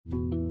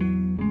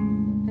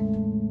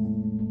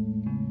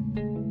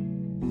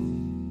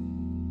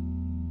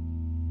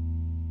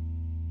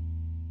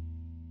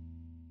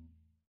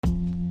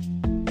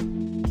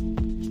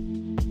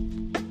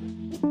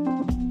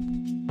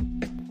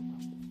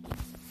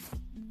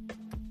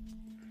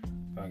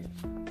Okay.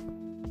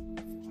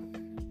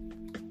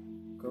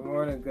 Good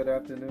morning, good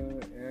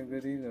afternoon, and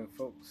good evening,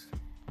 folks.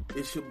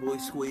 It's your boy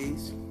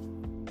Squeeze. It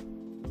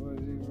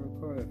wasn't even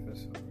recorded for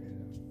some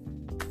reason.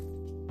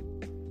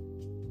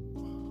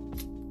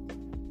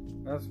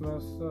 That's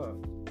messed up.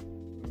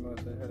 You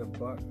must have hit a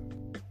button.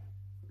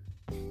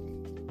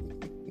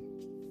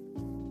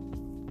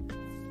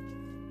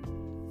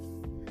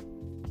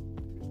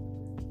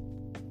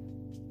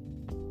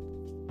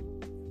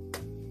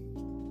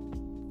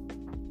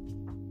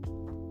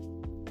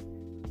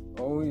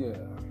 Oh yeah.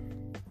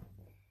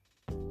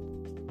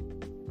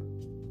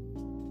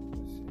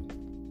 Let's see.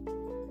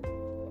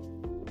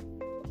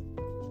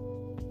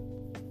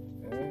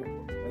 Hey,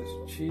 that's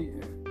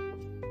cheating. I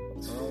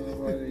don't know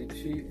why they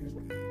cheating.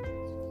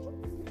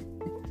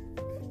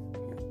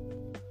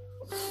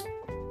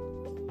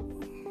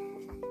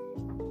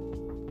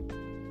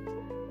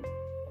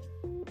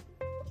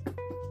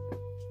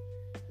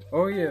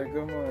 Oh yeah,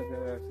 good morning,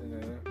 good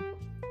afternoon.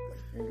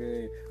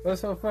 Okay.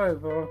 What's so funny,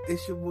 bro?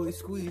 It's your boy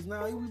Squeeze.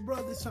 Nah, we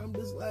brothers. I'm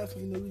just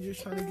laughing. You know, we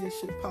just trying to get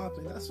shit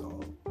popping. That's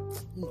all.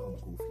 You know,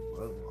 I'm goofy,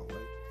 brother. All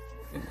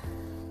right.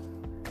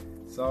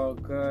 It's all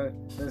good.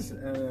 This is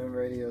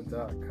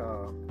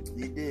NMRadio.com.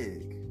 You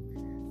dig?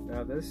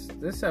 Now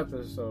this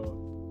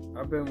episode,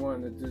 I've been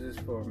wanting to do this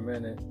for a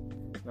minute.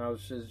 And I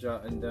was just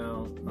jotting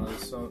down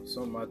some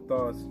of my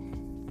thoughts.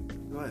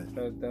 Go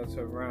ahead. That's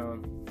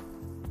around.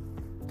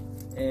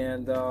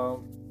 And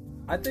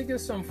I think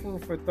it's some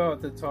food for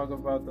thought to talk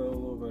about the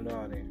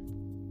Illuminati.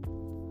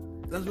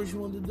 That's what you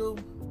want to do?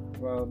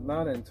 Well,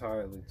 not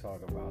entirely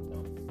talk about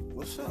them.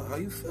 What's up? How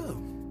you feel?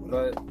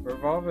 But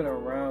revolving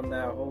around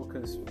that whole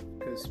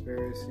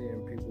conspiracy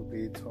and people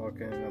be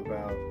talking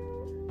about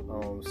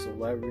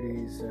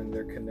celebrities and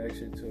their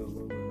connection to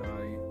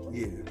Illuminati.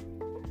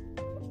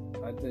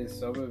 Yeah. I think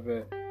some of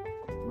it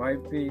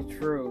might be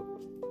true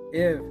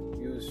if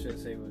you was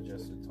just able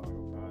just to talk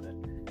about it.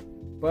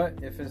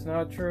 But if it's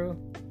not true,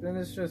 then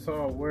it's just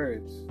all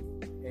words.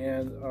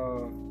 And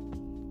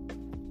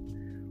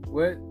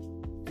what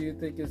do you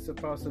think is the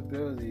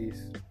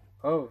possibilities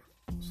of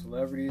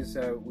celebrities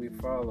that we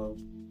follow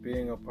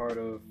being a part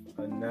of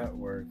a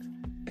network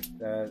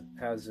that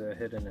has a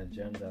hidden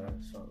agenda or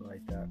something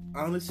like that?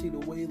 Honestly, the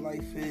way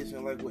life is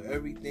and like with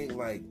everything,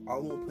 like I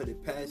won't put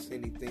it past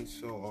anything.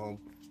 So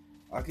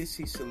I can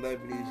see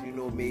celebrities, you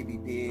know, maybe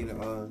being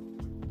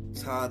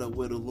tied up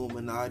with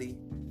Illuminati.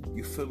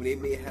 You feel me?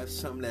 They may have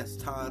something that's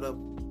tied up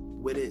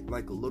with it,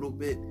 like a little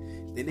bit.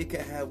 Then they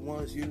can have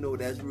ones, you know,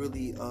 that's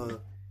really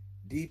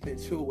deep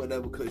into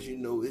whatever. Because you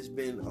know, it's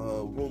been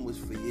rumors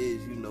for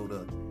years, you know,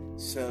 to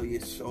sell your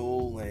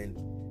soul and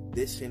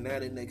this and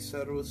that and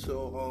etc.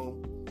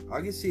 So I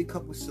can see a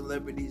couple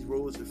celebrities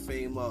rose to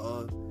fame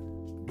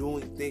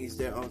doing things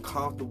they're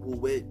uncomfortable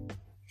with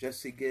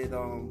just to get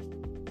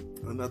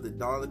another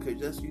dollar. Because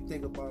just you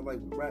think about like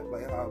rap,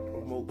 like how it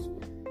promotes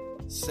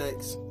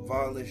sex,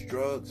 violence,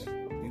 drugs.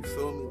 You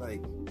feel me?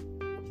 Like,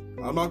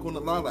 I'm not gonna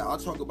lie, like I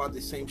talk about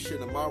the same shit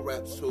in my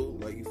raps too.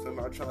 Like, you feel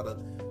me? I try to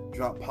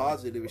drop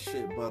positive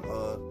shit, but I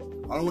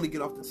don't want to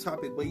get off the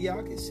topic. But yeah,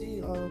 I can see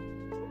a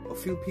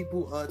few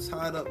people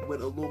tied up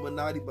with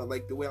Illuminati. But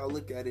like the way I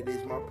look at it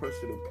is my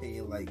personal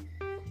opinion. Like,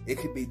 it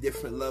could be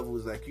different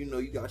levels. Like, you know,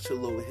 you got your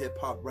little hip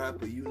hop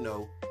rapper. You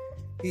know,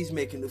 he's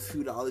making a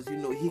few dollars. You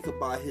know, he could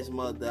buy his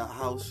mother a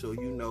house. So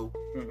you know,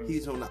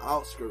 he's on the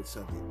outskirts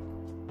of it.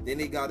 Then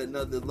they got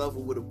another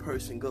level with a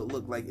person go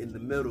look like in the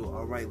middle,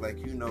 all right? Like,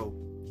 you know,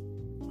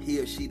 he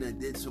or she done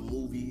did some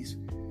movies.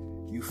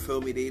 You feel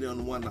me? They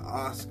done won the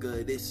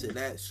Oscar, this or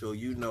that. So,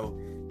 you know,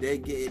 they're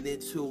getting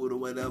into it or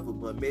whatever,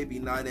 but maybe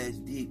not as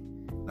deep.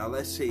 Now,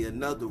 let's say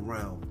another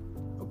round.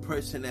 A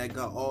person that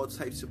got all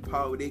types of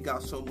power. They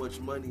got so much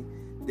money.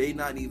 They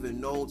not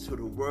even known to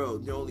the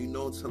world. They're only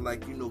known to,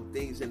 like, you know,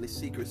 things in the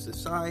secret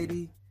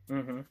society.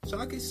 Mm-hmm. So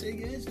I can say,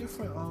 yeah, it's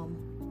different,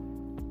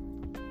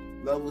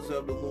 levels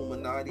of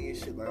Illuminati and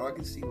shit. Like I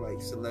can see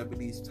like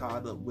celebrities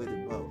tied up with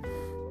it, but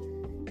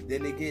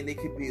then again, it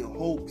could be a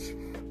hoax.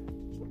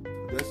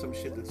 There's some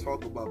shit to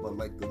talk about, but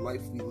like the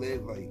life we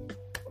live, like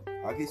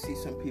I can see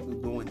some people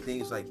doing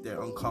things like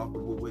they're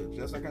uncomfortable with.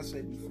 Just like I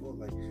said before,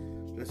 like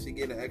just to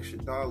get an extra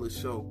dollar.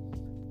 So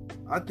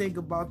I think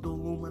about the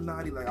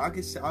Illuminati. Like I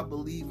can say I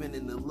believe in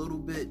it a little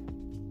bit.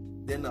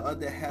 Then the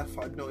other half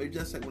I don't. It's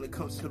just like when it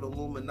comes to the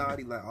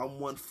Illuminati, like I'm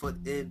 1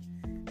 foot in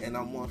and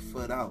I'm 1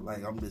 foot out.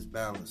 Like I'm just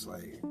balanced.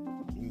 Like,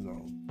 you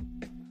know,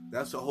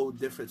 that's a whole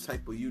different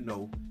type of, you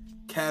know,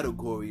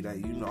 category that,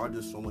 you know, I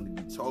just don't want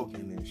to be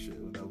talking and shit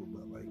or whatever.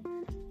 But like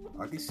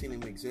I can see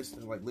them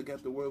existing. Like look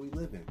at the world we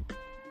live in.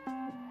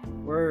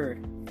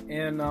 Word.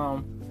 And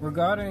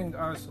regarding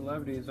our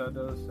celebrities, I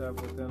noticed that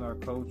within our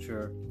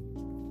culture,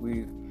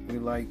 we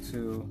like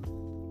to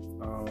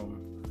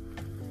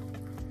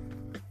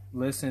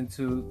listen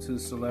to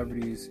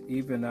celebrities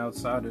even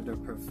outside of their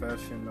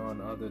profession on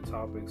other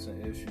topics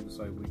and issues.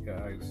 Like we could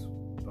ask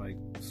like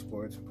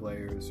sports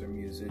players or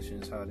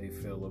musicians how they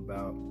feel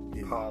about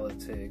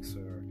politics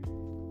or,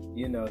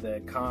 you know, the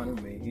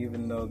economy,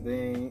 even though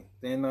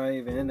they're not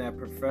even in that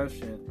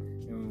profession.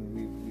 And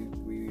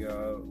we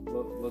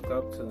look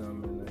up to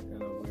them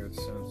in a weird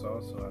sense.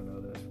 Also, I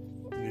noticed.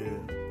 Yeah.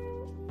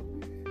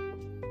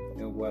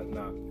 And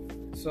whatnot.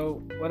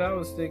 So, what I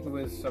was thinking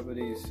with some of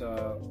these.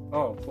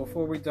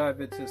 Before we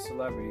dive into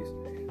celebrities,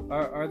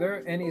 are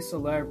there any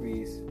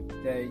celebrities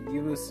that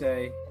you would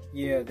say,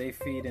 yeah, they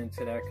feed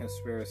into that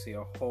conspiracy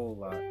a whole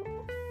lot?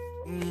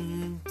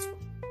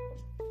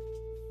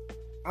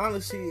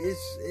 Honestly,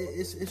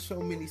 it's so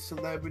many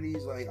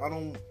celebrities. Like I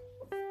don't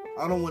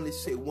want to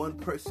say one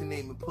person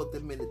name and put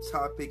them in the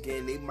topic,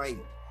 and they might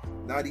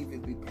not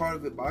even be part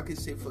of it. But I could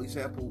say, for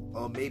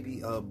example,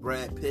 maybe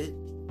Brad Pitt.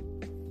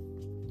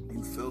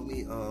 You feel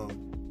me?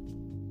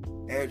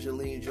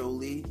 Angelina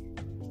Jolie.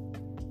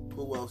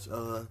 Who else?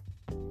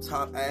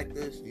 Top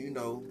actors. You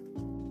know,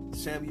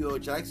 Samuel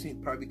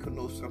Jackson probably could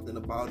know something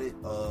about it.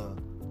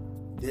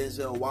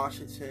 Denzel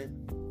Washington.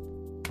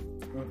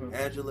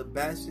 Angela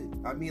Bassett.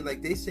 I mean,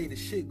 like they say, the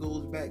shit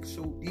goes back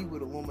so deep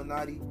with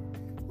Illuminati.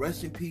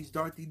 Rest in peace,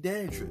 Dorothy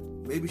Dandridge.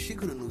 Maybe she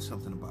could have knew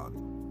something about it.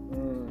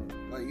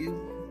 Like you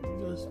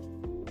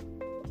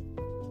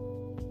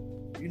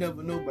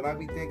never know. But I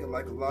be thinking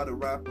like a lot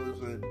of rappers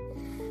and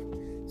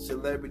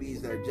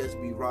celebrities that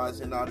just be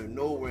rising out of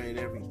nowhere and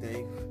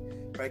everything.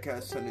 Frank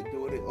has something to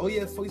do with it. Oh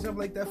yeah, for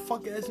example, like that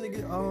fuck ass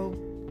nigga.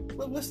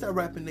 What's that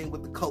rapper name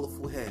with the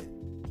colorful head?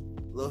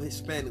 Little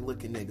Hispanic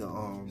looking nigga.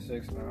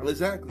 6ix9ine.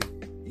 Exactly.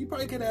 You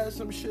probably could have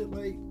some shit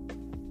like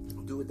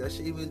do with that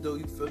shit. Even though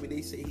you feel me,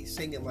 they say he's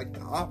singing like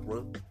the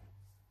opera.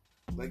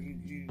 Like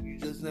you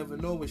just never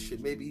know with shit.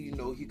 Maybe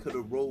he could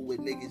have rolled with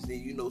niggas.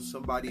 Then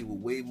somebody with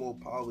way more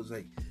powers.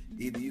 Like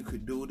either you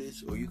could do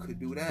this or you could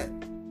do that.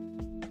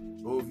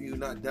 Or if you're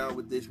not down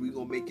with this, we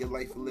gonna make your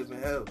life a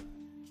living hell.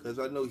 Cause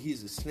I know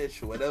he's a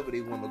snitch or whatever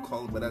they want to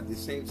call him. But at the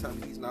same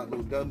time, he's not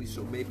no dummy.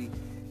 So maybe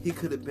he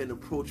could have been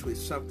approached with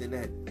something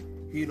that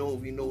we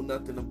know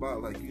nothing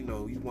about. Like, you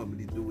want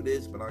me to do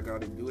this, but I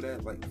gotta do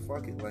that. Like,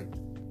 fuck it. Like,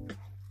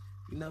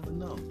 you never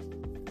know.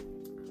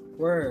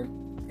 Word.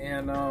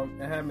 And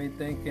it had me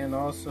thinking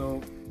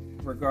also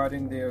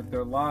regarding their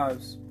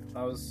lives.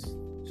 I was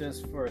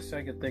just for a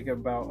second thinking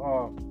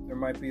about, there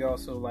might be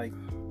also like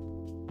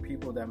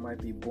people that might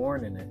be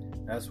born in it.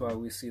 That's why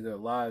we see their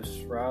lives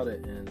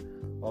shrouded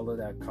in all of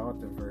that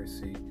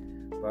controversy.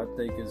 But I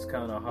think it's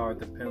kind of hard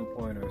to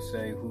pinpoint or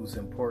say who's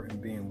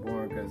important being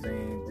born because they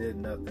ain't did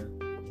nothing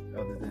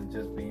other than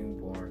just being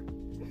born.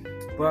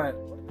 But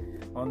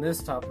on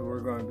this topic, we're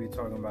going to be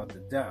talking about the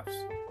deaths.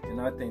 And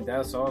I think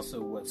that's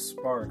also what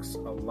sparks a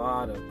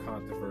lot of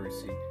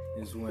controversy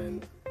is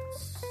when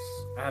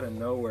out of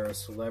nowhere a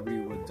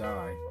celebrity would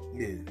die.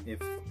 Yeah. If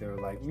they're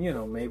like,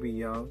 maybe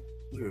young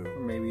or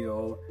maybe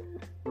old.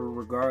 But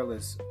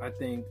regardless, I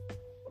think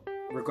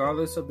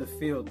regardless of the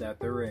field that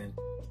they're in,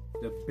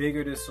 the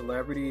bigger the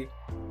celebrity,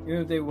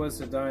 if they was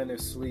to die in their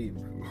sleep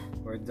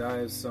or die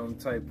of some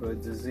type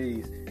of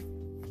disease,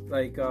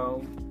 like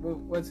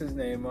what's his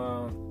name,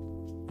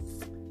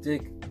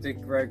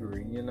 Dick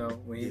Gregory,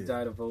 when he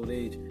died of old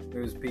age,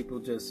 there was people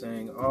just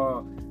saying,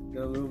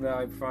 the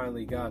Illuminati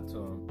finally got to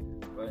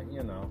him, but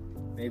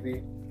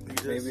maybe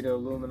the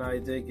Illuminati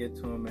did get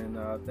to him, and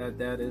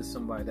that is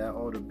somebody that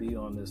ought to be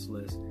on this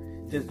list,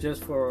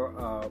 just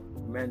for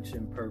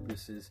mention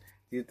purposes.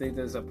 Do you think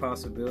there's a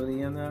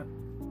possibility in that?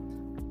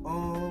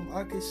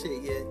 I could say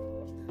yeah.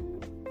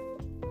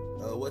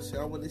 I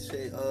want to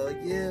say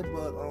yeah,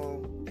 but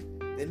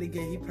then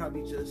again, he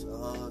probably just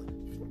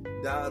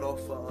died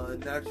off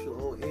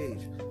natural old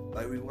age.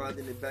 Like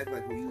rewinding it back,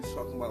 like when you was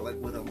talking about, like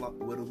with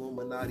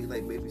Illuminati,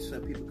 like maybe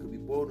some people could be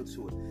born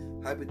into it.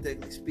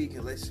 Hypothetically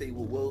speaking, let's say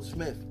with Will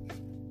Smith,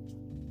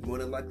 more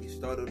than likely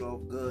started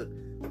off good,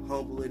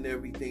 humble and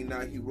everything.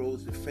 Now he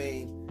rose to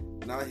fame.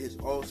 Now his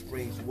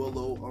offsprings,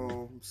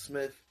 Willow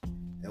Smith,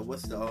 and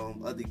what's the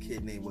other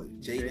kid name? What,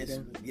 Jaden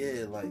Smith?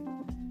 Yeah, like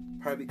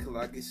probably because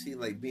I can see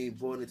like being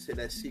born into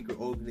that secret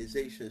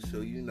organization.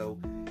 So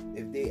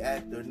if they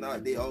act or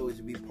not, they always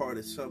be part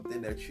of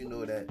something that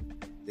that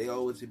they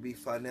always be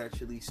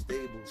financially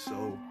stable.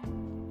 So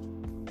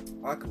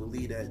I can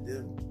believe that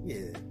then.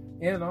 Yeah.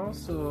 And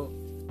also,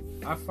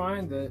 I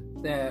find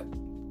that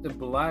the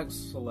black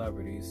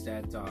celebrities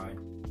that die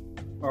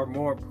are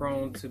more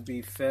prone to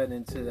be fed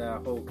into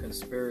that whole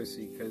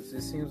conspiracy, because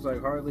it seems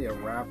like hardly a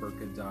rapper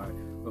could die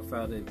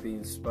without it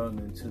being spun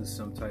into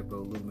some type of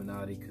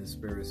Illuminati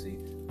conspiracy.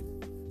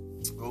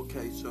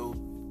 Okay, so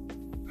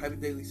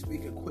hypothetically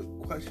speaking, quick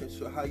question.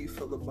 So how you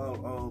feel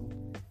about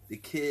the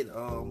kid,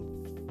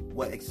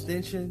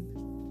 Extension?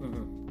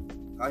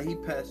 Mm-hmm. How he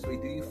passed away?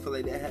 Do you feel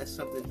like that has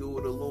something to do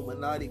with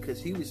Illuminati?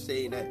 Because he was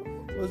saying that,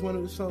 it was one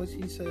of the songs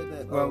he said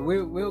that. Well,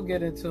 we'll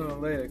get into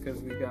him later because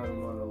we got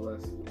him on the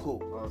list.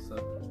 Cool. Also,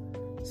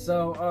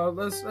 so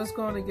let's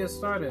go on and get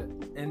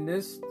started. And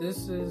this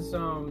is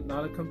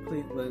not a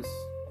complete list,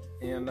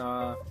 and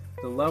the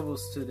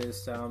levels to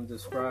this that I'm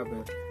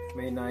describing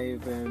may not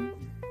even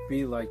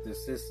be like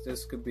this.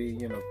 This could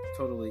be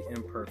totally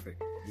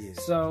imperfect. Yeah.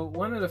 So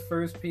one of the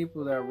first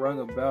people that rung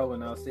a bell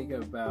when I was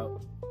thinking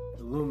about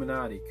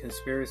Illuminati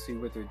conspiracy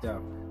with their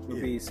death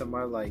would be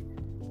somebody like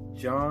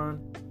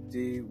John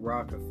D.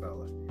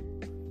 Rockefeller.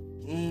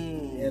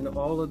 and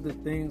all of the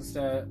things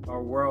that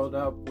are whirled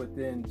up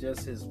within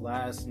just his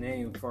last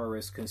name, for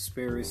his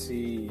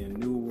conspiracy and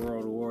New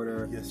World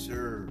Order. Yes,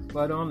 sir.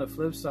 But on the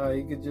flip side,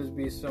 he could just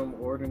be some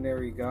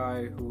ordinary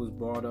guy who was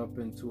brought up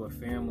into a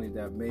family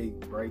that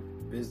made right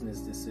business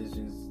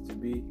decisions to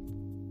be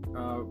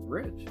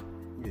rich.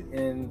 Yeah.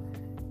 And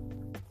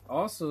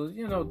also,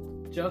 you know,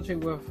 judging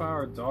with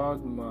our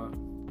dogma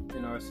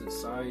in our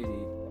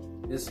society,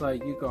 it's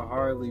like you could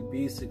hardly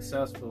be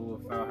successful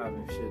without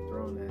having shit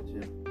thrown at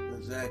you.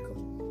 Exactly.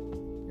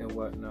 And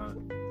whatnot.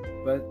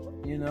 But,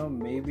 you know,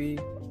 maybe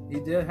he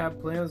did have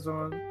plans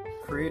on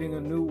creating a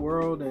new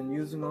world and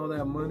using all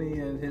that money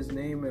and his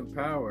name and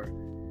power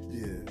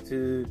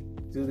to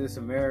do this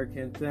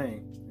American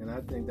thing. And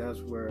I think that's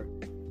where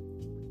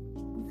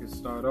we could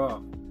start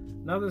off.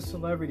 Another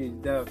celebrity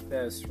death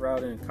that's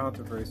shrouded in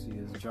controversy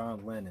is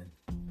John Lennon.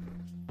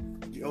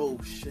 Yo,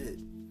 shit.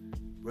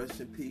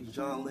 Rest in peace,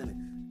 John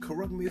Lennon.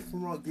 Correct me if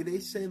I'm wrong. Did they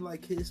say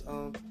like his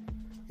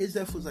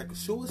death was like a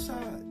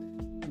suicide?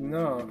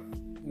 No.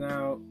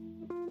 Now,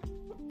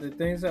 the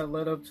things that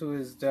led up to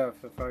his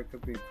death, if I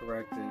could be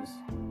correct, is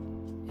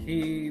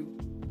he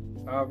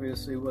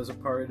obviously was a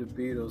part of the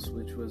Beatles,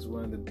 which was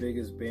one of the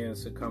biggest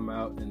bands to come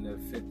out in the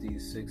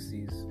 50s,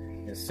 60s,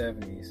 and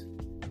 70s.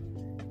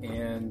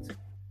 And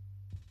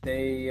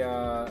they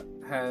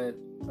had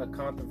a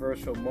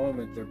controversial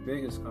moment. Their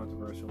biggest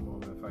controversial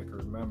moment, if I can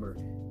remember,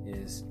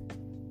 is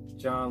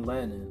John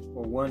Lennon,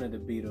 or one of the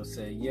Beatles,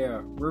 said, yeah,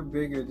 we're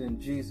bigger than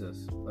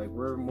Jesus. Like,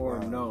 we're more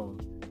known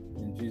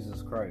than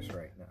Jesus Christ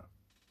right now.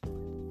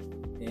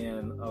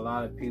 And a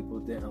lot of people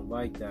didn't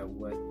like that,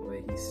 what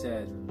he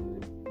said.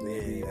 And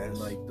maybe even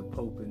like the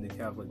Pope in the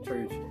Catholic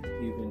Church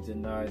even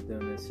denied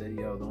them and said,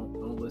 yo,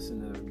 don't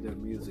listen to their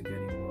music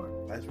anymore.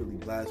 That's really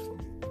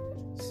blasphemy.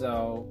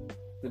 So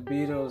the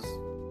Beatles,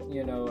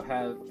 you know,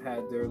 had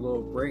their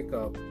little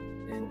breakup,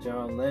 and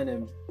John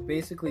Lennon,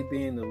 basically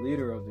being the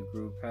leader of the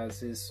group, has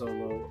his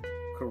solo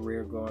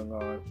career going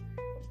on.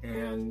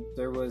 And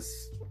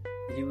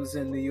he was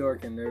in New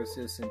York, and there's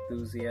this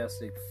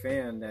enthusiastic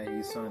fan that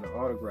he signed an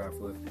autograph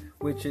with,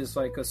 which is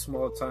like a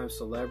small-time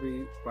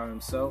celebrity by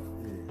himself.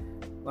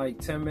 Like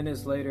 10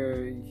 minutes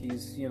later,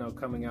 he's, you know,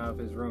 coming out of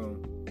his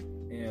room,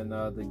 and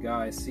the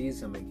guy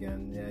sees him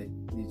again. Yeah,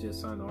 he just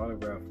signed an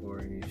autograph for,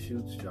 and he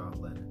shoots John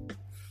Lennon.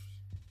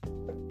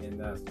 And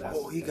that's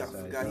he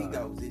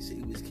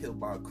was killed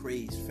by a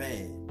crazed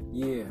fan.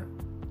 Yeah.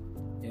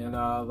 And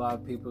a lot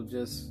of people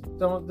just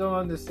don't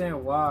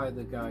understand why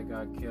the guy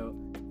got killed.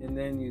 And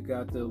then you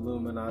got the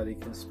Illuminati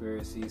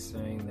conspiracy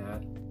saying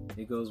that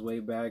it goes way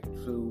back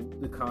to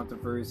the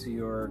controversy,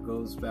 or it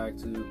goes back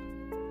to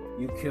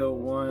you kill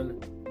one,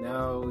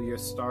 now your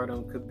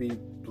stardom could be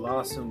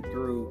blossomed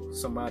through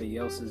somebody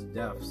else's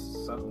death,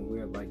 something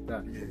weird like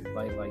that.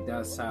 Like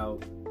that's how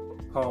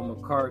Paul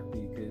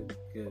McCartney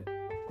could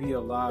be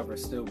alive or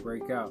still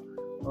break out.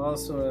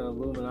 Also, in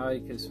Illuminati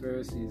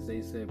conspiracies,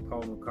 they said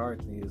Paul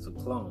McCartney is a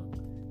clone,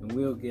 and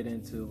we'll get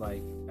into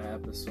like an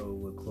episode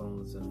with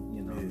clones and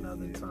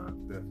another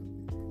time.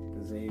 Definitely,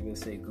 because they even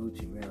say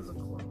Gucci Mane's a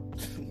clone,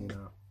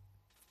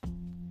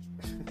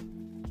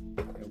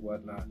 and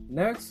whatnot.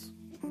 Next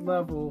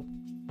level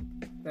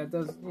that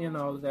does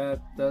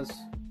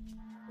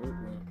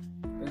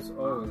it's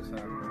always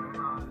happening.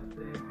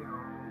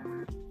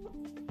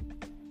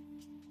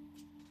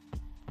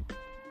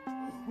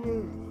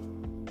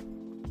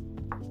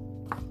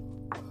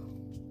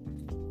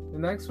 The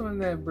next one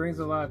that brings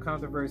a lot of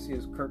controversy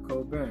is Kurt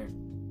Cobain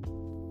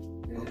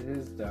and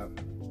his death.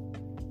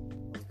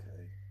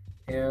 Okay.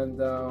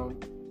 And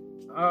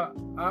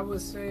I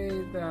would say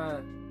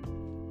that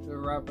to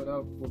wrap it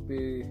up would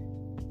be,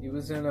 he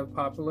was in a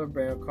popular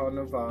band called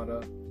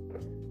Nirvana,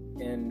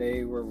 and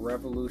they were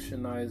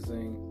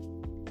revolutionizing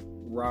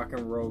rock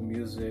and roll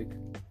music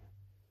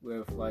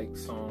with like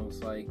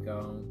songs like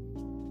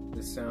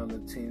The Sound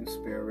of Team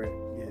Spirit.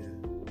 Yeah.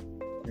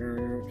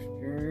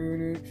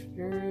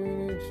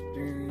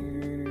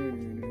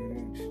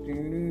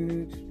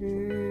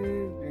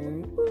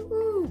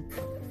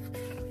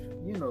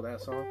 You know that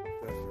song.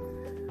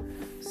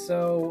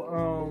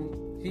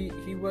 So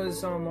he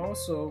was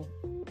also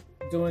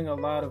doing a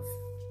lot of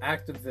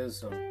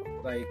activism.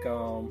 Like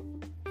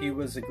he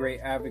was a great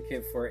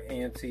advocate for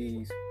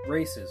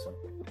anti-racism.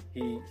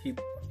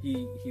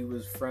 He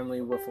was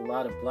friendly with a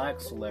lot of black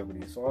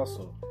celebrities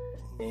also,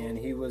 and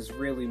he was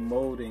really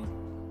molding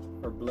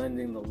or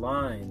blending the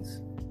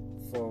lines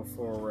for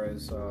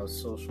his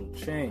social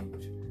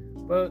change.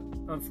 But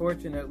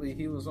unfortunately,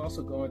 he was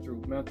also going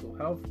through mental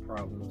health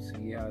problems.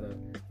 He had a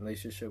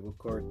relationship with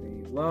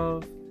Courtney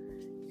Love,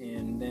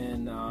 and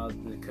then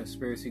the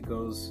conspiracy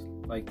goes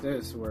like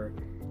this, where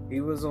he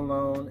was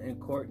alone and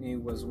Courtney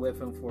was with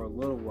him for a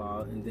little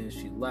while, and then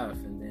she left,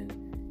 and then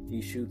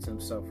he shoots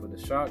himself with a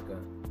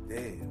shotgun.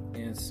 Damn.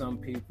 And some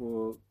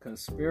people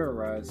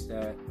conspiracize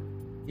that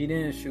he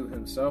didn't shoot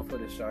himself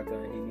with a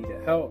shotgun, he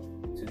needed help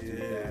to do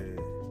that.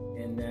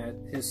 And that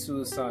his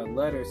suicide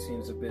letter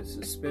seems a bit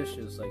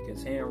suspicious, like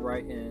his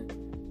handwriting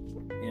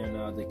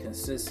and the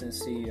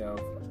consistency of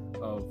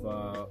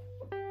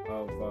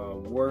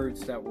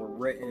words that were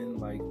written,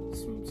 like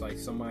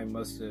somebody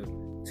must have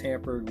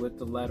tampered with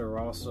the letter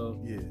also.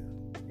 Yeah.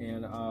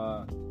 And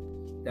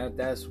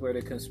that's where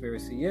the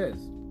conspiracy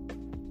is,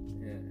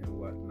 and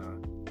whatnot.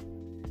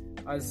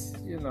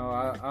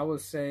 I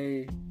would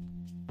say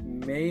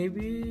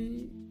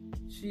maybe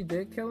she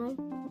did kill him,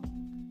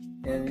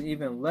 and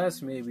even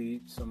less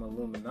maybe some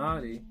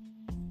Illuminati.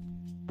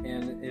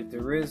 And if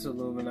there is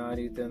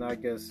Illuminati, then I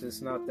guess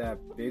it's not that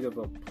big of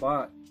a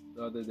plot,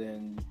 other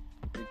than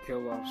to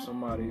kill off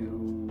somebody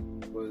who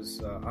was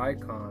an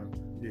icon,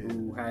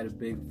 who had a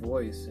big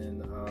voice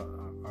in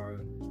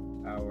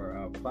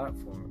our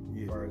platform,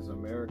 as far as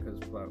America's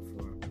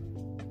platform.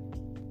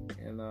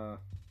 And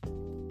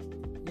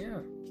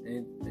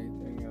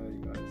anything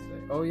you gotta say?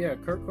 Oh yeah,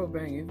 Kurt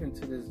Cobain even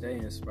to this day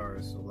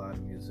inspires a lot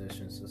of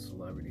musicians and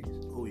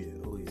celebrities. Oh yeah.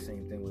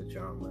 Same thing with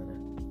John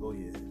Lennon. Oh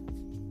yeah.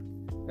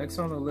 Next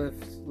on the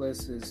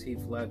list is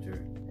Heath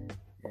Ledger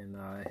and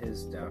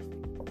his death.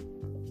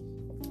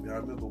 I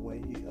remember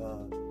when he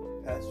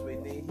passed away.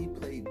 He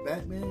played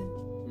Batman.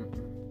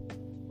 Mm-hmm.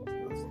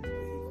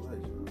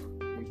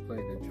 He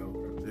played the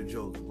Joker. The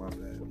Joker, my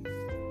bad.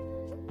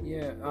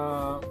 Yeah,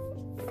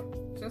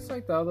 just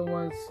like the other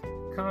ones,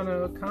 kind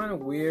of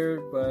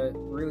weird, but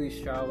really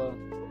shallow.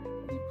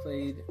 He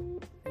played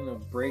in a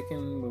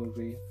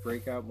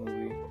breakout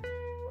movie,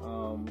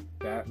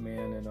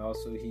 Batman, and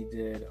also he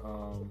did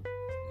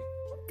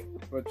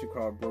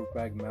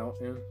Brokeback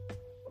Mountain.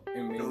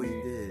 And maybe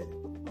he did.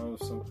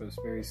 Some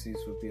conspiracies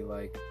would be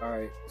like, all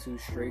right, two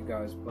straight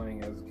guys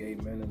playing as gay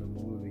men in the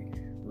movie,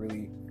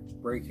 really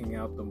breaking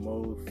out the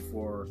mold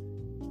for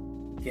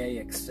gay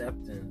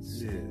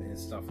acceptance and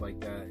stuff like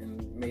that.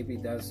 And maybe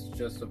that's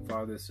just the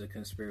farthest the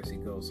conspiracy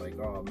goes. Like,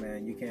 oh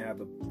man, you can't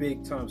have a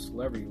big time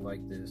celebrity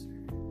like this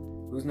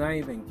who's not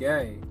even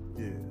gay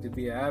to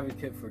be an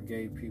advocate for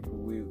gay people.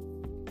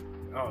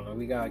 I don't know,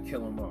 we gotta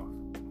kill him off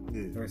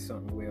or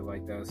something weird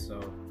like that.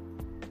 So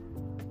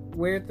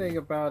weird thing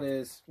about it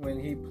is when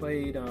he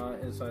played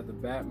inside the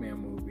Batman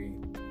movie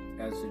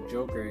as the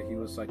Joker, he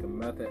was like a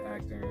method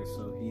actor,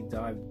 so he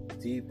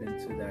dived deep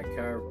into that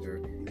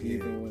character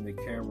even when the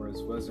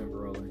cameras wasn't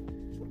rolling.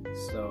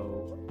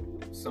 So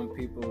some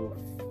people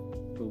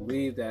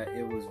believe that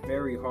it was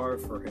very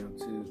hard for him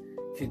to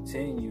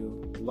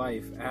continue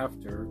life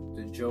after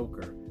the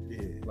Joker.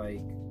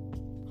 Like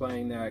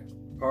playing that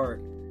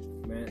part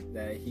meant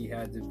that he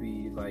had to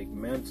be like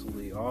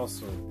mentally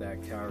also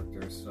that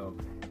character, so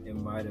it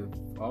might have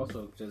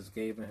also just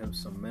given him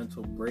some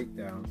mental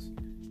breakdowns.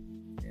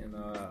 And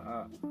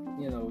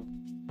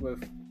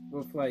with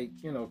like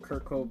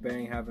Kurt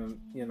Cobain having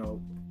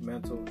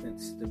mental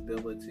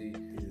instability,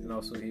 and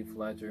also Heath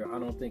Ledger, I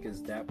don't think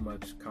it's that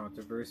much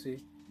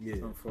controversy,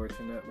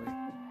 unfortunately.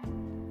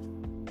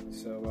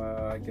 So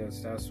I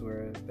guess that's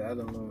where that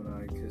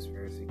Illuminati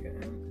conspiracy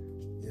can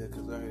end. Yeah,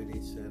 because I heard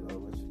they said,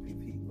 rest in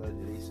peace, Heath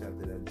Ledger, they said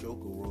after that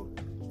Joker role,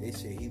 they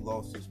said he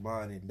lost his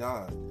mind and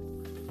died.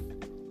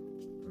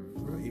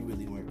 Bro, he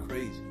really went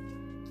crazy.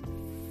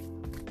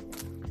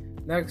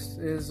 Next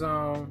is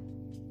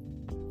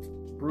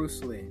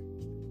Bruce Lee.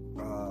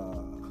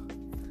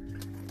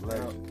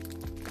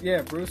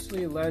 Legend. Bruce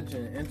Lee,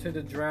 legend. Enter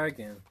the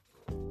Dragon.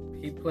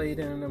 He played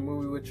in a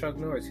movie with Chuck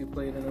Norris. He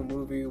played in a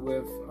movie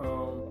with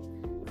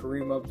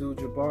Kareem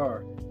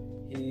Abdul-Jabbar.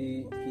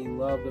 He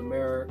loved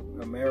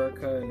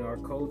America and our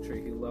culture.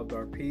 He loved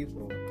our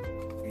people.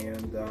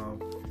 And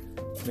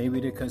maybe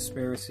the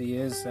conspiracy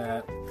is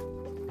that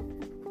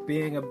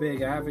being a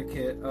big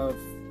advocate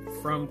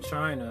from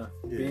China,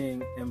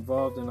 being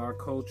involved in our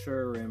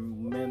culture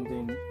and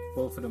mending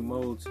both of the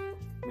modes,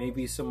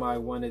 maybe somebody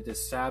wanted to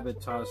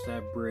sabotage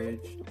that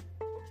bridge,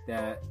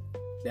 that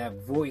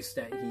voice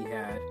that he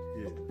had,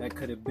 that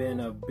could have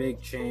been a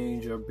big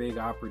change or big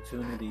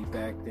opportunity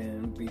back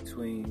then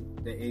between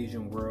the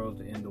Asian world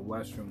and the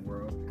Western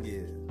world.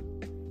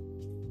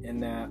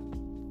 And that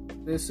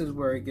this is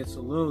where it gets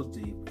a little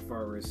deep as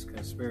far as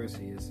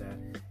conspiracy, is that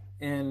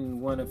in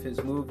one of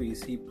his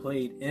movies, he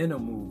played in a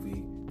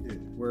movie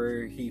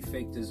where he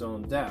faked his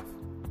own death.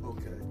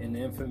 And the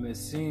infamous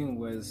scene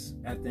was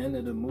at the end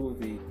of the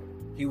movie,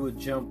 he would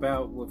jump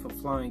out with a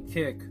flying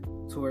kick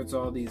towards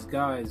all these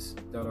guys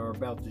that are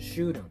about to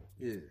shoot him.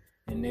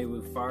 And they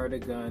would fire the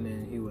gun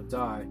and he would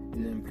die.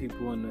 And then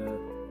people in the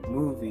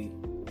movie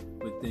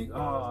would think,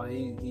 oh,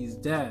 he's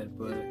dead,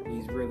 but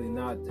he's really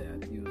not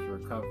dead. He was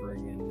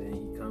recovering, and then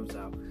he comes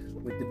out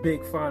with the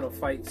big final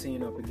fight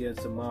scene up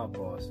against the mob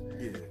boss.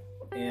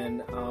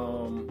 And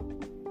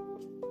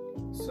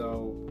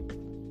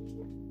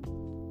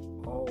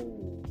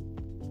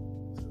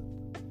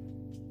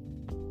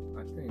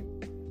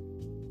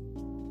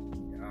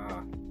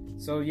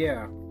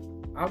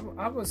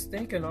I was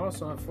thinking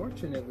also,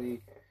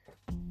 unfortunately,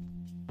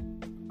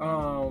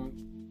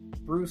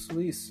 Bruce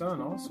Lee's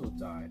son also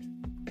died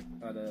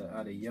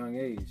at a young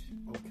age.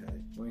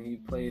 When he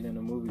played in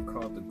a movie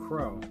called The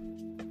Crow,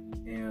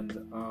 and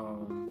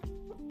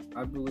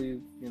I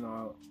believe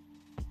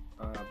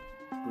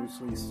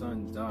Bruce Lee's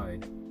son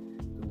died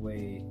the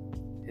way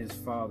his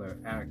father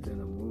acted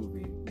in a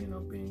movie,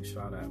 being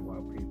shot at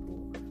while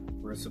people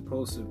were were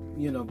supposed to,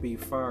 be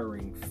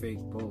firing fake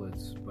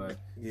bullets, but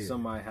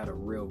somebody had a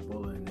real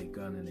bullet in their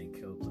gun and they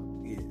killed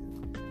them.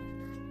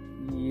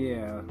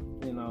 Yeah,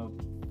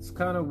 it's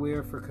kind of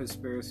weird for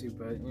conspiracy,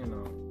 but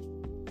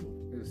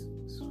it's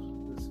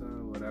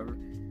whatever.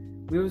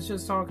 We was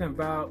just talking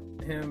about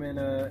him in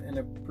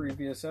a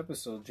previous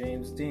episode,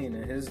 James Dean,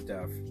 and his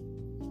death.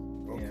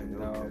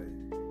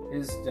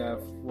 His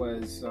death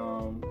was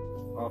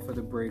off of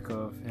the break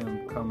of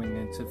him coming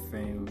into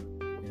fame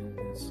in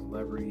his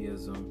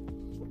celebrityism,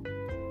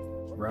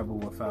 rebel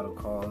without a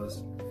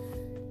cause,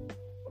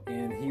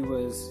 and he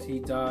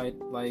died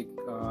like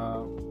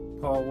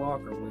Paul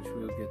Walker, which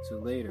we'll get to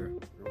later,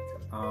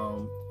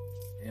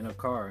 in a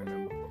car in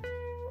a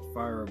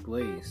fire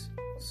ablaze.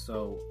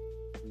 So,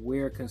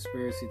 weird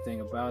conspiracy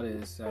thing about it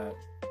is that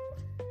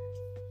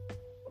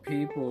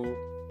people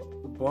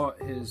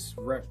bought his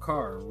wrecked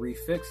car,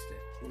 refixed it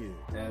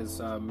as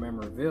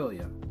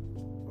memorabilia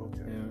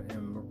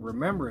and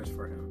remembrance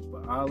for him.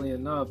 But oddly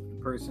enough, the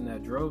person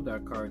that drove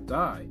that car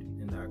died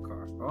in that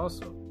car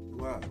also.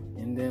 Wow.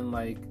 And then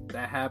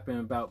that happened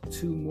about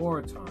 2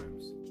 more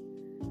times.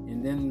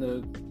 And then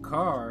the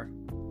car,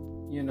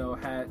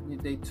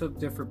 they took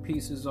different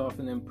pieces off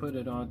and then put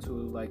it onto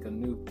like a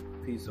new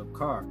piece of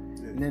car.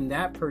 And then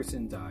that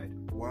person died.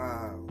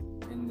 Wow.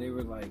 And they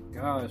were like,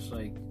 gosh,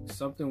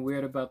 something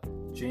weird about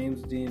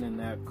James Dean in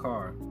that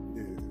car.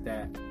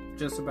 That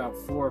just about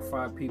 4 or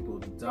 5 people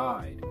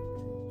died.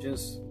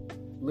 Just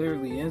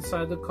literally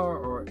inside the car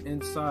or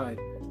inside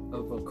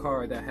of a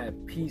car that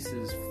had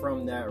pieces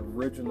from that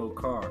original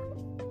car.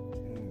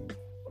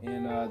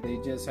 And they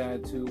just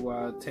had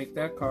to take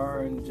that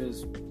car and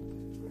just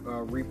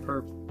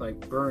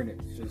burn it.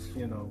 Just,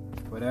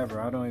 whatever.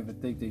 I don't even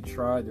think they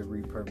tried to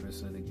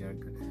repurpose it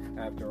again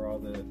after all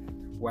the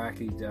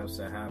wacky deaths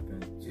that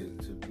happened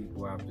to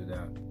people after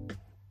that.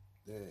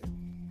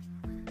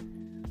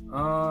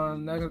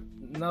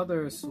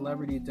 Another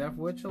celebrity death,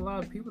 which a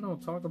lot of people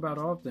don't talk about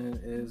often,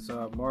 is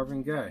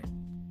Marvin Gaye.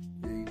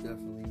 Yeah, you're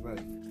definitely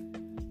right.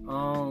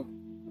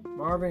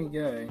 Marvin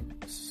Gaye,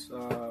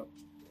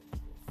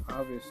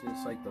 obviously,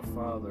 it's like the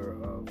father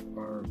of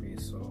R&B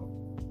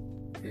soul,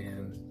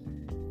 and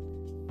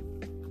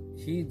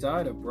he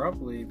died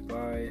abruptly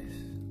by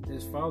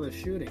his father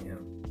shooting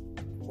him.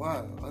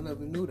 Wow, I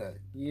never knew that.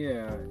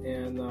 Yeah,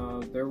 and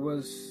there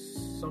was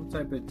some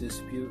type of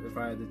dispute, if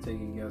I had to take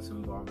a guess,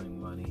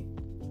 involving money.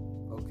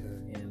 Okay.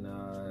 And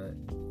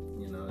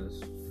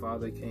his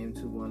father came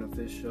to one of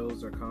his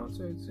shows or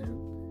concerts and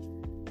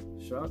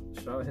shot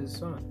his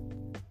son.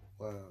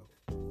 Wow.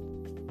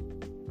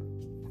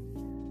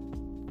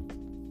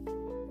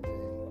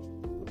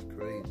 That's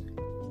crazy.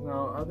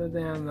 Now, other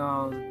than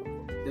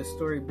this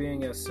story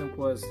being as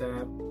simple as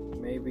that,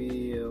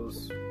 maybe it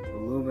was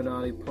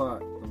Illuminati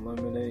plot to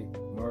eliminate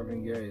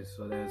Marvin Gaye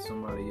so that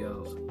somebody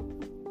else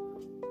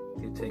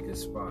could take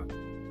his spot.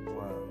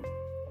 Wow.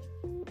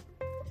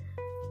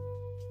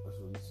 That's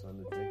really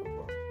something to think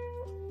about.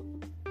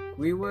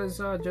 We was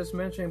just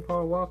mentioning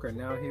Paul Walker.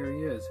 Now here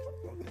he is.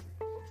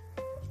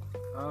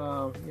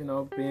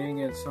 Being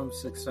in some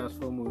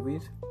successful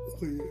movies.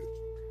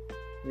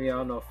 We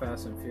all know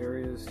Fast and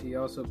Furious. He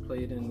also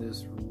played in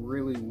this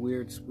really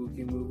weird,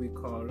 spooky movie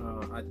called,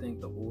 I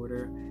think, The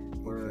Order,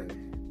 where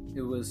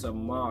it was a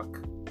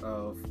mock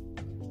of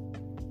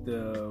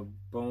the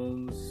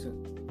bones,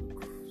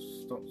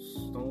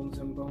 stones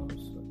and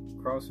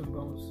bones, crossing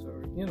bones,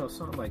 or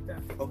something like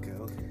that. Okay.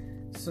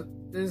 So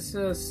it's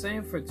the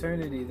same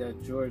fraternity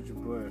that George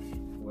Bush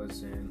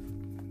was in,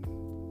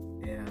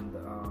 and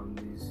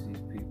these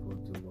people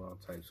do all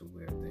types of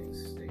weird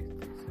things.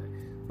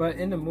 But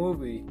in the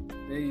movie,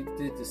 they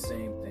did the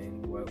same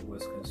thing. What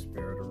was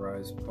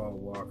conspiratorialized? Paul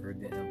Walker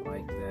didn't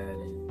like that,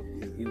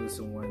 and he was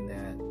the one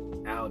that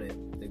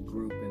outed the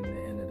group in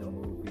the end of the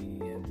movie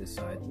and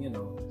decided,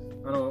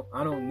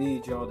 I don't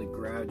need y'all to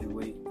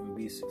graduate and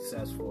be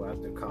successful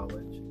after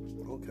college.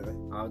 Okay.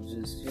 I'll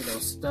just,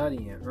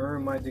 study and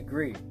earn my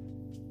degree.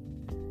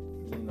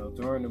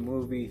 During the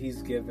movie,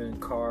 he's given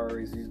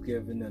cars, he's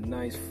given a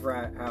nice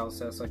frat house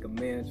that's like a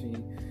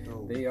mansion.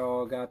 Oh. They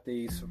all got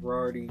these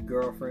sorority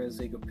girlfriends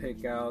they could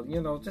pick out.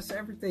 Just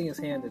everything is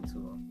handed to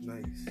them.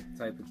 Nice.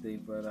 Type of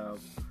thing. But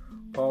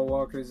Paul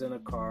Walker's in a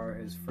car,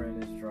 his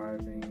friend is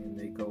driving, and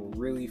they go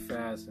really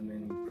fast, and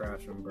then he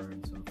crashes and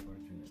burns,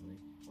 unfortunately.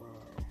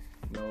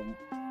 Wow.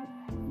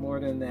 More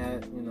than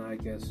that, I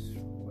guess,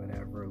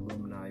 whatever,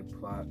 Illuminati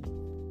plot.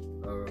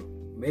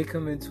 Make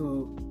him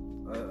into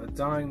a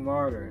dying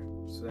martyr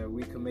so that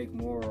we can make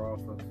more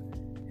off of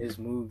his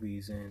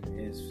movies and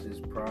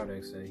his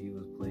products that he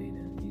was played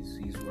in.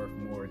 He's worth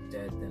more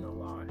dead than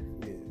alive.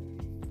 Yeah.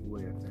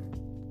 Weird thing.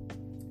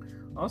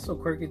 Also,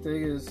 quirky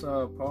thing is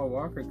Paul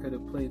Walker could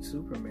have played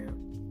Superman,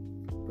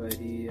 but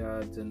he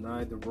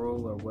denied the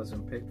role or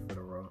wasn't picked for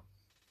the role.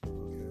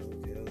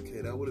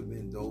 Okay. That would have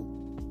been dope.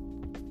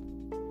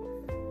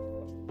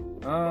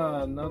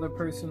 Another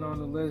person on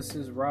the list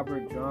is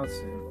Robert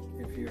Johnson.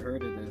 If you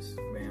heard of this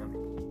man.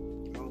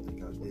 I don't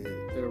think I did.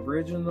 The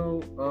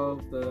original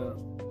of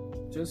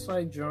just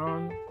like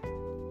John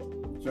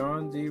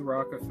D.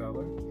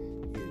 Rockefeller.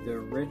 Yeah. the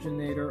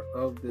originator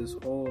of this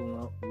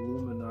whole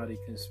Illuminati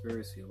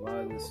conspiracy. A lot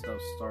of this stuff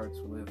starts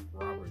with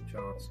Robert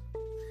Johnson.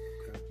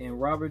 Okay. And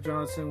Robert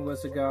Johnson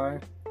was a guy,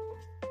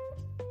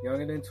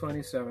 younger than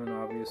 27,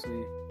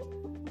 obviously,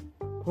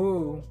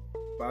 who,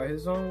 by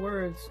his own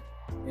words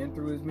and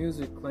through his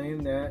music,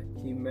 claimed that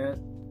he met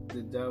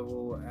the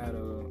devil at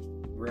a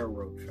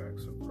railroad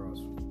tracks across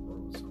the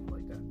road, something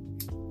like that.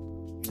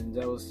 And the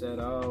devil said,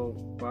 "I'll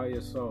buy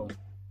your soul."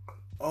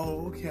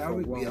 Oh, okay.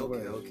 Okay.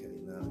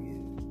 Now,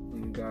 yeah.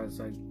 And the guy's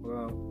like,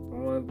 "Well, I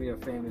want to be a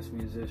famous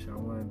musician. I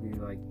want to be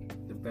like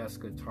the best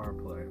guitar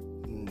player."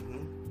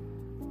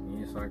 And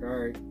he's like, "All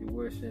right, your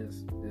wish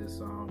is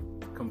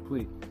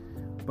complete,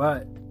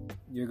 but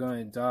you're going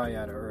to die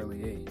at an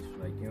early age.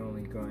 Like, you're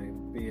only going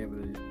to be able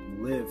to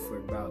live for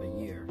about a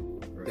year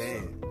or so."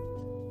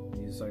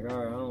 And he's like, "All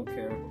right, I don't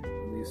care.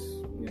 At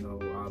least,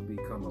 I'll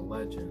become a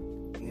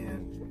legend."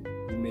 And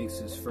he makes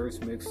his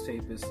first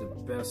mixtape. It's the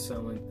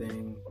best-selling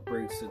thing.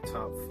 Breaks the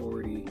top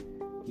 40.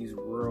 He's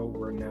world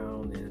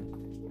renowned,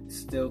 and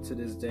still to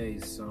this day,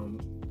 some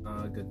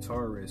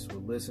guitarists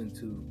will listen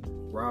to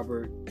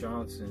Robert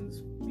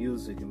Johnson's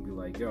music and be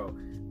like, "Yo,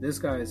 this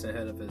guy is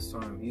ahead of his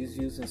time. He's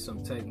using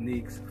some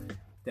techniques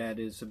that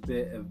is a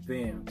bit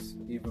advanced,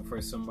 even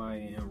for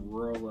somebody in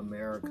rural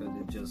America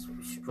to just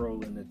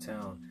stroll into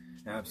town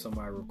and have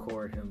somebody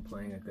record him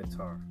playing a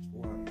guitar."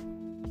 Wow.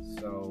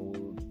 So,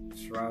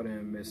 shrouded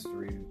in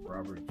mystery,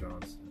 Robert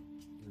Johnson.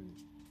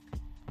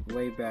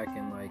 Way back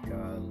in like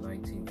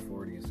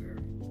 1940s or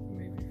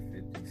maybe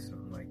 50s,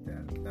 something like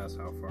that. That's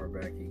how far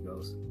back he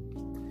goes.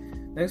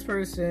 Next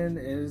person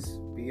is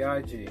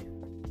B.I.G.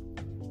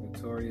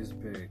 Notorious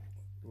Big.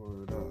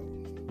 Word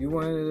up. You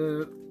wanted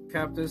to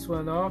cap this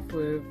one off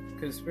with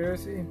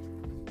conspiracy?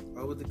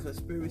 With the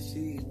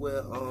conspiracy,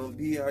 well,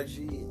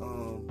 B.I.G.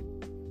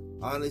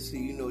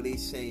 Honestly, they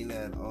saying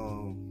that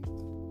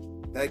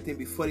back then,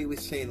 before they were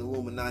saying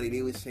Illuminati,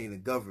 they were saying the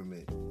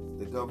government.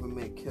 The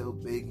government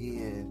killed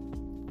Biggie, and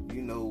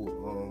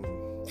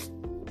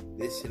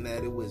this and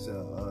that. It was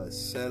a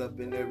setup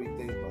and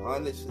everything. But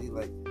honestly,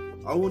 like,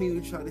 I wouldn't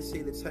even try to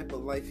say the type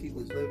of life he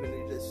was living.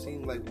 It just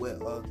seemed like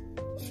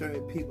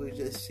certain people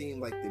just seem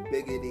like the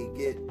bigger they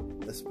get,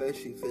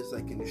 especially if it's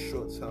like in a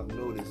short time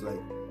notice,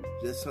 like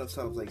just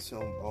sometimes like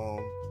some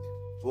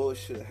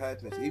bullshit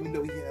happens. Even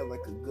though he had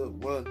like a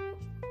good run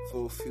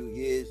for a few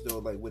years, though,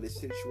 like with a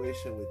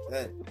situation with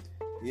that,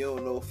 you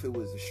don't know if it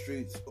was the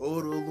streets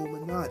or the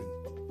Illuminati.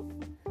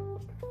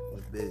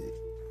 Big.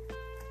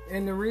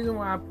 And the reason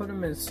why I put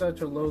him in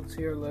such a low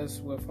tier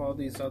list with all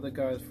these other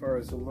guys as far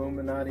as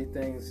Illuminati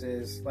things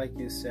is, like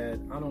you said,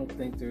 I don't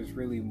think there's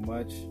really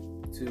much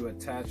to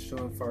attach to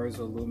him as far as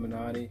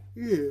Illuminati.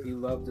 Yeah. He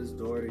loved his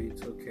daughter. He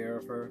took care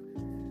of her.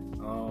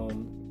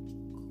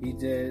 He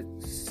did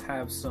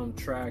have some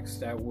tracks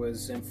that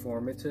was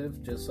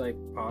informative, just like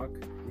Pac.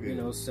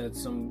 Yeah. Said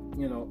some,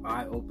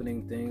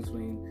 eye-opening things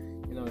when,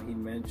 he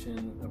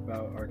mentioned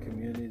about our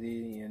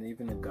community and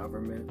even the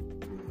government.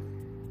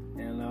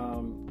 And,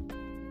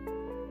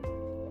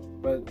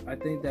 but I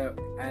think that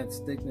adds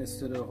thickness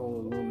to the whole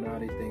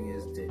Illuminati thing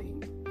is Diddy.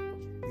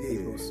 Yeah.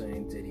 People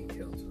saying Diddy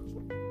killed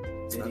him.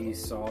 Diddy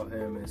saw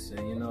him and said,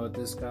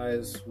 this guy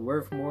is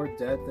worth more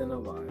dead than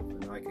alive,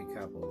 and I can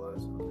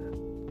capitalize on that.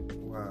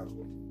 Wow.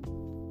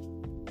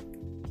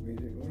 We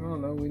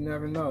don't know. We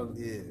never know.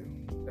 Yeah.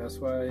 That's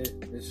why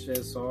it's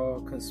just all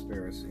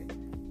conspiracy.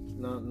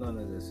 None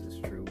of this is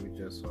true. We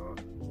just all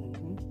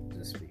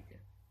just speaking.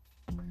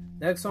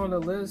 Next on the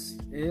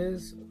list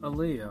is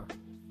Aaliyah.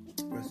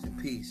 Rest in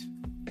peace,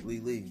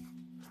 Lee.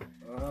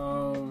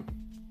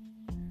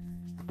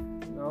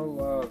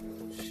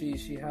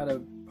 She had a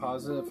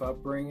positive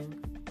upbringing.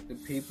 The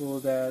people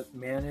that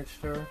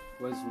managed her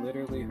was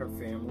literally her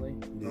family,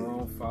 her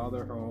own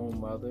father, her own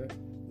mother.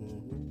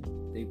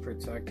 They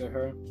protected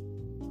her.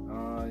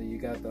 You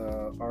got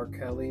the R.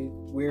 Kelly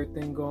weird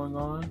thing going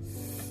on,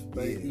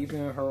 but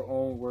even her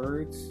own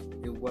words,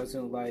 it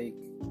wasn't like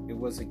it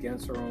was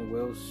against her own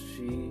will.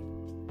 She,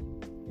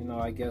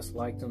 I guess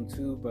liked them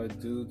too, but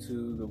due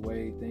to the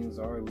way things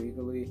are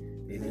legally,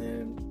 they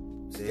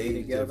didn't stay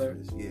together.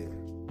 Yeah.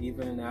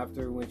 Even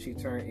after when she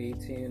turned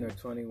 18 or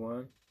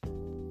 21,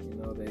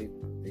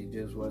 they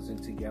just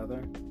wasn't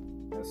together.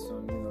 That's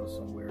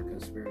some weird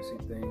conspiracy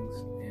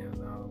things. And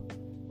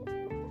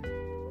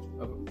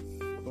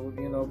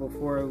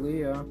before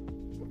Aaliyah,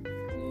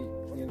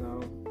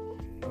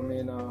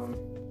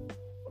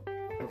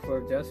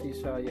 before Jesse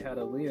shot, you had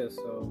Aaliyah.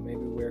 So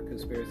maybe weird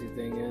conspiracy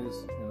thing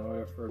is, in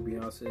order for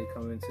Beyonce to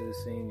come into the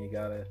scene, you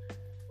gotta,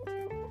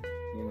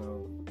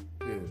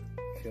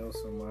 kill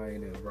somebody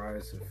to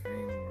rise to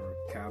fame or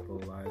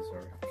capitalize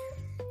or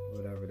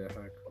whatever the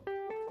heck.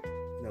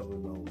 Never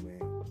know,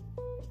 man.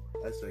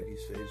 That's like you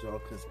say, it's all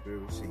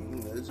conspiracy.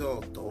 It's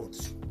all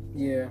thoughts.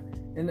 Yeah,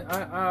 and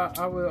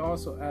I would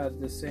also add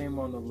the same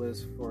on the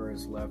list for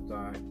his Left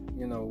Eye.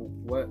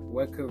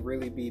 What could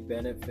really be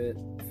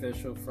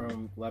beneficial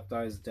from Left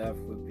Eye's death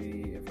would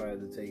be, if I had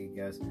to take a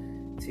guess,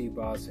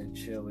 T-Boz and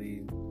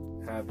Chili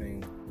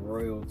having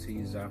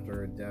royalties after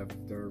her death,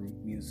 their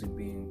music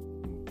being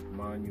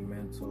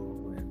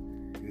monumental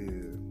and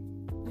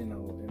you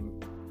know,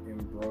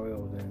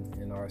 embroiled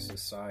in our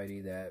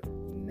society that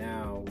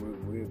now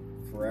we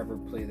forever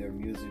play their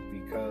music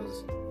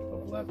because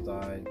of Left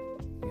Eye,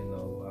 you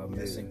know,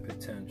 missing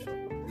potential.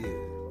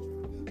 Yeah.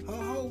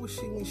 How old was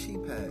she when she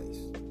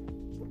passed?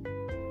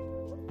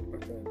 I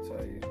couldn't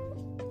tell you.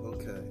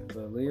 Okay.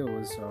 But Leah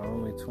was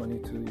only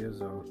 22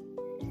 years old.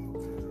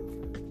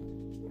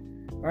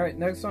 Okay. All right,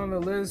 next on the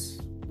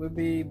list would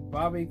be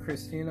Bobbi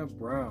Kristina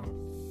Brown.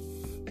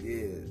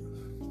 Yeah.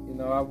 You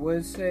know, I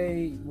would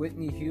say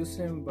Whitney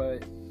Houston,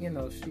 but you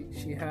know,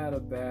 she had a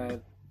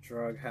bad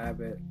drug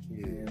habit,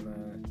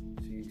 and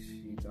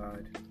she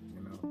died.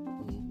 You know,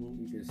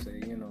 you could say,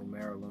 you know,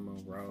 Marilyn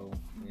Monroe,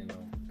 you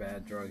know,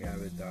 bad drug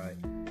habit, died,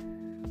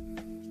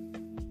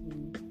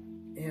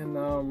 and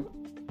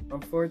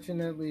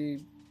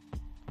unfortunately,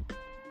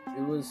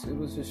 it was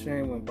a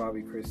shame when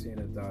Bobbi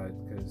Kristina died,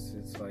 because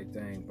it's like,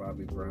 dang,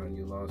 Bobby Brown,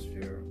 you lost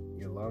your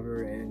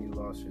lover and you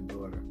lost your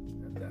daughter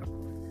at that point.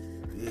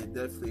 Yeah,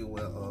 definitely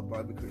when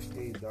Bobbi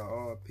Kristina died,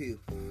 R.I.P.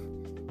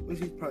 Well,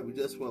 she's probably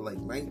just, what, like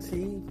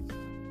 19?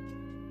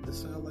 It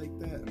sound like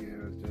that?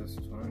 Yeah,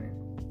 just 20.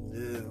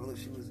 Yeah, oh,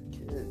 she was a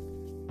kid.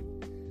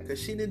 Because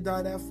she didn't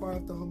die that far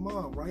after her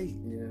mom, right?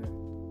 Yeah.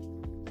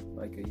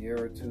 Like a year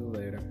or two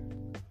later.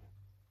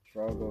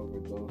 Drug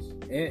overdose.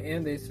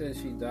 And they said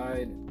she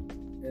died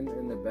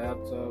in the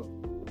bathtub.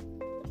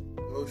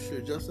 Oh,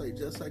 shit, just like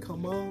her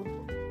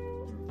mom?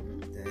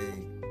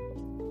 Dang.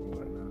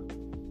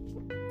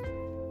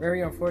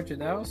 Very unfortunate.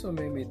 That also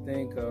made me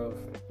think of,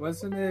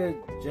 wasn't it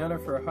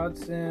Jennifer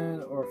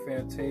Hudson or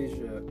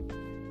Fantasia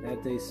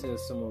that they said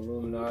some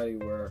Illuminati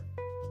where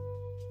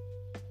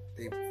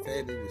their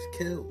family was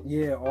killed?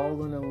 Yeah,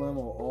 all in a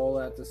limo, all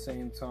at the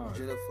same time.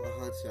 Jennifer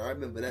Hudson, I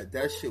remember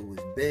that shit was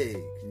big.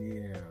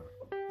 Yeah.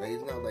 Like,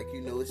 it's not like,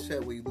 you know, it's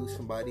sad when you lose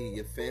somebody in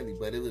your family,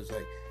 but it was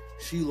like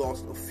she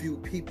lost a few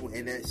people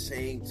in that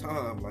same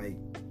time, like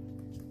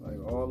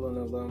all in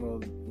a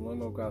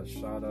limo got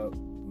shot up.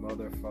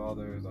 Mother,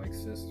 father, like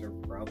sister,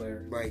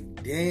 brother.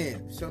 Like,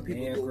 damn. Some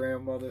people and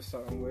grandmother,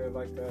 something weird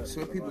like that.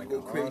 Some people like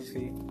go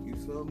crazy. Auntie. You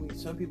feel me?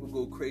 Some people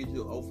go crazy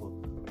off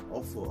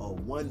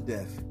of one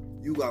death.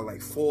 You got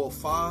like 4 or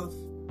 5.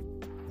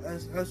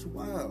 That's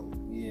wild.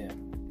 Yeah.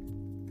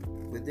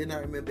 But then I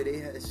remember they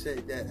had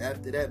said that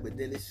after that. But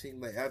then it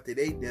seemed like after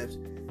they deaths,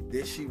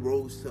 then she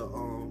rose to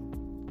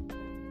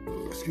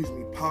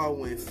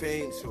power and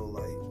fame. So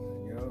like,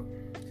 yeah.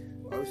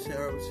 I was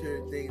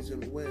hearing things in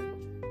the wind.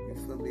 You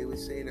feel me? They were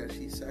saying that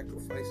she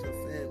sacrificed her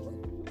family.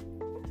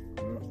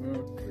 But,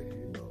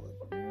 you know,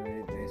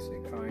 they say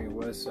Kanye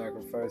West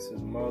sacrificed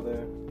his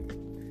mother.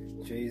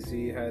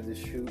 Jay-Z had to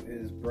shoot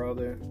his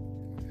brother.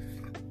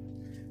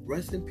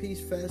 Rest in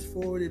peace. Fast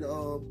forwarded.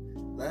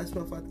 Last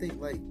month, I think,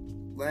 like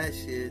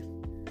last year,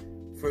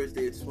 first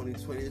day of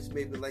 2020. It's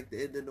maybe like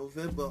the end of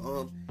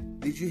November.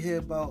 Did you hear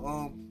about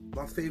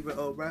my favorite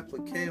rapper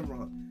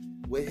Cameron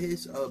with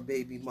his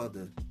baby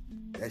mother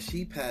that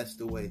she passed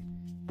away?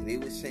 And they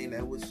were saying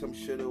that was some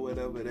shit or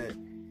whatever, that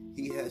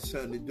he had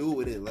something to do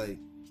with it, like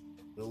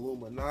the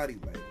Illuminati,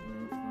 like.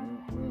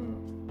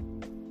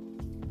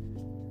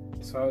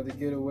 It's hard to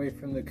get away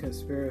from the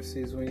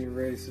conspiracies when you're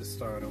ready to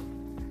start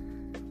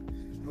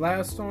them.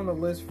 Last on the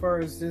list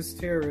first, this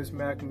tier is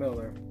Mac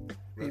Miller.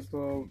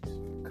 People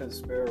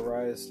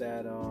conspiracize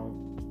that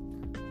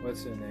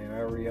what's her name,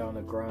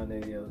 Ariana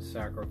Grande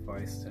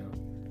sacrificed him.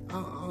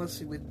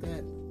 Honestly, with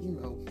that, you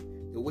know,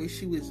 the way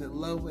she was in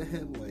love with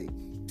him, like.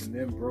 And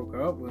then broke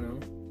up with him.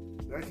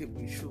 That could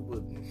be true,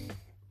 but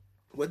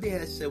what they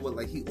had said was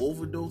like he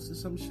overdosed or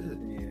some shit.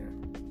 Yeah.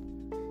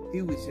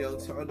 He was young,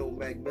 so I know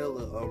Mac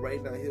Miller.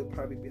 Right now he'll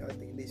probably be, I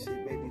think they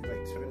said maybe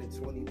like turning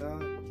 29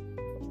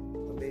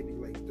 or maybe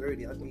like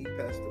 30. I think he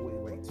passed away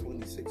like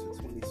 26 or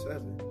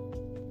 27.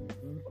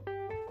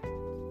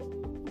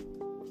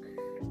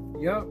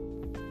 Yep.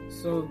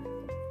 So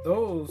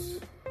those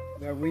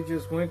that we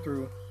just went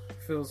through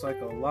feels like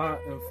a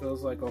lot and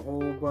feels like a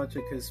whole bunch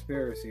of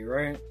conspiracy,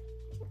 right?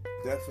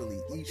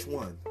 Definitely, each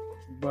one.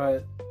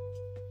 But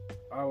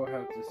I would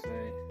have to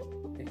say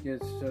it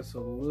gets just a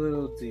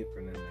little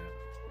deeper than that.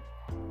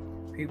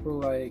 People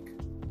like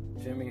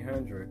Jimi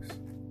Hendrix.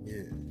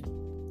 Yeah.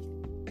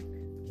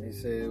 They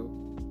say the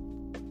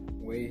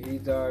way he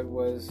died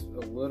was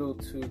a little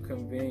too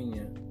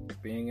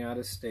convenient, being out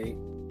of state,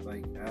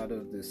 like out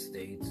of the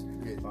States,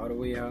 all the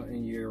way out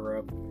in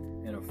Europe,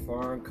 in a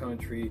foreign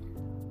country,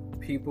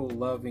 people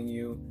loving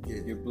you.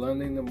 You're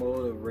blending the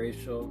mode of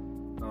racial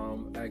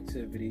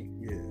activity.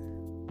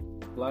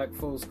 Black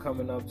folks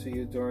coming up to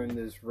you during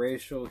this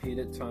racial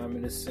heated time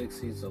in the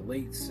 60s, the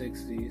late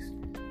 60s.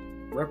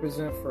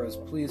 Represent for us.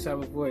 Please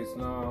have a voice.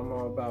 Nah, I'm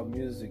all about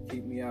music.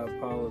 Keep me out of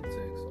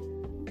politics.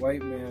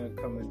 White man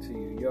coming to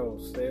you. Yo,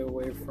 stay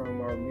away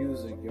from our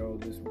music, yo.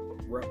 This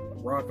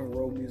rock and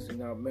roll music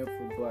not meant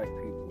for black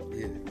people.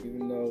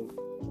 Even though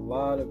a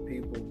lot of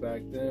people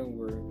back then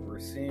were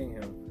seeing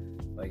him,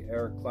 like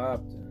Eric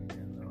Clapton,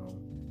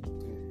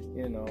 and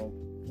you know,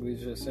 we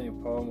was just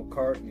saying Paul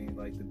McCartney,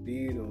 like the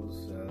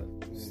Beatles,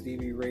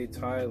 Stevie Ray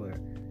Tyler.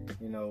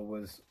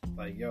 was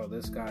like, yo,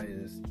 this guy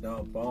is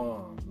the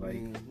bomb.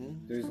 Like,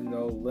 there's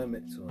no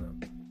limit to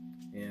him.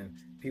 And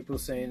people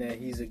saying that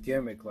he's a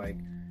gimmick. Like,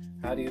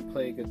 how do you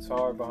play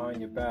guitar behind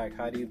your back?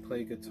 How do you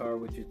play guitar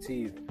with your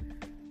teeth?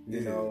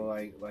 You know,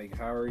 like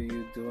how are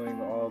you doing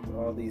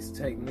all these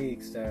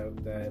techniques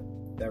that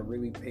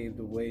really paved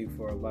the way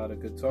for a lot of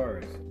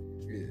guitarists?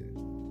 Yeah.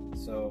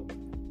 So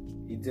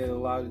he did a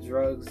lot of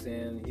drugs,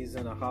 and he's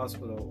in a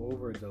hospital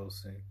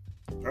overdosing.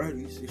 I heard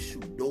he used to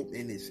shoot dope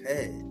in his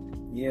head.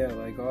 Yeah,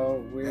 like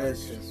all weird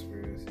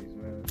conspiracies,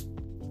 man.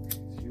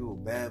 You a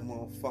bad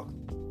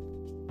motherfucker.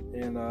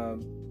 And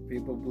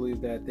people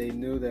believe that they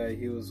knew that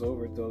he was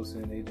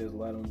overdosing, they just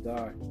let him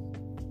die.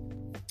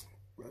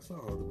 That's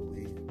not hard to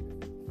believe.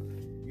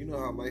 You know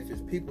how life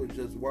is. People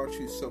just watch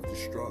you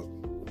self-destruct.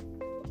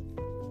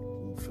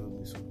 You feel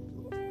me?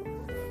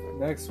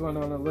 Next one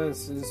on the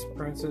list is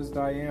Princess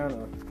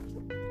Diana.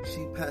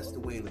 She passed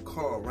away in a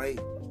car, right?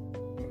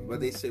 But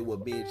they say,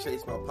 being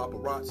chased by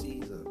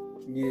paparazzis?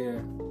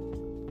 Yeah.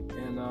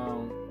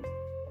 And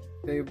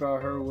thing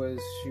about her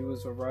was she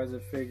was a rising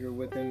figure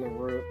within the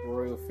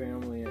royal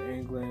family in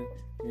England,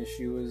 and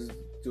she was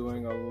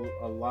doing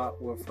a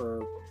lot with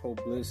her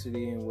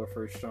publicity and with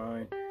her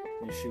shine.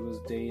 And she was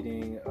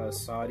dating a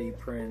Saudi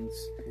prince,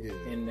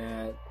 and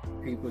that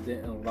people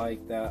didn't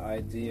like that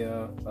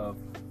idea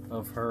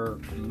of her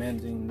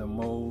mending the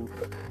mold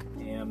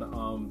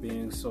and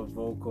being so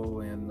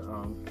vocal and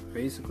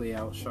basically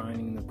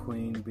outshining the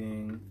queen,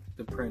 being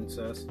the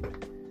princess.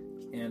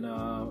 And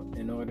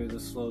in order to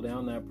slow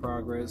down that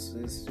progress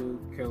is to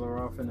kill her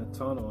off in a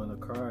tunnel in a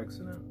car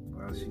accident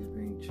while she's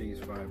being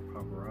chased by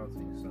paparazzi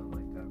or something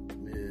like that.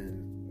 Yeah,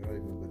 I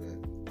remember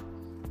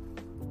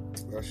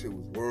that. That shit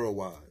was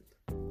worldwide.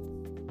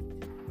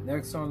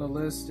 Next on the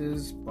list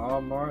is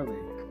Bob Marley.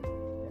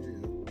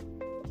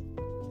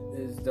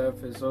 His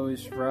death is always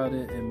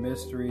shrouded in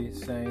mystery,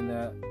 saying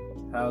that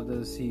how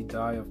does he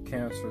die of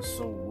cancer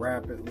so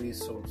rapidly,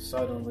 so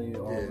suddenly,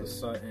 all of a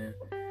sudden.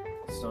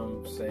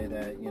 Some say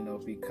that,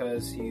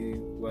 because he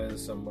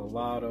was a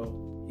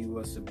mulatto, he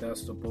was the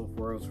best of both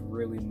worlds,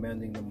 really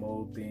mending the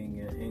mold, being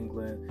in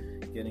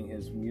England, getting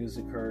his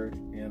music heard,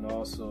 and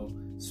also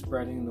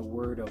spreading the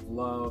word of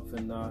love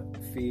and not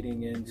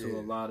feeding into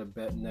a lot of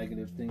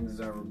negative things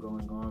that were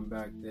going on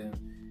back then,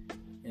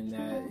 and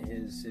that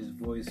his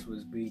voice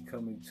was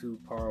becoming too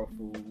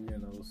powerful,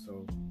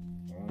 so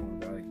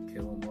gotta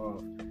kill him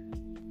off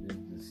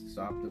and just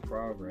stop the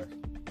progress.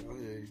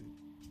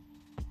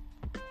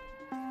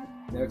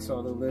 Next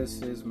on the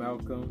list is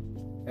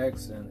Malcolm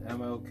X and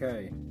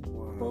MLK,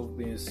 both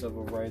being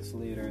civil rights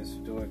leaders,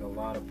 doing a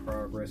lot of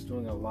progress,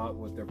 doing a lot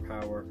with their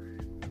power.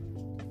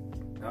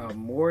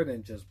 More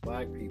than just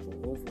black people,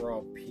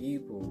 overall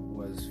people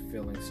was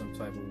feeling some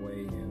type of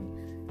way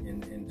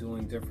and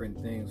doing different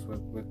things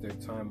with their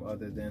time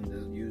other than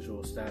the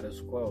usual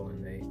status quo.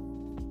 And they,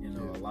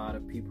 a lot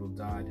of people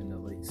died in the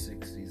late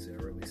 60s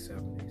and early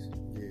 70s.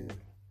 Yeah.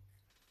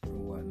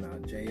 And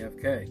whatnot.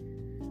 JFK,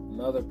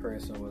 another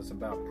person, was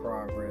about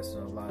progress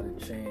and a lot of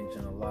change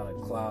and a lot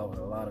of clout and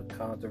a lot of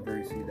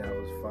controversy that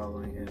was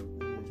following him.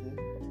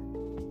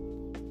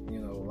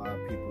 A lot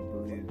of people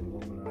believe the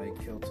Illuminati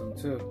killed him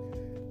too.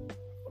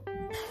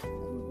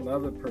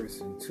 Another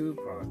person,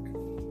 Tupac.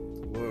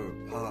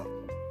 Word, Pop,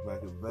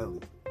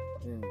 Machiavelli.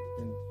 And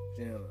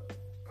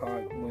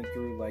Pac went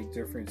through like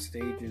different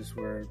stages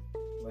where,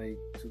 like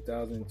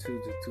 2002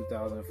 to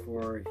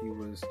 2004, he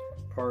was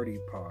Party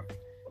Pac.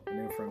 And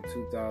then from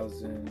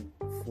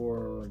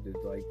 2004 to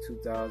like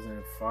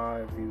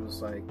 2005, he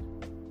was like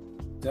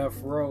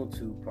Death Row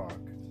Tupac.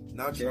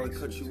 Not trying to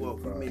cut you off,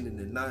 you mean in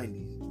the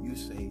 90s. You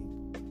saying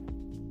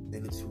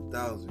in the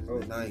 2000s,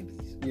 the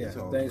 90s. Yeah,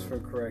 thanks for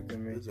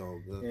correcting me. It's all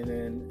good. And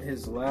in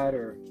his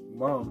latter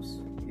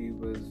months, he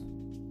was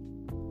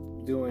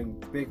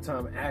doing big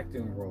time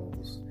acting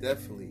roles.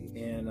 Definitely.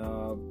 And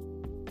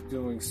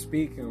doing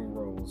speaking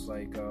roles,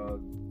 like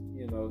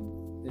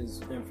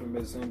his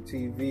infamous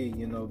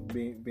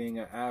MTV, being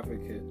an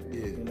advocate,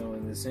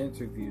 in his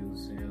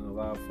interviews, and a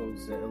lot of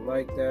folks didn't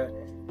like that.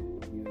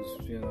 He was,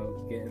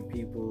 getting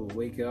people to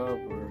wake up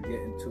or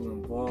getting too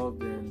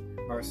involved in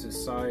our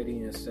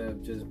society instead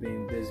of just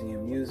being busy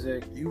in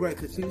music. You're right,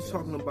 because he was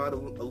talking about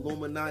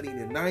Illuminati in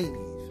the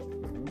 90s.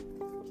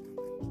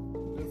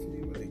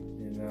 Definitely right.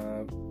 And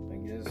I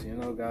guess,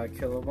 gotta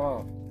kill him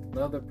off.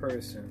 Another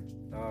person,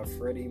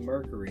 Freddie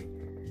Mercury.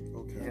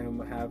 Him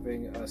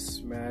having a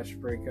smash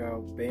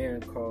breakout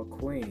band called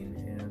Queen,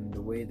 and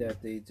the way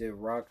that they did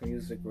rock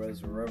music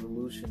was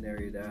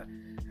revolutionary. That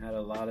had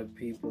a lot of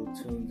people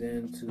tuned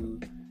in to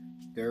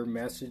their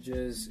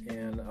messages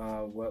and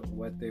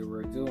what they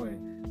were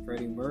doing.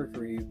 Freddie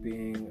Mercury,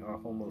 being a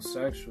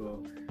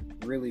homosexual,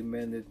 really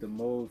mended the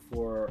mold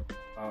for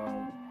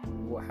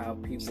how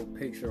people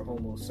picture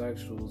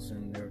homosexuals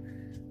and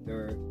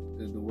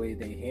the way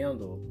they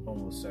handle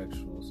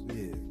homosexuals.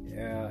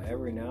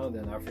 Every now and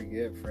then I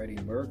forget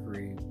Freddie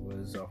Mercury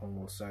was a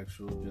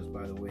homosexual just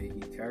by the way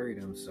he carried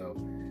himself.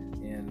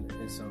 And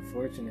it's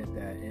unfortunate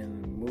that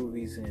in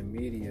movies and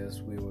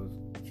medias we will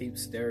keep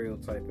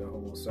stereotyping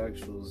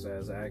homosexuals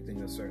as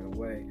acting a certain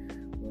way,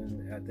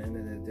 when at the end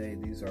of the day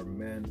these are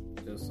men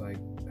just like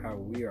how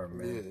we are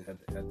men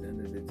at the end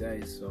of the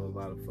day. So a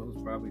lot of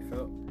folks probably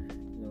felt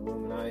in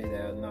Illuminati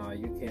that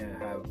you can't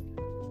have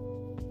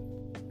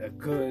a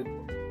good,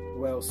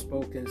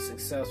 well-spoken,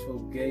 successful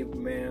gay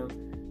man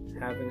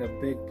having a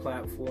big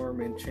platform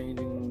and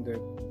changing the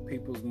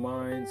people's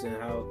minds and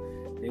how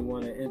they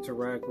want to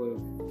interact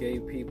with gay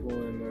people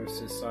in their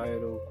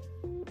societal,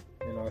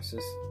 in our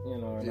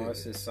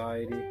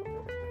society.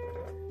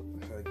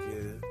 Heck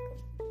yeah.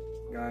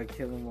 God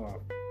kill them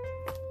all.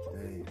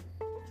 Hey.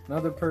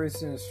 Another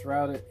person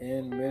shrouded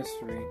in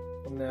mystery,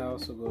 and that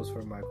also goes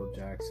for Michael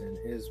Jackson,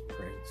 is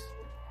Prince.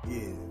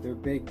 Yeah. Their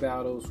big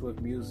battles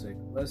with music.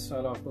 Let's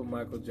start off with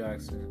Michael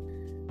Jackson.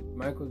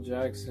 Michael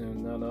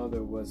Jackson, none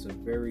other, was a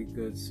very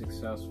good,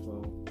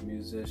 successful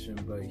musician,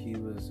 but he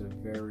was a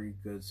very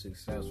good,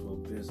 successful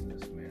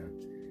businessman.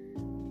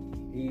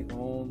 He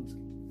owned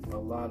a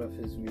lot of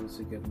his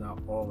music, if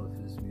not all of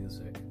his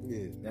music.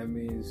 Yeah. That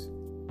means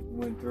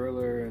when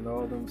Thriller and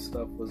all them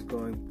stuff was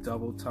going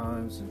double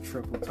times and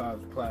triple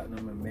times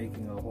platinum and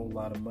making a whole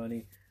lot of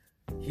money,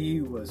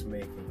 he was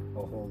making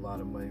a whole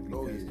lot of money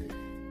because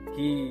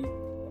he,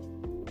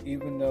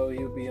 even though he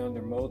would be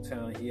under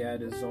Motown, he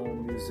had his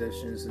own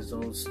musicians, his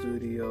own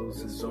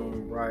studios, his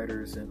own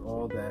writers and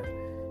all that,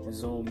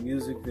 his own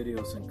music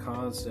videos and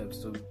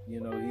concepts. So, he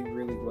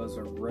really was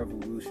a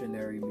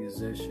revolutionary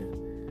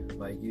musician.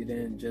 Like, you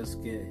didn't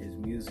just get his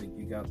music,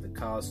 you got the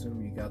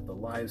costume, you got the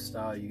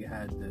lifestyle, you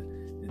had the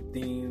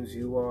themes,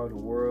 you are the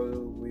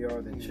world, we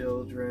are the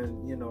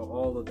children,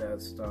 all of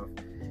that stuff.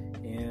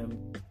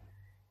 And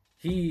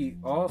he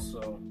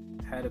also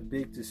had a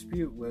big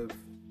dispute with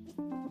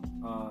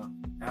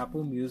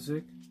Apple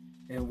Music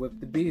and with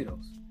the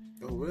Beatles.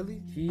 Oh,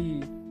 really?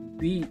 He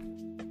beat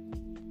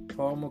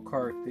Paul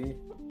McCartney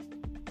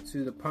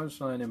to the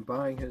punchline in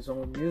buying his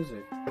own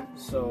music.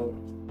 So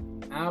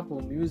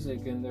Apple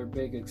Music and their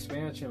big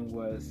expansion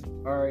was,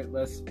 all right,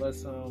 let's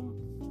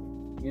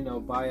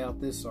buy out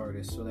this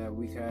artist so that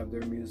we can have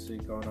their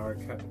music on our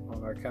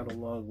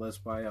catalog. Let's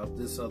buy out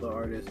this other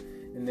artist,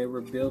 and they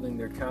were building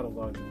their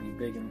catalog to be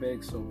big and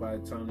big. So by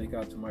the time they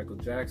got to Michael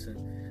Jackson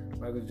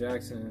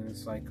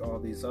is like all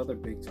these other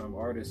big time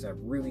artists that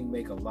really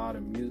make a lot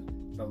of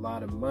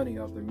money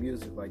off their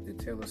music, like the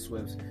Taylor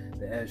Swifts,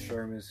 the Ed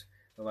Sheerans.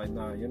 They're like,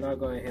 nah, you're not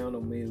going to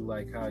handle me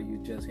like how you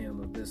just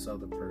handled this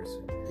other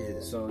person. Yeah.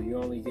 So you're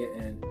only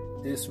getting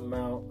this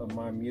amount of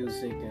my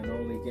music and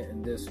only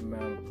getting this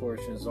amount of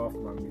portions off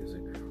my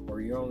music,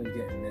 or you're only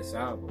getting this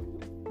album,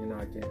 you're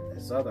not getting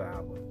this other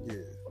album.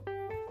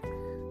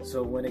 Yeah.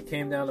 So when it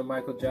came down to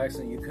Michael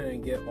Jackson, you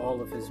couldn't get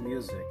all of his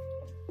music,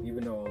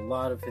 even though a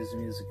lot of his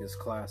music is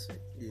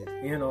classic. Yeah.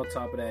 And on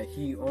top of that,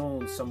 he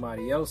owned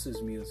somebody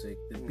else's music,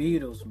 the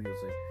Beatles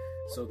music.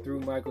 So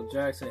through Michael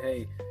Jackson,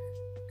 hey,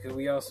 could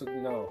we also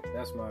know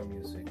that's my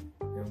music?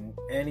 And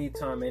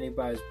anytime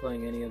anybody's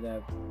playing any of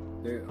that,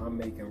 I'm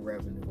making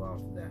revenue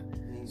off of that.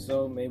 Mm-hmm.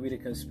 So maybe the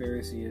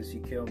conspiracy is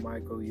you kill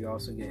Michael, you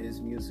also get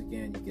his music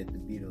and you get the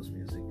Beatles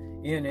music.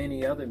 And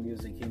any other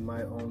music he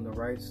might own the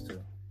rights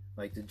to,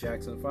 like the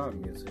Jackson 5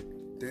 music.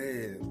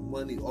 Damn,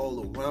 money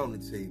all around the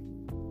table.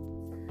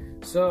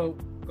 So,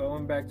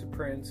 going back to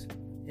Prince,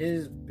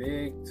 his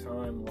big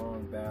time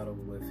long battle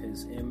with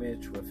his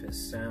image, with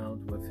his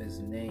sound, with his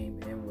name,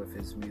 and with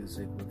his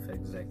music with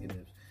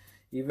executives.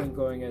 Even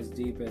going as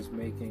deep as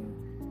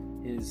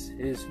making his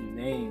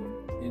name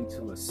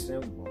into a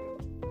symbol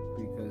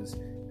because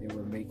they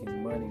were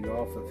making money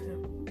off of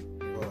him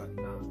and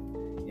whatnot.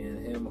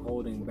 And him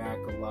holding back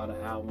a lot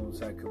of albums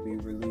that could be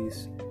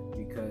released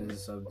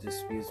because of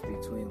disputes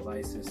between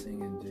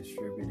licensing and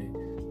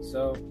distributing.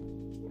 So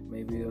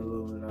maybe the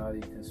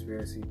Illuminati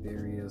conspiracy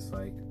theory is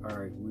like, all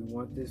right, we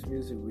want this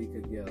music, we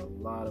could get a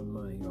lot of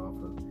money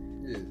off of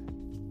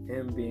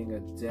him being a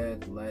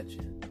dead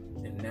legend,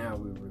 and now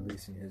we're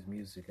releasing his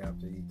music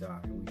after he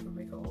died, and we can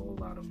make a whole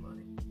lot of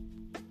money.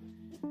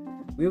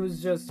 We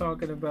was just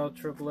talking about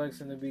Triple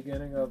X in the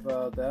beginning of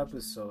the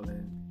episode,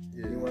 and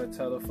you want to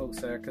tell the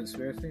folks that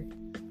conspiracy?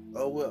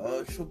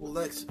 Triple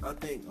X, I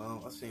think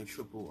I seen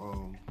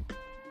Triple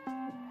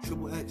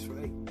X,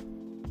 right?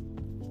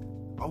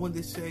 I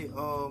wanted to say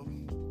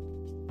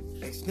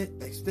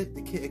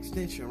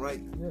extension,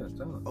 right? Yeah,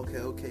 tell him.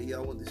 Okay, yeah, I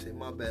wanted to say,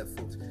 my bad,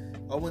 folks.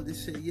 I wanted to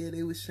say,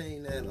 they were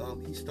saying that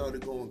he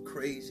started going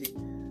crazy.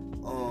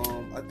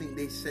 I think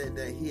they said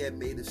that he had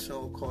made a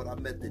song called I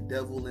Met the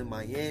Devil in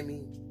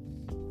Miami.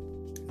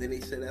 Then they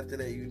said after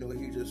that, he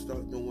just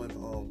started doing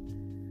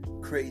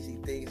crazy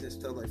things and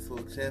stuff. Like, for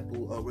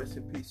example, rest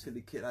in peace to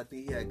the kid. I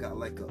think he had got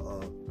like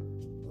a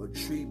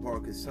tree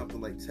bark or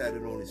something like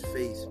tatted on his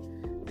face.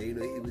 And, he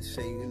was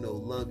saying,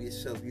 love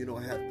yourself. You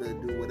don't have to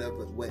do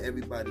what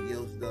everybody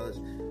else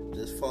does.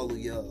 Just follow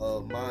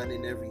your mind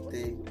and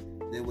everything.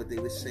 Then what they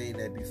were saying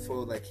that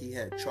before, like, he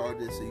had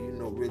charges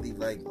and, really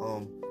like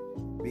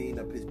beating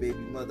up his baby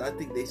mother. I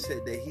think they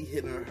said that he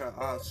hit her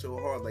eyes so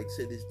hard, like,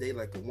 to this day,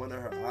 like one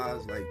of her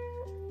eyes, like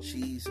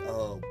she's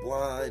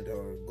blind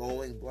or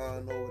going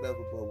blind or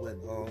whatever. But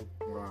when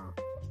Wow.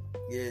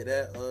 yeah,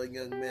 that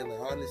young man, like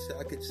honestly,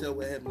 I could tell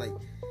with him, like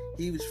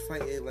he was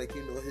fighting, like,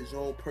 you know, his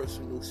own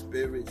personal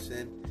spirits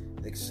and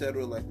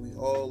etc. Like we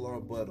all are,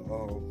 but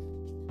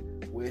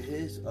with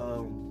his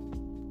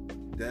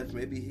death,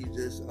 maybe he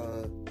just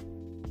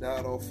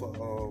died off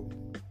of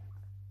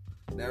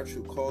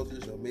natural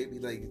causes, or maybe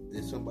like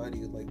there's somebody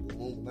like the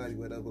Illuminati,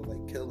 whatever,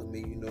 like killing me,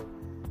 you know,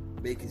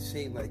 make it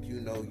seem like, you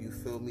know, you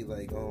feel me,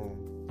 like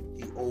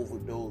he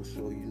overdosed,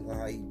 or you know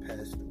how he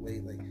passed away.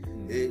 Like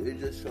it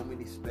just so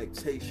many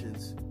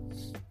expectations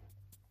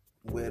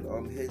with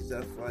his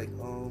death, like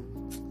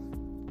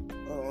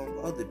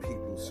other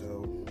people.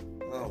 So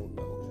I don't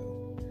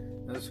know.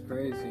 That's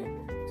crazy.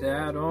 To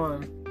add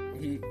on,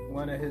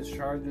 one of his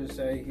charges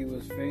that he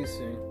was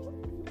facing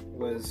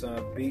was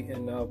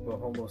beating up a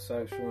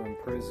homosexual in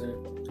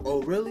prison.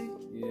 Oh really?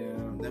 Yeah.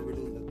 Never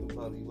knew nothing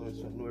about it. You learn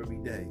something new every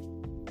day.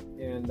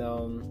 And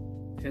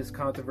his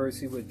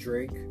controversy with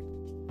Drake.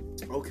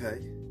 Okay.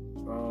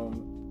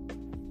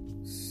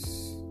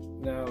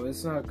 Now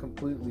it's not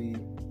completely,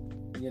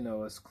 you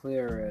know, as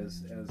clear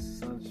as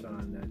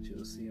sunshine that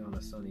you'll see on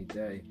a sunny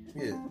day.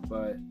 Yeah.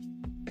 But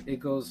it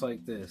goes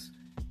like this.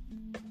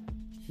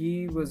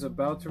 He was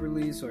about to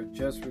release or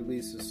just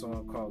released a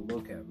song called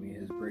Look At Me,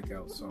 his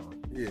breakout song.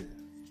 Yeah.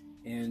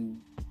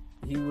 And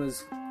he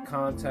was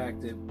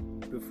contacted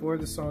before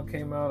the song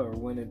came out, or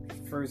when it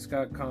first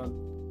got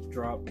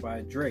dropped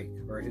by Drake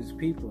or his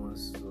people, and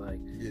it's like,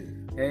 yeah,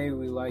 hey,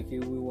 we like you,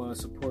 we want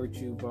to support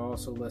you, but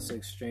also let's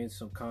exchange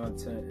some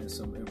content and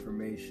some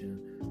information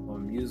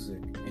on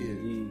music. And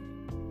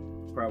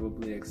he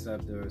probably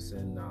accepted or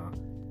said nah.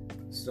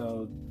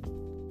 So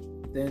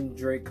then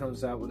Drake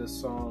comes out with a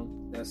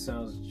song that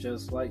sounds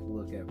just like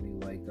Look At Me,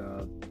 like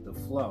the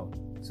flow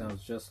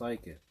sounds just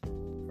like it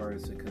as far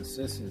as the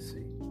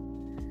consistency.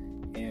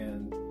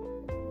 And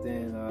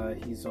then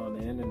he's on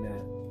the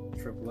internet,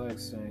 Triple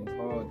X, saying,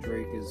 oh,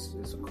 Drake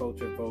is a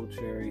culture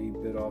vulture, he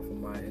bit off of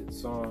my hit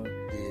song.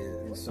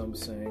 Yeah. And some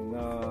saying,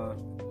 nah,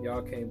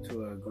 y'all came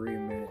to an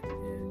agreement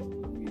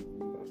and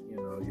you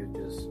know, you're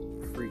just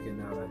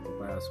freaking out at the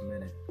last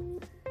minute.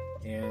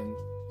 And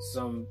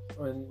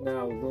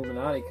now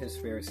Illuminati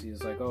conspiracy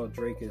is like, oh,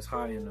 Drake is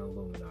high in the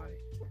Illuminati.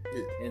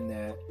 Yeah. In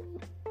that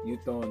you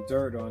throwing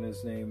dirt on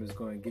his name is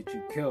going to get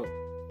you killed.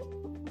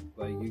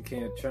 Like, you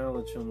can't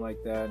challenge him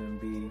like that and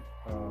be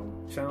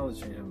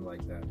challenging him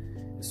like that.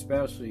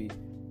 Especially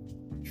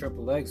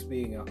Triple X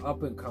being an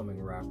up and coming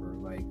rapper.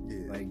 Like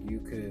you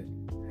could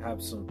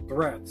have some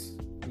threats,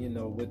 you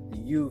know, with the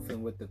youth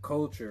and with the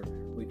culture,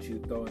 with you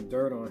throwing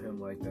dirt on him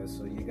like that.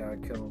 So you gotta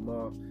kill him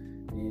off.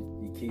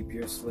 You keep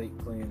your slate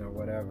clean or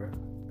whatever.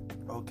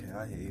 Okay,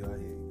 I hear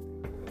you.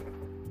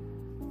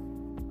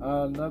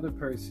 Another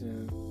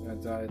person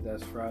that died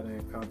that's shrouded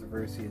in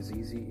controversy is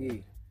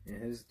Eazy-E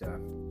and his death.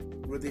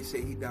 What they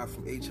say, he died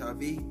from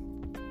HIV?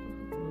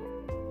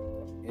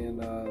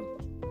 And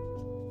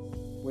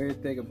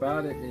weird thing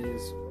about it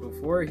is,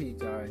 before he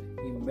died,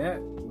 he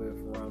met with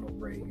Ronald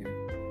Reagan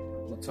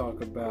to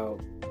talk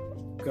about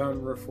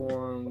gun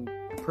reform,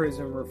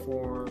 prison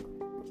reform,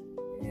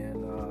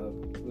 and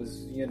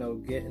was, you know,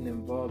 getting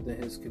involved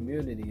in his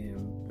community.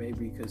 And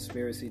maybe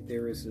conspiracy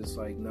theorists is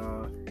like,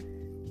 nah,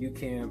 you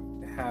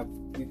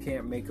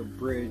can't make a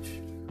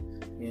bridge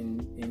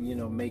and you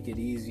know, make it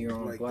easier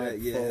on like black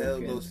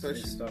folk and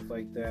stuff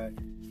like that.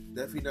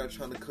 Definitely not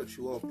trying to cut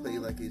you off. Play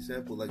like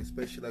example, like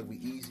especially like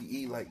with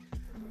Eazy-E, like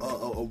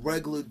a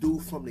regular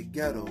dude from the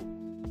ghetto,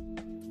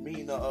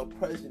 mean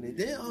president.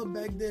 Then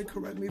back then,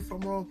 correct me if I'm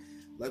wrong,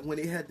 like when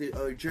they had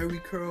the Jerry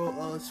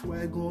curl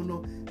swag going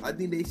on, I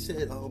think they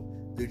said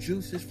the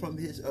juices from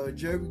his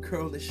Jerry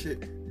curl and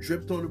shit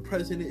dripped on the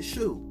president's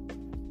shoe.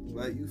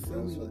 Like, you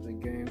feel me? That's what the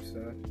game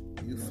said.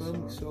 You feel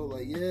me? So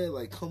like, yeah,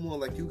 like, come on,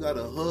 like, you got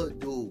a hood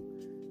dude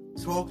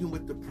talking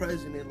with the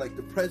president. Like,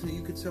 the president,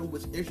 you could tell,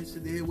 was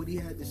interested to hear what he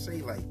had to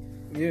say. Like,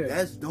 yeah,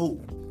 that's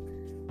dope.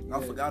 Yeah.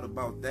 I forgot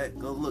about that.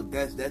 Go look,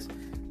 that's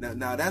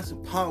now that's a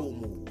power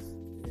move.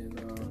 And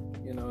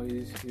you know, he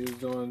was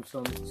doing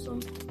some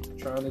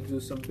trying to do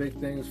some big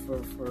things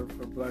for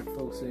black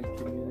folks in the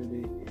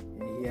community,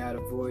 and he had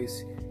a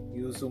voice.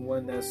 He was the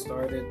one that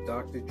started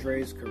Dr.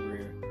 Dre's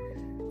career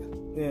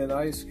and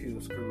Ice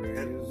Cube's career.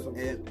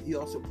 And he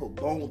also put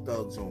Bone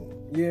Thugs on.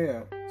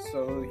 Yeah,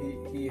 so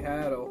he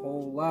had a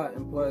whole lot,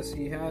 and plus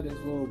he had his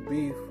little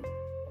beef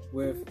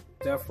with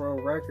Death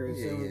Row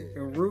Records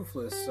and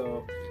Ruthless.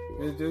 So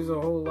there's a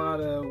whole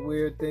lot of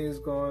weird things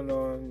going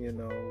on, you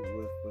know,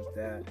 with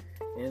that.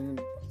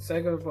 And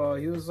second of all,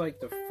 he was like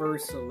the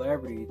first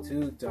celebrity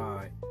to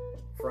die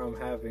from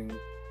having,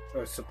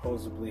 or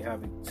supposedly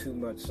having, too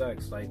much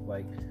sex.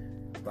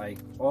 Like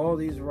all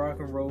these rock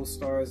and roll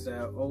stars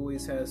that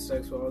always had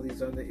sex with all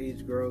these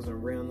underage girls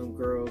and random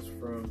girls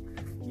from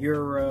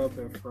Europe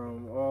and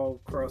from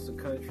all across the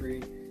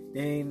country,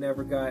 they ain't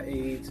never got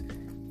AIDS.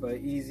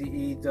 But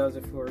Eazy-E does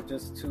it for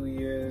just 2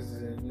 years,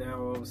 and now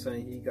all of a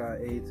sudden he got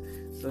AIDS.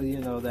 So you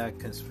know that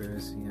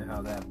conspiracy and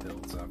how that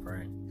builds up,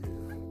 right?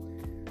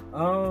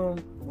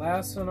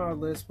 last on our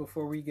list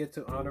before we get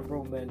to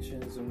honorable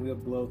mentions, and we'll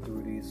blow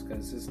through these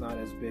because it's not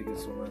as big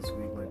as the ones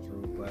we went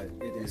through, but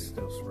it is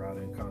still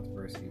surrounding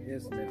controversy,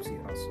 is Nipsey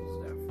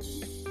Hussle's death.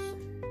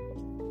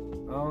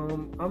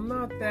 I'm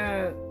not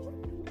that,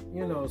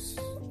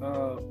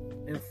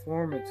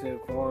 informative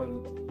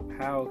on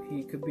how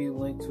he could be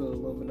linked to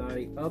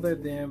Illuminati, other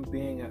than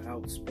being an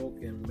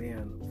outspoken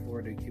man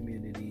for the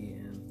community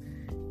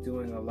and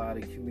doing a lot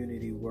of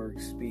community work,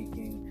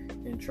 speaking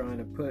and trying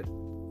to put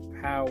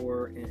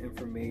power and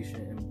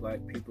information in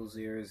black people's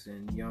ears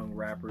and young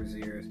rappers'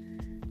 ears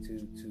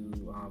to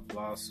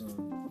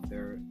blossom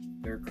their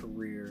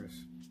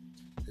careers.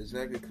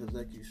 Exactly, because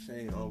like you're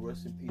saying,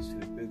 rest in peace to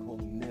the big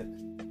homie Nip.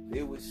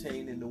 They were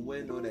saying in the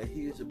window that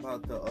he was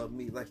about to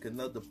meet like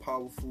another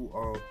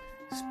powerful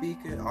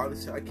speaker.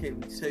 Honestly, I can't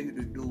even tell you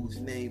the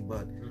dude's name,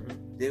 but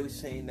they were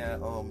saying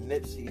that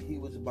Nipsey, he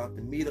was about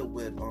to meet up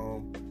with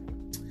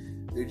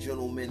the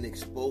gentleman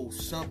exposed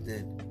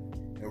something,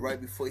 and right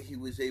before he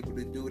was able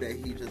to do that,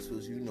 he just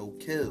was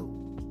killed.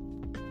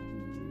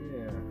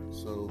 Yeah.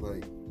 So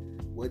like,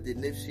 what did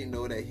Nipsey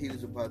know that he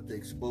was about to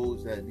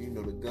expose that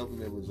the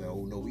government was like,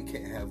 oh no, we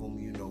can't have him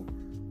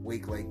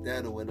wake like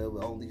that or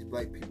whatever. All these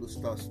black people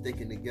start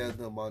sticking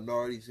together,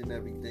 minorities and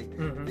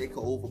everything, they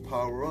could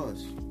overpower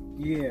us.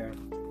 Yeah.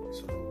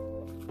 So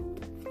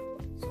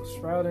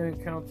shrouding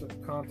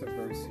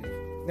controversy.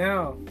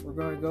 Now we're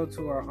going to go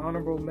to our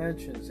honorable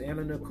mentions.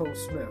 Anna Nicole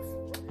Smith.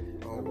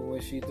 Remember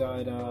when she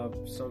died?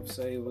 Some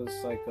say it was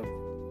like a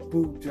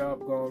boob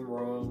job gone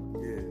wrong.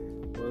 Yeah.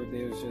 Or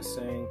they was just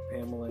saying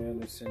Pamela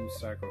Anderson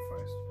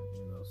sacrificed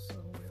her,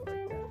 somewhere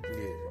like that.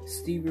 Yeah.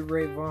 Stevie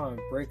Ray Vaughan,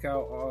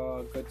 breakout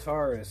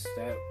guitarist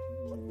that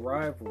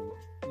rivaled,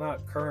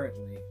 not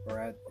currently or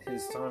at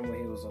his time when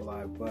he was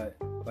alive, but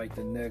like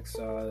the next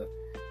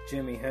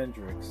Jimi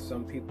Hendrix.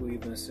 Some people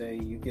even say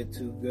you get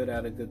too good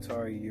at a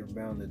guitar, you're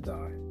bound to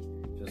die,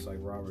 just like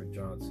Robert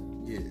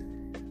Johnson. Yeah.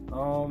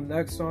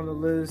 Next on the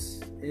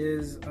list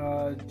is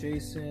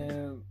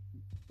Jason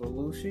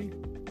Belushi.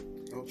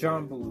 Okay.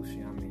 John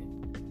Belushi, I mean.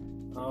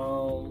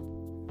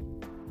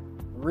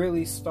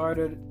 Really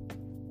started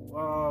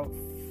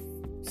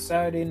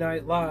Saturday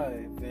Night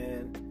Live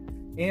and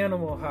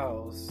Animal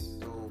House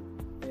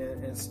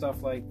and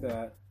stuff like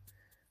that.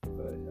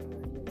 But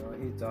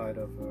he died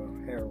of a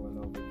heroin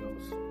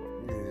overdose.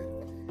 Yeah.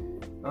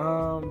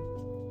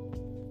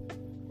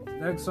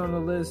 Next on the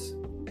list,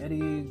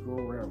 Eddie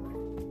Guerrero.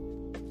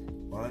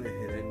 I didn't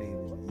hear that name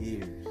in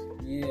years.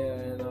 Yeah,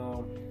 and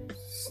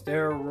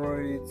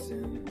steroids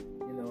and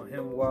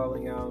him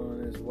wilding out on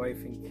his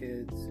wife and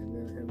kids, and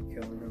then him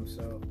killing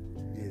himself.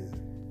 Yeah.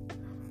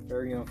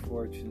 Very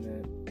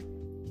unfortunate.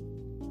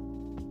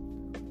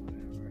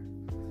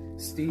 Whatever.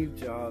 Steve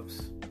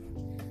Jobs.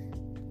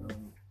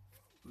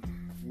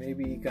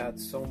 Maybe he got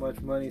so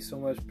much money, so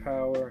much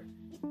power,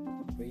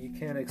 but you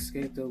can't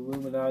escape the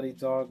Illuminati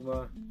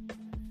dogma.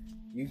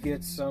 You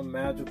get some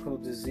magical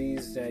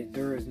disease that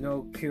there is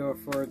no cure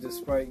for,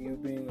 despite you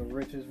being the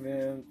richest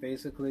man,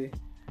 basically.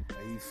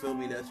 And you feel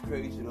me? That's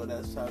crazy,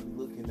 That's how I be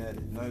looking at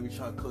it. Not even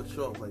trying to cut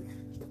you off. Like,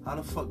 how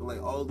the fuck,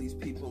 like, all these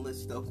people and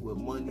stuff with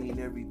money and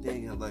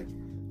everything, and like,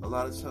 a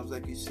lot of times,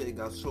 like you said,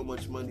 got so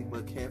much money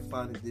but can't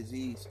find a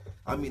disease.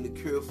 I mean, the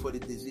cure for the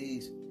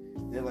disease.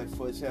 Then, like,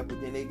 for example,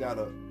 then they got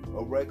a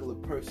regular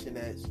person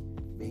that's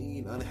been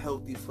eating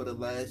unhealthy for the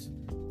last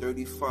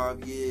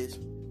 35 years,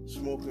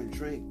 smoking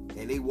drink,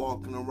 and they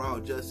walking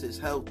around just as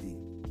healthy.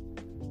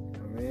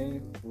 I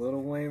mean, Lil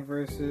Wayne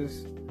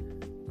versus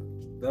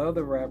the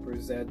other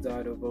rappers that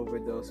died of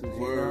overdoses.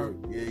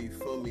 Word. Yeah, you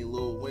feel me?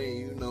 Lil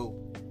Wayne,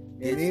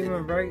 And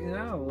even right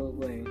now, Lil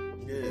Wayne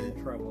is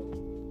in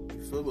trouble.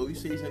 You feel me? You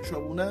say he's in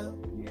trouble now?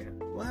 Yeah.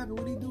 What happened?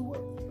 What did he do?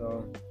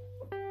 So,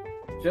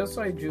 just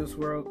like Juice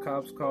WRLD,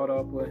 cops caught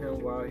up with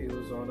him while he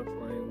was on a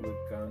plane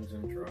with guns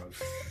and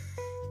drugs.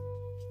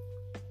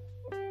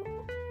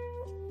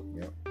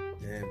 Yep.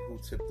 Damn, who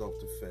tipped off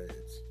the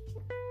feds?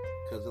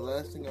 Because the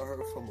last thing I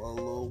heard from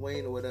Lil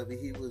Wayne or whatever,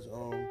 he was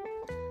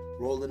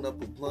rolling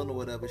up a blunt or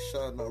whatever,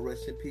 shouting out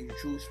rest in peace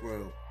Juice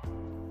WRLD,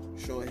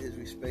 showing his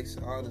respects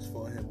and honors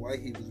for him while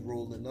he was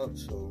rolling up.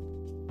 So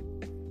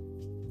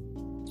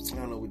I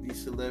don't know, with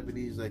these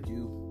celebrities, like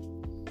you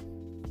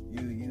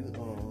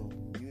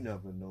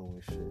never know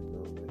and shit,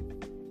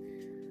 Like.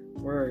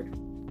 Word.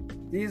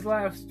 These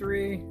last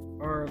three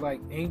are like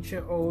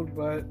ancient old,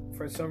 but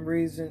for some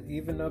reason,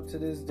 even up to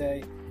this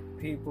day,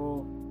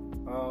 people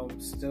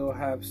still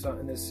have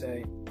something to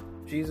say.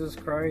 Jesus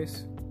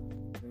Christ,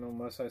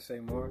 must I say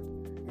more?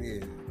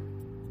 Yeah.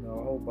 The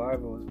whole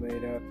Bible was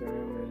made after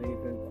him, and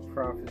even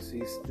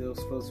prophecy still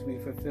supposed to be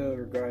fulfilled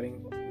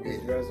regarding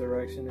his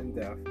resurrection and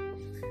death.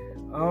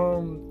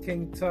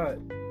 King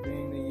Tut,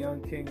 being the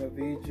young king of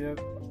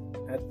Egypt,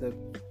 at the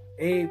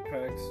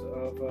apex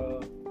of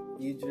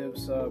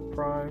Egypt's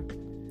prime,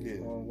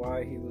 on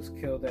why he was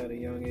killed at a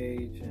young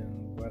age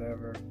and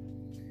whatever.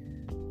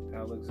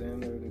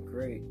 Alexander the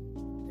Great,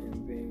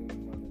 and being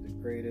one of the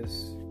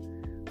greatest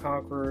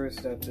conquerors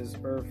that this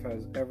earth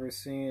has ever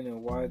seen,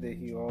 and why did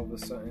he all of a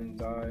sudden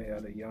die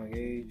at a young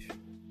age,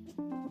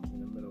 in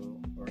the middle,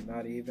 or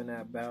not even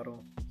at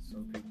battle.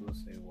 Some people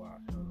say why.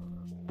 I don't know.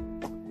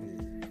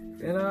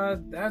 And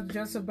that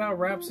just about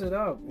wraps it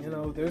up.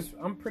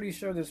 I'm pretty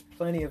sure there's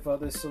plenty of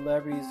other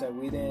celebrities that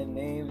we didn't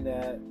name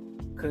that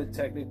could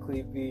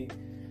technically be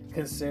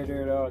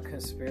considered a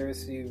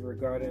conspiracy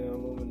regarding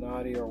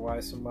Illuminati or why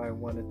somebody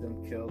wanted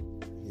them killed.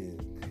 Yeah.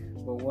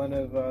 But one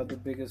of the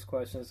biggest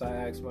questions I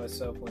ask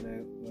myself when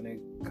it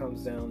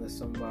comes down to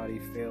somebody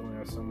failing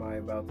or somebody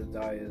about to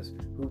die is,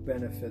 who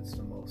benefits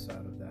the most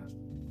out of that?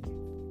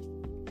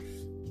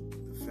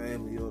 The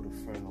family or the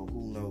friend, or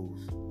who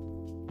knows?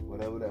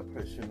 Whatever that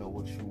person or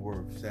what you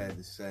worth, sad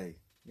to say.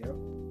 Yep.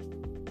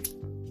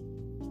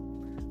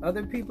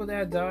 Other people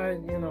that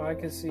died, I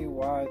can see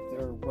why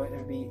there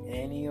wouldn't be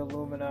any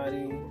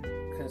Illuminati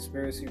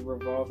conspiracy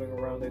revolving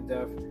around their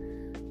death.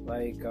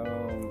 Like,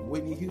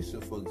 Whitney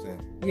Houston, for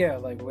example. Yeah,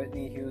 like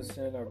Whitney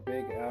Houston or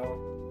Big Al.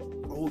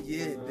 Oh,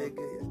 yeah, Big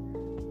Al.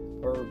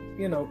 Or,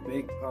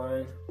 Big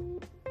Pun.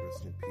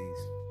 Rest in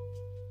peace.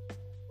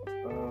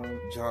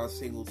 John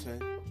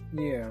Singleton.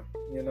 Yeah,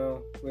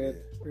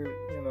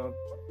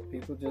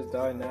 people just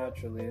die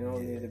naturally. They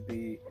don't need to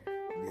be,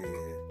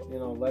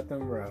 let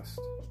them rest.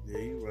 Yeah,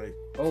 you're right.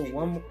 Oh,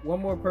 one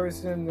more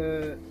person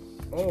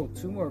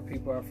two more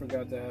people I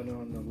forgot to add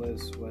on the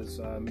list was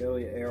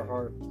Amelia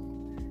Earhart.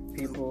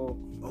 People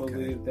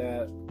believe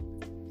that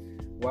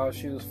while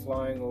she was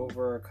flying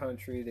over a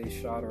country, they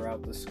shot her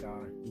out the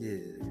sky. Yeah.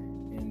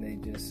 And they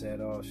just said,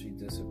 she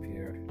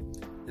disappeared.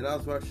 And I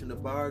was watching the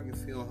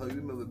biography on her. You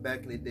remember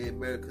back in the day,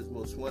 America's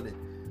Most Wanted.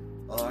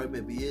 I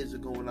remember years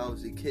ago when I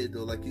was a kid,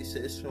 though, like you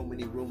said, so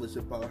many rumors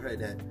about her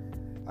that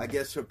I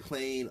guess her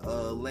plane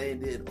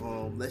landed,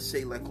 let's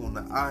say, like on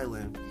the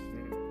island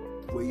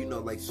where,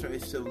 like certain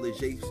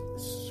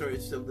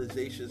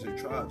civilizations or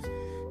tribes,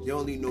 they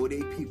only know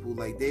they people,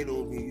 like they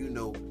don't even,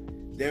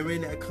 they're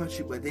in that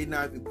country, but they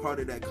not even part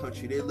of that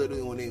country. They're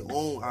literally on their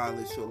own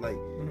island. So, like,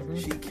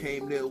 she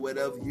came there,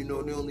 whatever, they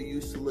only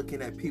used to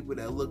looking at people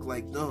that look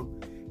like them.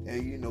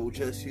 And,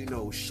 just,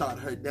 shot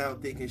her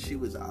down thinking she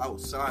was an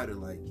outsider,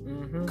 like,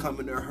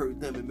 coming to hurt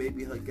them. And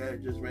maybe her gas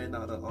just ran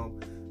out of,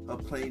 her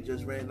plane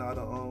just ran out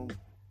of,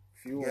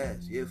 fuel.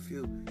 Gas. Yeah,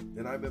 fuel.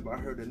 Then I remember I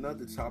heard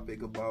another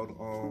topic about,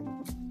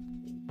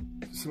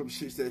 some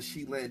shit that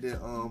she landed,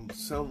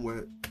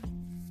 somewhere.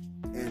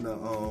 And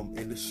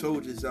the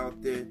soldiers out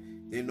there,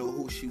 they know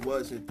who she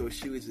was and thought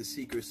she was a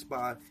secret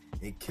spy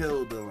and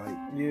killed her. Like,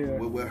 yeah.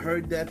 But with her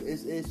death,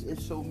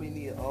 it's so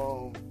many,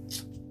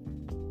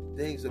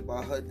 things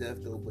about her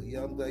death though. But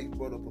yeah, I'm glad you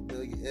brought up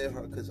Amelia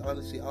Earhart, because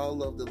honestly I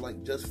love to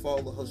just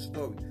follow her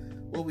story.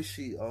 What was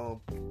she?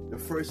 The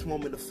first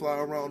woman to fly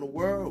around the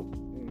world.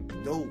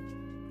 Dope.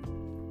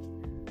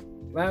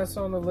 Last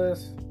on the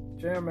list,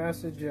 Jam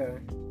Master Jay.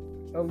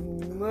 A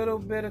little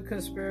bit of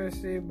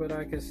conspiracy, but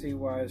I can see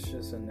why it's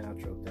just a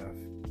natural death.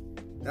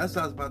 That's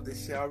what I was about to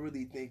say. I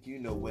really think,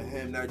 with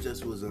him, that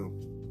just was a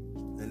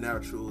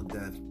natural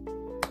death.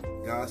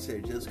 God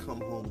said, just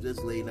come home,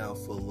 just lay down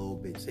for a little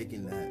bit, take a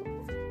nap.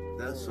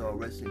 That's all.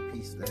 Rest in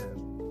peace to him.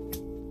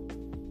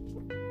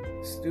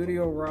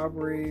 Studio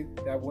robbery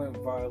that went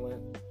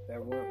violent,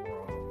 that went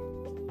wrong.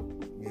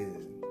 Yeah.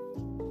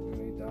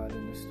 And he died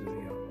in the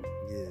studio.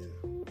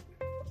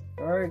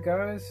 Yeah. Alright,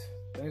 guys.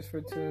 Thanks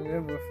for tuning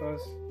in with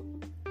us.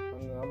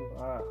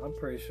 I'm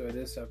pretty sure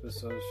this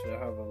episode should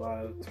have a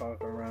lot of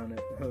talk around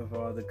it of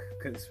all the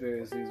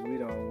conspiracies we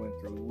done went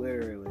through,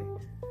 literally.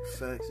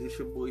 Facts. It's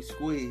your boy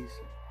Squeeze.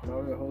 And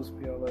I'm your host,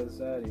 PLS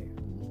Zaddy.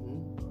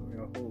 I'm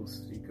your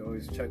host. You can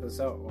always check us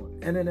out on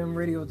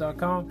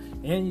nnmradio.com,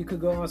 and you could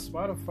go on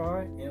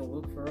Spotify and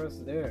look for us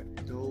there.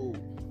 Dope.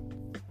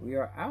 We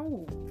are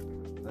out.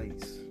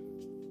 Nice.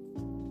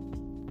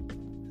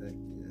 Heck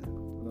yeah.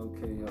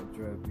 Okay, y'all,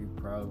 Dre, be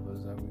proud of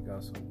us that we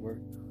got some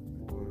work.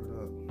 Word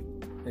up.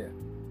 Yeah.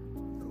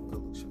 Good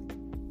look, shit.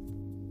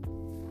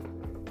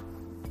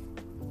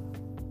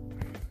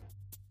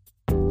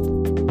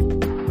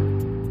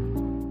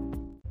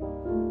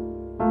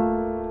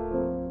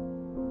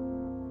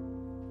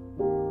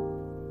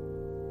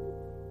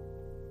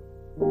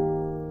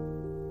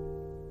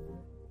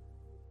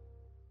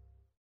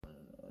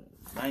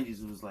 90s,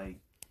 it was like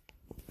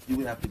you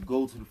would have to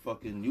go to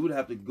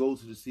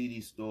the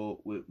CD store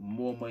with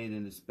more money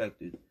than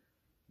expected,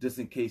 just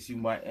in case you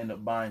might end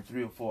up buying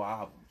 3 or 4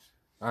 albums.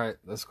 All right,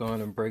 let's go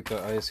on and break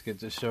the ice, get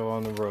the show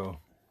on the road.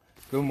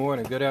 Good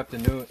morning, good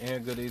afternoon,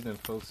 and good evening,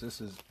 folks.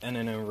 This is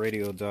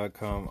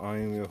nnmradio.com. I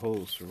am your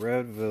host,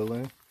 Red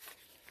Villain,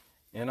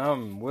 and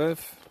I'm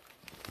with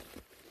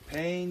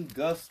Pain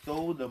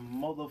Gusto, the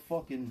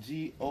motherfucking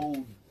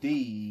G-O-D.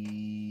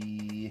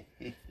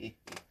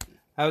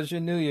 How's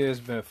your New Year's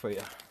been for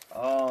you?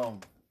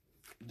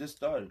 Just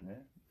started,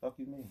 man. Fuck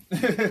you mean?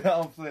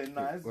 I'm playing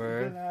nice.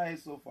 Been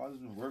nice so far. I've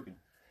just been working.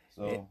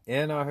 So.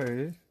 And I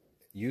heard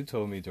you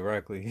told me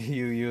directly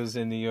you was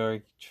in New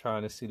York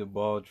trying to see the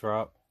ball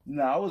drop.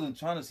 No, I wasn't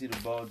trying to see the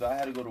ball. I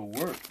had to go to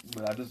work,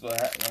 but it was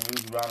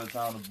around the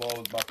time the ball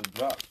was about to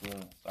drop. So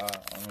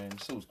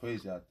shit was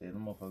crazy out there. The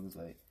motherfuckers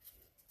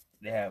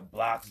they had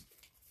blocks.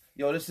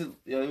 It was.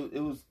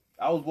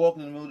 I was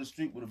walking in the middle of the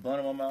street with a blunt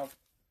in my mouth,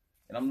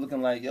 and I'm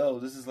looking like, yo,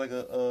 this is like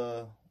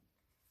a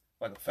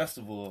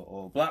festival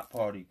or a block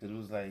party, because it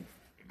was like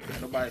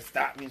nobody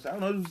stopped me. So I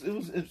don't know. It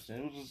was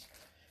interesting.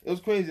 It was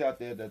crazy out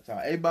there at that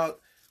time. Everybody,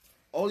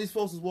 all these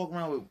folks was walking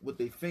around with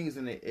their fingers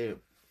in the air,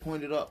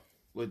 pointed up,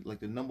 with like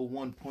the number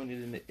one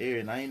pointed in the air,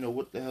 and I didn't know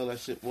what the hell that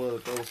shit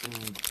was. That was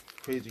some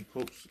crazy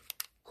coach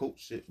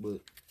shit, but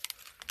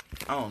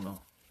I don't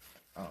know.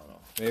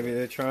 Maybe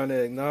they're trying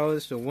to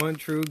acknowledge the one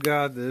true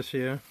God this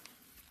year.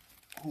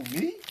 Who,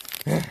 me?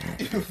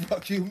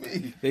 Fuck you,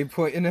 me. They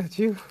pointing at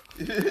you?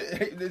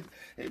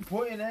 They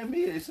pointing at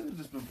me. They should have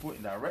just been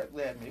pointing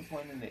directly at me. They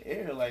pointing in the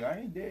air like I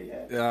ain't there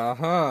yet.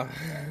 Uh-huh.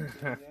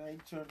 I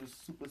ain't turned to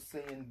Super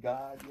Saiyan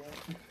God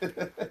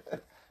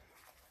yet.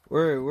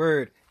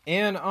 Word.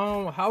 And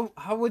how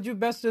would you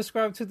best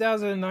describe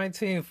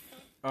 2019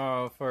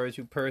 for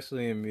you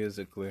personally and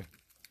musically?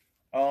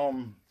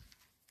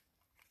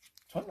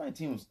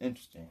 2019 was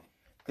interesting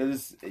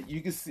because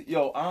you can see,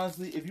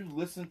 honestly, if you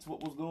listen to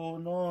what was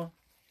going on,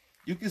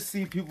 you can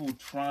see people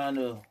trying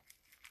to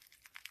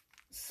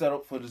set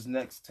up for this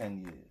next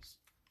 10 years.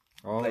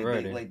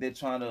 Already. They're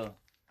trying to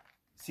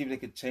see if they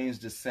could change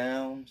the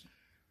sound,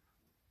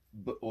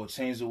 or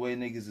change the way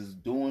niggas is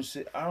doing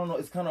shit. I don't know.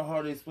 It's kind of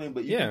hard to explain,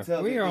 but you can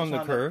tell we are on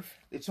the curve.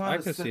 They're trying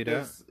to can see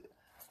that.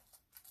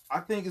 I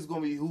think it's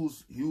gonna be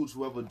huge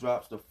whoever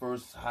drops the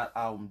first hot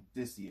album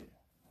this year,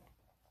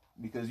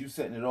 because you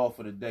setting it off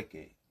for the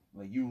decade.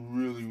 Like you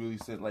really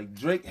said. Like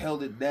Drake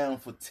held it down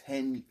for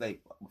 15.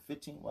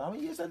 Well, how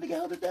many years that nigga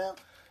held it down?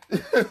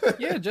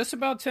 Yeah, just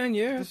about 10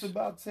 years. Just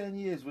about 10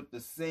 years with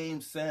the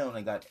same sound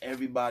and got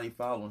everybody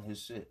following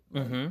his shit.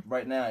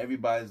 Right now,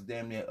 everybody's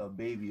damn near a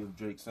baby of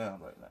Drake's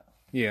sound right now.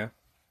 Yeah.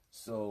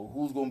 So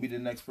who's gonna be the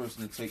next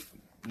person to take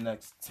the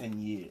next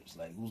 10 years?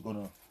 Like who's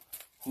gonna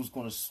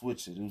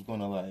switch it? Who's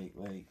gonna like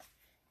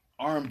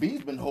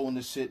R&B's been holding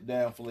this shit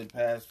down for like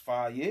past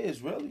 5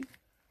 years, really.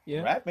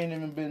 Yeah. Rap ain't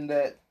even been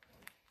that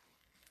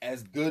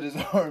as good as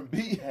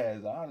R&B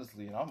has,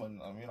 honestly. And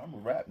I'm a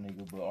rap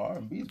nigga, but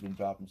R&B's been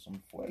dropping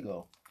some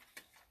fuego.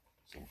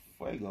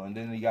 And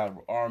then you got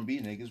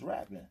R&B niggas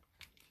rapping.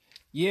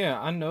 Yeah,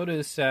 I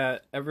noticed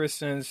that ever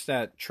since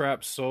that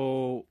Trap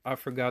Soul, I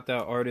forgot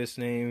that artist's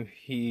name,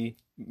 he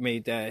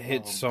made that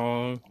hit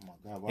song. Oh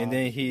my God, and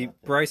then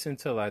Bryson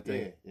Tiller, I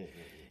think. Yeah.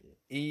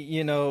 He,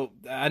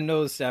 I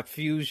noticed that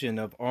fusion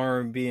of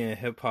R&B and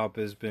hip hop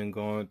has been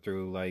going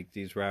through, like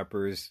these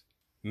rappers,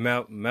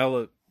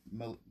 Melodic.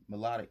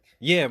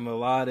 Yeah,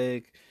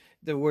 melodic.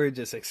 The word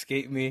just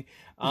escaped me.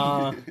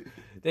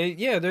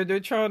 They're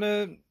trying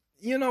to.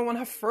 When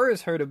I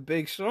first heard of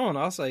Big Sean,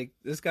 I was like,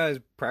 this guy's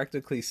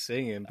practically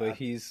singing, but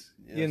he's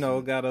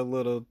got a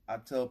little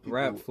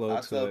rap flow to it.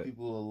 I tell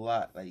people a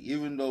lot, like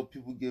even though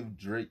people give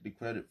Drake the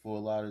credit for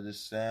a lot of this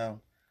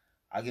sound,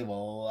 I give a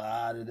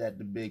lot of that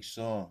to Big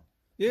Sean.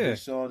 Yeah, Big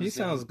Sean he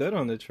sounds good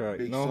on the track.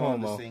 Big no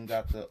Sean homo. This thing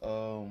got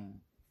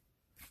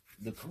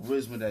the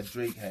charisma that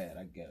Drake had,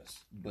 I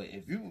guess. But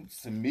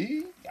to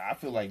me, I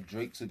feel like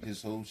Drake took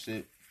his whole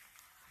shit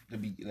to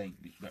be like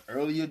the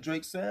earlier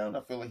Drake sound. I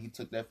feel like he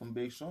took that from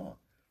Big Sean.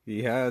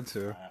 He had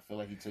to. I feel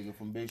like he took it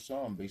from Big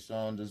Sean. Big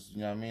Sean just,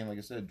 you know what I mean? Like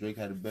I said, Drake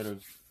had a better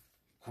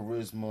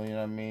charisma, you know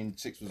what I mean?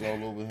 Chicks was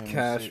all over him.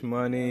 Cash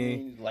Money. You know I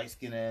mean?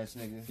 Light-skinned ass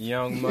nigga.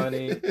 Young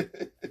Money.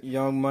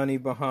 Young Money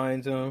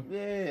behind him.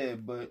 Yeah,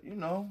 but,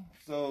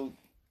 so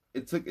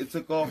it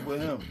took off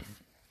with him.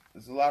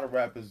 There's a lot of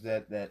rappers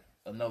that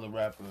another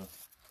rapper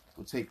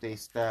will take their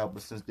style,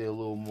 but since they're a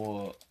little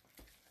more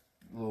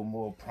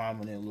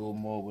prominent, a little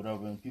more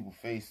whatever in people's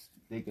face,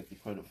 they get the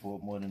credit for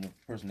it more than the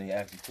person they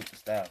actually took the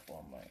style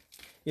from. Like,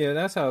 yeah,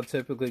 that's how it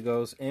typically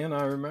goes. And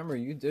I remember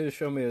you did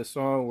show me a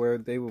song where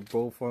they were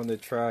both on the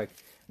track,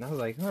 and I was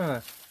like,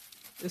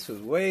 this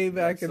was way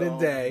back in the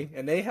day,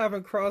 and they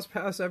haven't crossed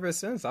paths ever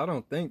since. I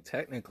don't think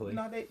technically.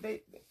 No,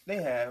 they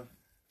have.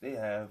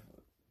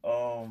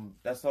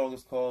 That song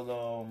is called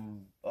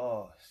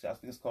I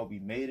think it's called "We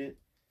Made It."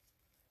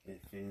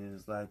 It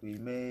feels like we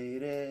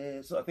made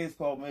it. So I think it's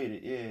called "Made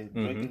It." Yeah,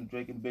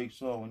 Drake and Big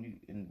Sean. When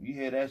you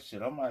hear that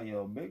shit, I'm like,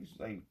 yo, Big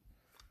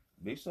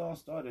Sean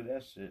started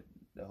that shit.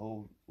 The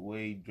whole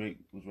way Drake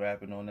was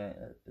rapping on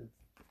that.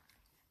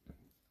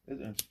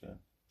 It's interesting.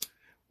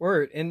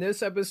 Word. In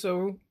this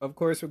episode, of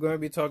course, we're going to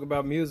be talking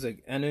about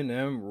music,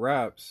 N&M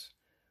raps.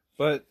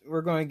 But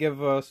we're going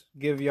to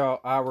give y'all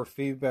our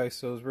feedback,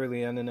 so it's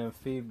really N&M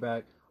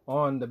feedback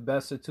on the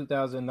best of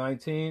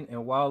 2019.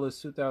 And while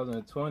it's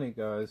 2020,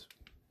 guys,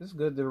 it's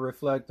good to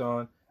reflect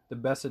on the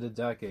best of the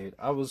decade.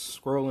 I was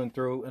scrolling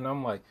through, and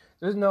I'm like,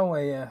 there's no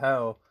way in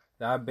hell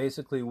that I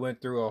basically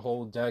went through a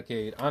whole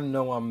decade. I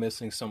know I'm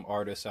missing some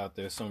artists out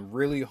there, some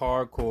really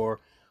hardcore,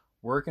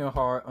 working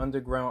hard,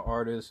 underground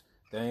artists.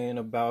 They ain't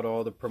about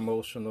all the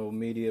promotional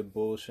media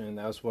bullshit, and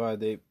that's why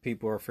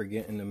people are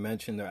forgetting to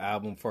mention their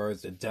album for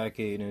as a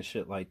decade and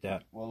shit like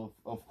that. Well,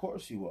 of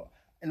course you are.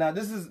 And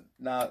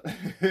now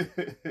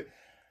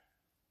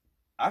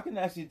I can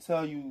actually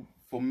tell you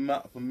for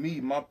me,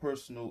 my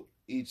personal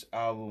each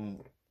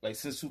album, like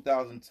since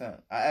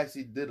 2010, I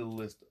actually did a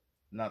list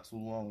not too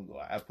long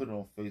ago. I put it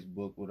on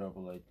Facebook, whatever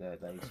like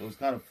that. Like, so it's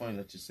kind of funny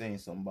that you're saying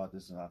something about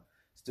this, and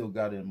still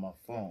got it in my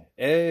phone.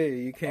 Hey,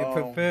 you can't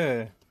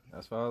prepare.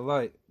 That's what I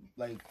like.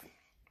 Like,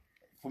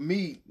 for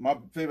me, my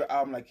favorite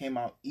album that came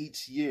out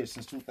each year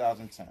since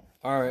 2010.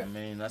 All right. I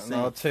mean, that's and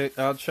I'll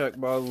check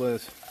my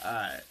list. All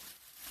right.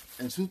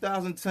 In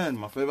 2010,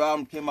 my favorite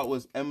album came out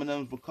was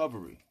Eminem's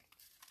Recovery.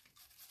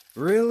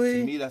 Really?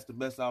 To me, that's the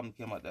best album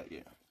that came out that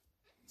year.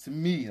 To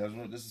me,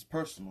 this is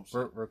personal.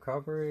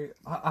 Recovery?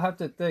 I have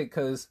to think,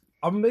 because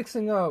I'm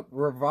mixing up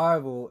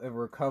Revival and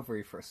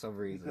Recovery for some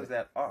reason. Because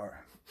that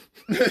R.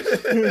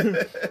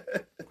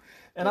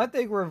 And I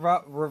think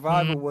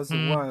Revival was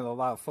the one that a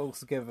lot of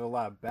folks give a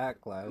lot of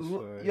backlash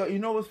for. Yo, you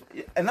know what's...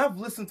 And I've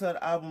listened to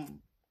that album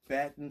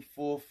back and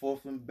forth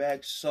and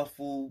back,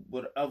 shuffle,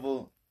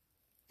 whatever.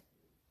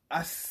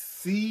 I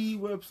see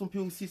where some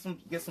people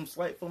get some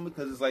slight from it,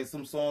 because it's like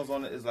some songs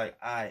on it is like,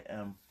 I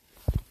am...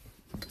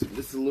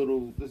 This is a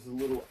little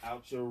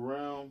out your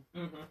realm.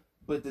 Mm-hmm.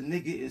 But the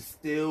nigga is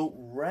still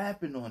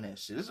rapping on that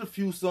shit. There's a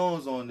few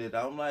songs on it.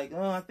 I'm like,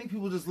 I think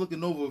people just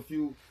looking over a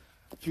few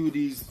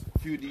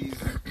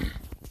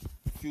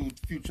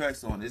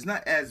tracks on it. It's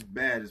not as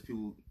bad as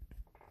people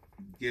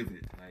give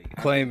it. Like,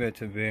 claim it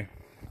to be.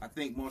 I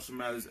think Marshall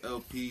Mathers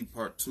LP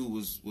Part 2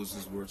 was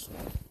his worst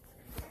one.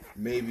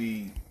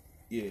 Maybe,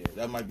 yeah,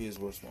 that might be his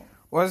worst one.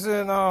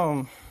 Wasn't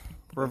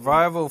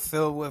Revival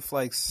filled with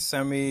like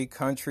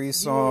semi-country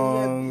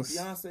songs?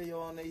 Yeah, Beyonce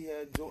on there. You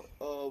had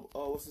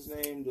what's his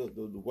name? The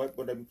white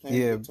boy that be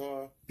playing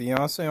guitar.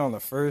 Beyonce on the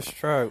first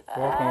track,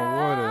 Walk on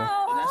Water.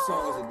 And that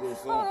song is a good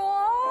song.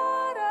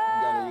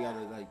 You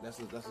gotta like that's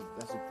a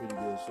pretty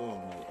good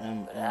song. Like,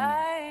 and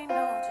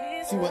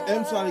see, when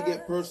M try to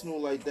get personal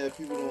like that,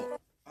 people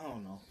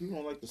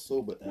don't like the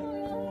sober M.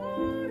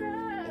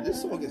 And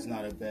this song is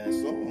not a bad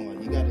song.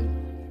 Like, you gotta,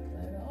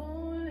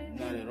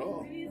 not at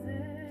all.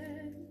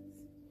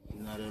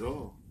 Not at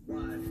all.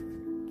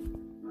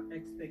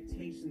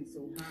 Expectations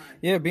so high.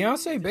 Yeah,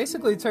 Beyonce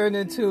basically turned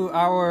into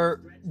our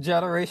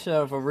generation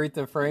of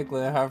Aretha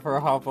Franklin, have her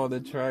hop on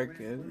the track,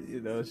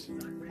 and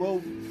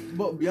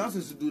but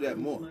Beyonce should do that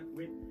more.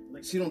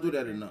 She don't do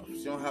that enough.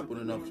 She don't hop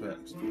on enough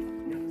tracks.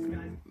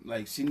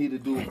 Like, she need to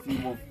do a few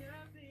more.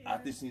 I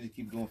think she need to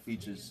keep doing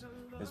features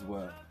as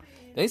well.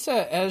 They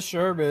said Ed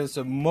Sheeran is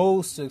the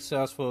most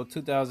successful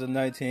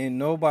 2019.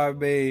 Nobody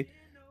made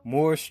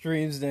more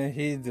streams than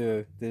he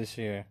did this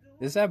year.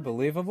 Is that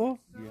believable?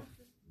 Yeah.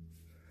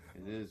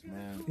 It is,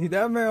 man.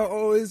 That man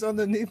always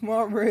underneath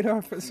my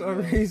radar for some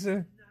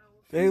reason.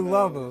 They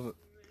love him.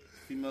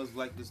 Females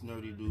like this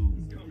nerdy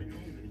dude.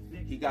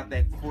 He got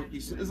that quirky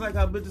shit. It's like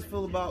how bitches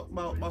feel about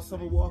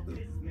Summer Walker.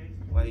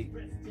 Like,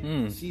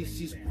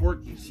 she's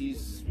quirky,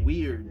 she's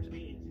weird,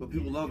 but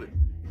people love it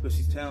because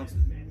she's talented.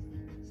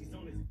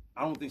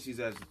 I don't think she's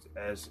as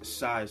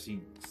shy as she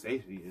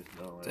says she is,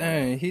 though.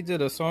 Dang, he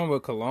did a song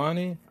with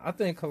Kalani. I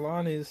think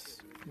Kalani's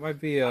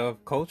might be a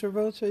culture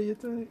vulture, you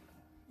think?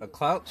 A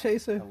clout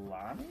chaser?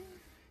 Kalani?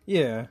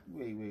 Yeah.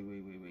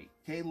 Wait.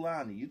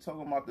 Kaylani, you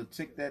talking about the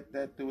chick that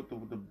with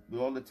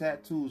all the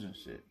tattoos and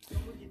shit?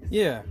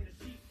 Yeah.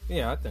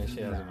 Yeah, I think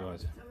she has a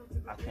voice.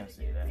 I can't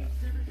say that.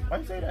 Why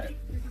you say that?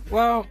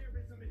 Well,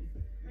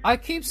 I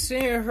keep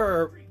seeing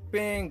her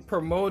being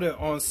promoted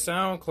on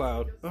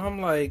SoundCloud. I'm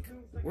like,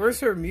 where's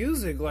her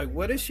music? Like,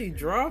 what is she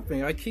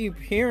dropping? I keep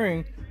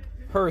hearing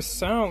her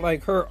sound,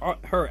 like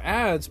her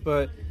ads,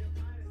 but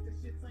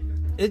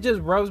it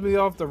just rubs me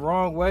off the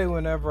wrong way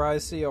whenever I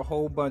see a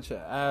whole bunch of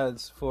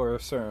ads for a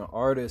certain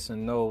artist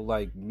and no,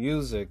 like,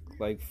 music.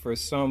 Like, for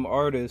some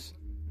artists,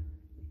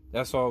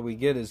 that's all we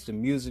get is the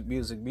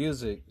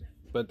music,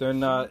 but they're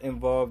not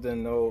involved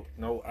in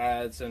no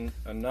ads and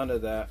none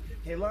of that.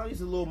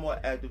 Kaylani's a little more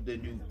active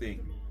than you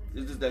think.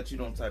 It's just that you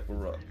don't type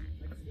her up.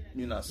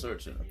 You're not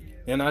searching her.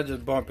 And I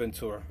just bump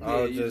into her.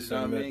 I'll just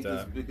admit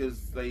that.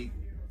 Because, like,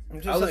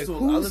 I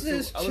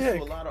listen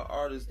to a lot of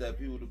artists that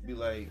people would be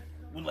like,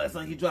 when last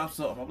time he dropped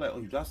something? I'm like,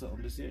 he dropped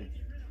something this year.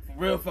 For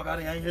real, fuck out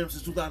of here. I ain't heard him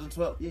since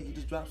 2012. Yeah, he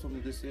just dropped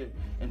something this year.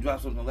 And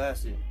dropped something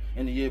last year.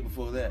 And the year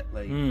before that.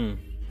 Like,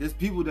 there's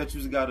people that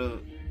you just gotta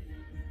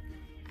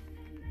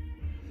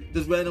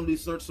just randomly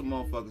search some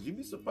motherfuckers. You'd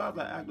be surprised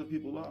how active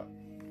people are.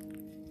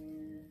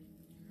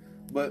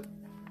 But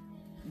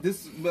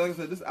like I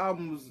said, this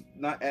album was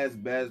not as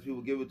bad as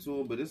people give it to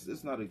him, but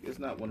it's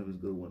not one of his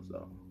good ones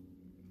though.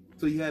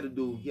 So he had to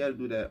do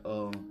that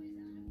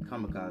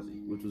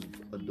Kamikaze, which was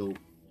a dope.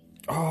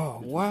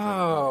 Oh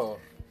wow!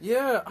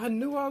 Yeah, I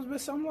knew I was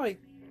missing. I'm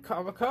like,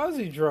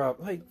 Kamikaze drop.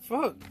 Like,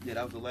 fuck. Yeah,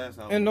 that was the last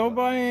album. And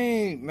nobody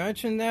ain't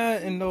mentioned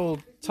that in no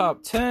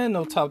top 10,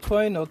 no top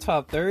 20, no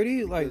top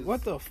 30. Like,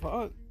 what the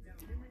fuck?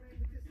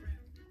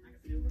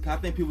 I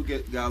think people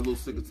got a little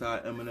sick and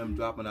tired of Eminem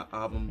dropping an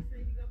album,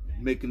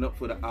 making up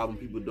for the album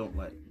people don't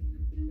like.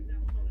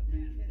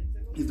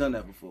 He's done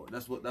that before.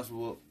 That's what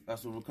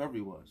Recovery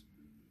was.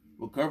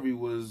 Recovery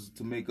was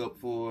to make up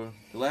for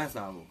the last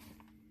album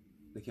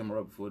that came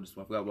out before this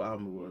one. I forgot what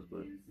album it was,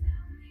 but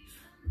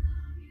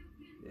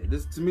yeah,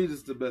 this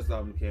is the best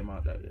album that came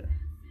out that year.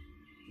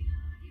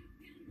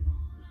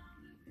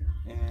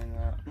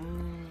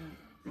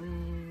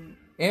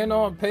 And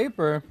on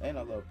paper, and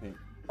I love Pink.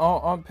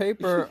 on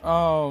paper,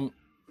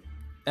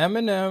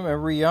 Eminem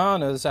and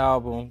Rihanna's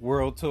album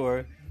World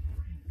Tour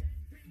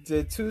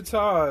did 2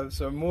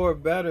 times or more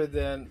better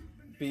than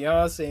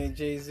Beyonce and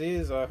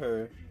Jay-Z's, I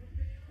heard.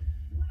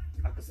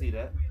 I can see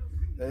that.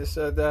 They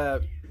said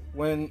that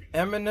when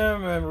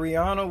Eminem and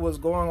Rihanna was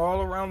going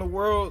all around the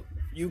world,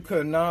 you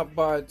could not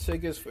buy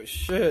tickets for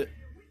shit.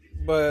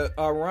 But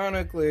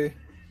ironically,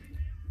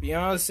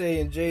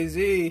 Beyonce and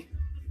Jay-Z,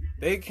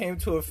 they came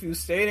to a few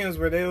stadiums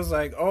where they was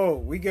like, oh,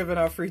 we giving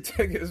out free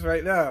tickets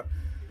right now.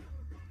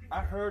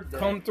 I heard that.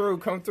 Come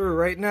through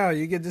right now.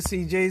 You get to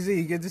see Jay-Z.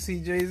 You get to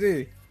see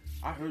Jay-Z.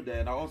 I heard that.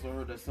 And I also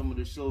heard that some of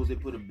the shows, they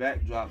put a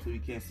backdrop so you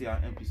can't see how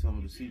empty some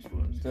of the seats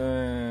was.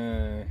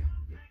 Dang.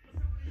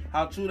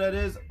 How true that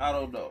is, I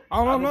don't know.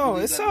 I don't know.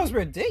 It sounds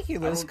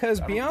ridiculous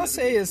because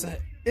Beyonce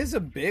is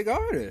a big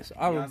artist,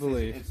 I would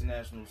believe. Beyonce's an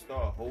international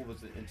star. Hov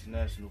is an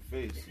international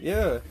face.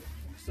 Yeah.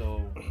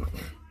 So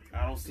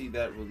I don't see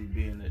that really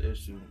being an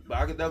issue. But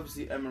I could definitely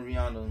see Eminem and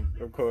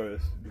Rihanna, Of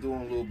course. doing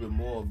a little bit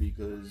more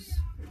because,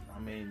 I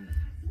mean,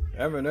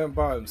 Eminem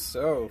by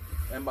himself.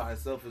 and by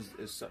herself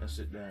is shutting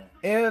shit down.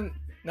 And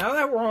now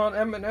that we're on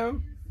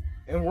Eminem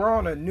and we're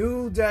on a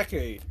new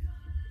decade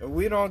and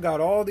we don't got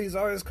all these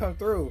artists come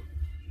through,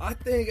 I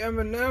think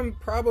Eminem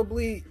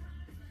probably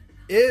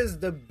is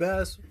the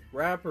best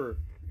rapper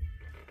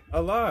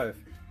alive.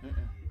 Mm-mm.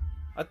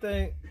 I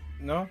think,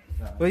 no?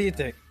 Nah, What do you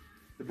think?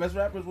 The best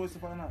rapper is Royce the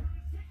 5'9".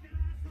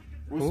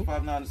 Royce Who? the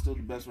 5'9" is still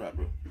the best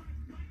rapper.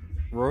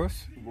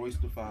 Royce? Royce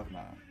the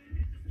 5'9".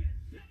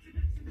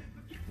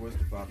 Royce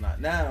the 5'9".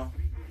 Now,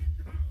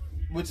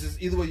 which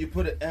is either way you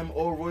put it, M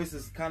or Royce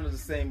is kind of the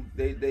same.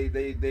 They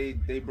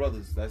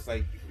brothers. That's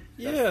like.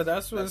 Yeah,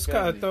 that's what's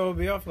kind of family. throwing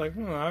me off. Like,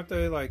 aren't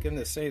they like in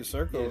the same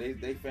circle? Yeah,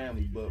 they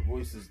family, but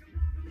Royce is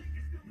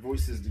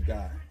the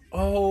guy.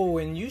 Oh,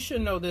 and you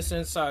should know this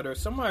insider.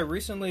 Somebody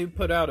recently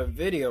put out a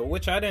video,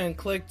 which I didn't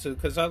click to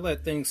because I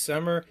let things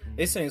simmer.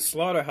 They saying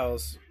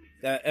Slaughterhouse,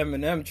 that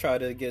Eminem tried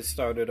to get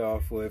started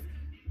off with,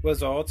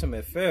 was an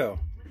ultimate fail.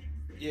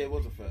 Yeah, it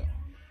was a fail.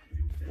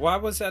 Why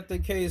was that the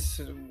case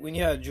when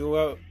you had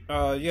Joel,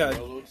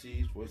 Joel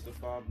Ortiz, Royce the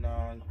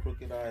 5'9",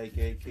 Crooked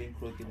I.A.K., King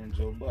Crooked, and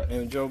Joe Butt.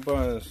 and Joe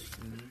Buns?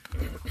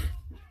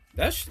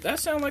 That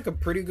sounded like a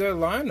pretty good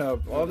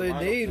lineup. All they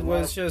need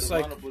was just the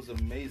like, lineup was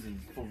amazing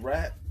for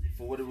rap,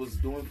 for what it was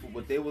doing, for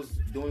what they was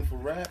doing for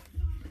rap.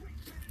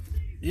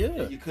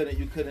 yeah. You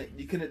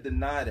couldn't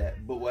deny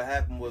that. But what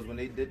happened was when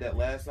they did that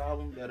last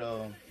album, that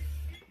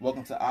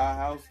Welcome to Our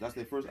House, that's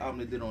their first album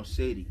they did on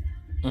Shady.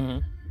 Mm-hmm.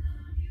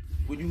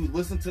 When you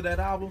listen to that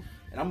album,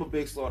 and I'm a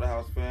big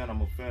Slaughterhouse fan,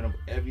 I'm a fan of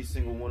every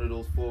single one of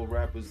those 4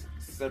 rappers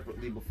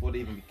separately. Before they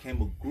even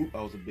became a group,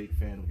 I was a big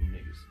fan of them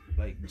niggas.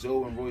 Like,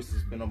 Joe and Royce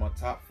has been on my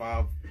top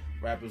 5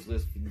 rappers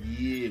list for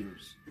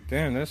years.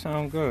 Damn, that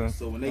sounds good.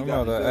 So when they I'm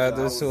got about to together, add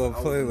this to a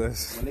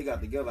playlist. When they got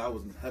together, I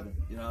was in heaven.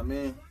 You know what I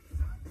mean?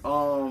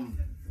 Sound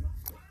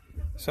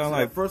So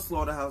like the first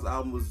Slaughterhouse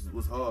album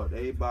was hard.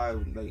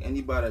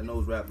 Anybody that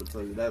knows rap will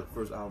tell you that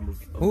first album was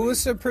amazing. who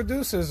was the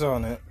producers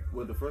on it?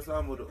 With the first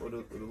album or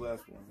the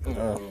last one?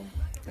 Oh.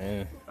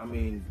 Yeah. I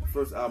mean, the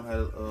first album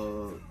had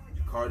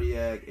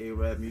Cardiac,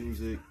 A-Rap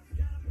Music.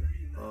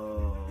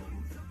 I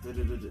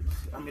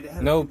mean, they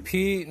had No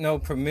Pete, no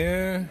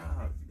Premier.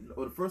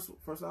 Or the first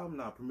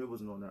album, Premier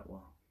wasn't on that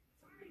one.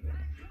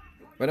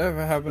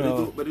 Whatever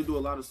happened But they do a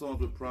lot of songs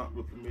with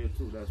Premier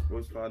too. That's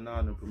Royce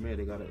 5'9" and Premier.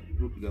 They got a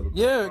group together.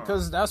 Yeah,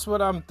 because that's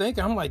what I'm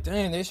thinking. I'm like,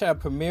 dang, they should have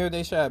Premier,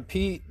 they should have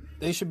Pete,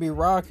 they should be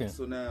rocking.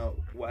 So now,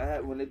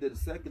 when they did the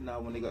second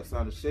album, when they got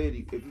signed to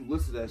Shady, if you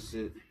listen to that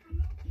shit,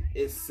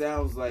 it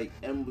sounds like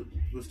M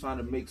was trying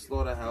to make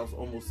Slaughterhouse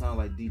almost sound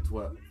like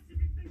D12.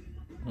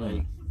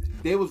 Like,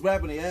 they was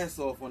rapping their ass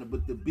off on it,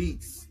 but the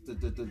beats,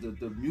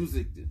 the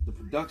music, the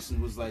production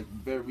was like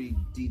very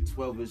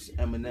D12ish,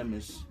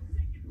 Eminem-ish.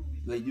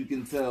 Like, you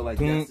can tell, like,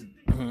 that's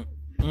it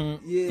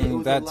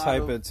was that a lot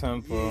type of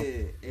tempo.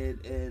 Yeah,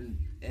 and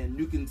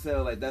you can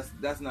tell, like,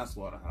 that's not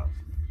Slaughterhouse.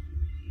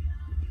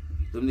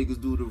 Them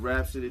niggas do the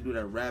rap shit. They do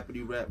that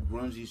rapidy rap,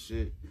 grungy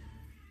shit.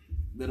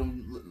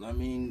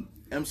 M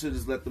should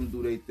just let them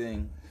do their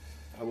thing,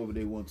 however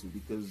they want to,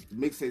 because the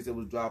mixtapes that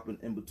was dropping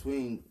in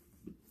between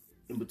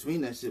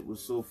that shit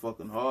was so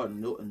fucking hard,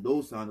 and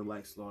those sounded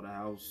like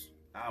Slaughterhouse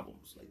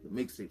albums, like the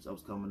mixtapes that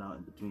was coming out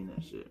in between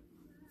that shit.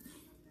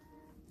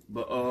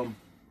 But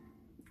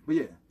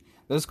yeah.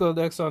 Let's go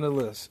next on the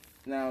list.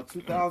 Now,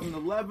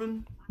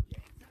 2011,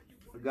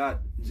 I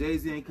got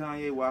Jay-Z and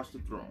Kanye Watch the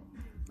Throne.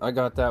 I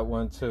got that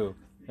one too.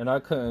 And I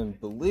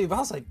couldn't believe. I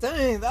was like,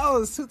 dang, that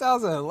was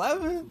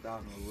 2011?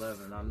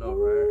 2011, I know,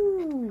 right?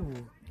 Ooh.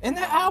 And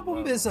that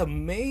album is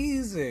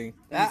amazing.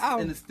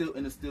 And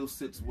it still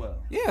sits well.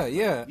 Yeah.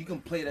 You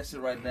can play that shit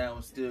right now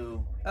and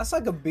still. That's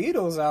like a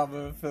Beatles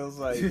album, it feels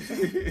like.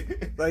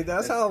 Like,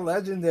 that's how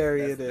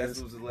legendary it is.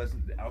 That was a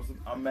legend.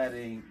 I'm mad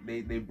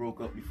they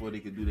broke up before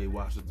they could do their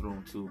Watch the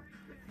Throne too.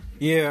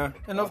 Yeah,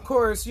 and of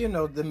course, you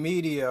know, the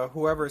media,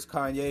 whoever's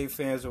Kanye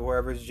fans or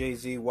whoever's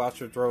Jay-Z Watch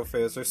the Throne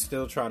fans, are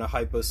still trying to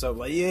hype us up.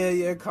 Like,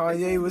 yeah,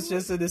 Kanye was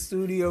just in the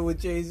studio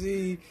with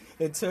Jay-Z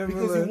and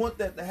Timberland. Because you want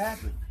that to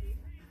happen.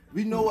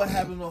 We know what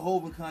happens when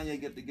Hov and Kanye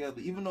get together.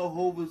 Even though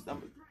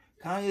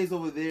Kanye's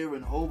over there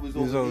and Hov is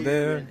over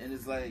there, and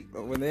it's like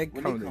but when they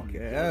come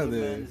together,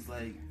 man, it's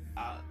like.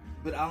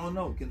 But I don't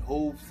know. Can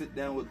Hov sit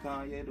down with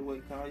Kanye the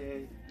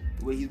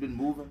way he's been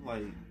moving?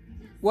 Like,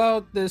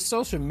 well, the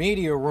social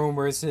media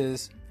rumors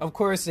is, of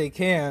course they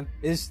can.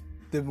 It's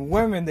the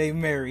women they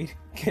married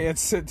can't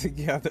sit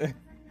together.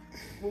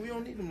 Well, we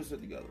don't need them to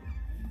sit together.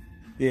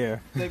 Yeah.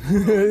 Like,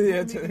 we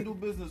can do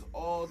business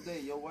all day.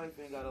 Your wife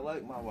ain't gotta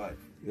like my wife.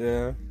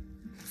 Yeah.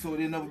 So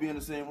they never be in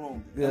the same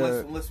room. Yeah.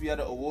 Unless we had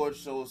an award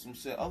show or some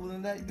shit. Other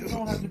than that, you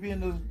don't have to be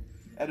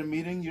at a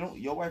meeting.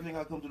 Your wife ain't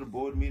gotta come to the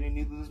board meeting,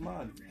 neither does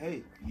mine.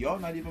 Hey, y'all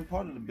not even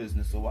part of the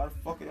business, so why the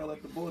fuck are y'all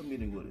at the board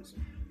meeting with us?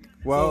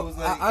 Well, so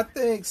like, I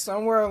think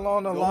somewhere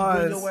along the bring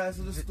lines, your ass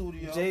to the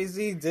studio.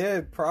 Jay-Z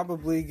did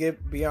probably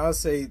get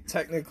Beyonce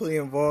technically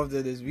involved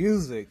in his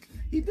music.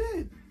 He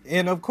did.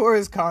 And of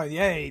course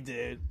Kanye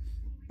did.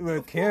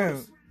 With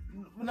Kim.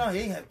 No, he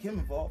ain't have Kim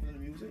involved in the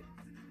music.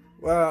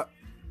 Well,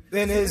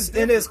 in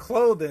his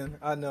clothing,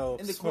 I know.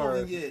 In the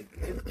clothing, yeah.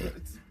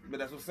 But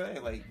that's what I'm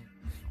saying. Like,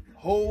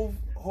 Hov,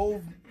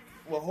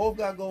 what Hov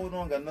got going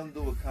on got nothing to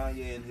do with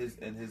Kanye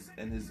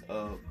and his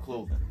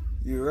clothing.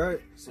 You're right.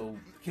 So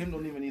Kim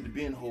don't even need to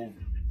be in Hov.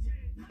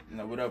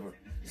 Whatever.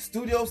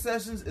 Studio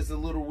sessions is a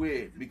little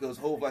weird because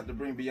Hov like to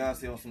bring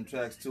Beyonce on some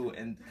tracks too,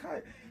 and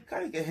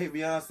Kanye can hate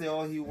Beyonce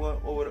all he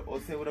want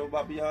or say whatever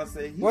about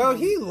Beyonce.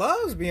 He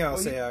loves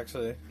Beyonce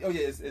actually. Oh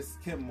yeah, it's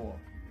Kim more.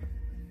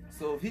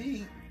 So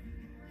he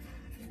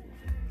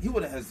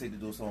wouldn't hesitate to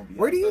do a song with Beyonce.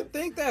 Where do you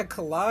think that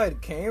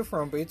collide came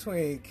from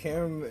between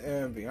Kim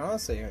and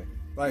Beyonce?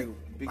 Like,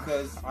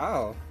 because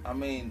wow. I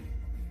mean,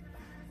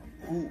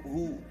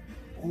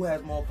 who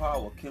has more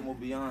power, Kim or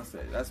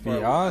Beyonce? That's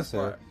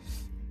Beyonce.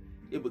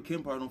 Yeah, but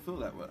Kim probably don't feel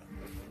that way.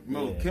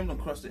 Remember, Kim done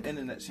crushed the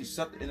internet. She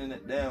shut the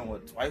internet down,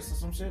 twice or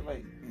some shit?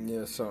 Like,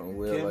 yeah, something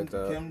weird like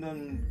that. Kim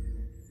done.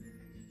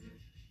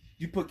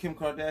 You put Kim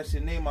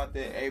Kardashian name out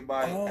there,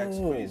 everybody acts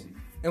crazy.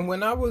 And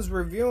when I was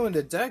reviewing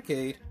The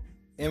Decade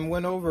and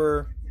went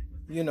over,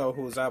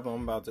 whose album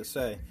I'm about to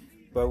say,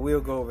 but we'll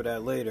go over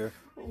that later.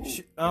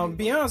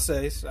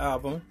 Beyonce's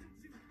album.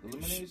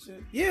 Eliminate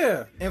shit?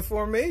 Yeah,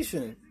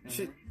 Information.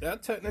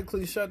 That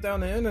technically shut down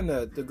the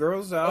internet. The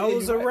girls that I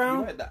was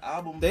around, right. The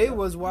album, they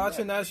was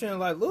watching that shit and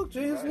like, look,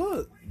 James,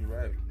 look. You're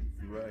right.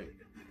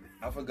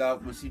 I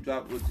forgot when she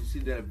dropped. She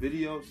did a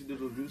video. She did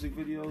those music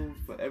videos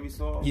for every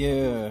song.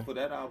 Yeah. For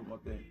that album,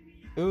 I think.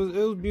 It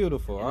was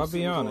beautiful. I'll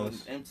be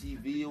honest. On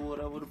MTV or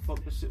whatever the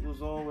fuck the shit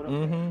was on. Whatever.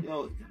 Mm-hmm.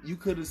 Yo, you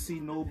could have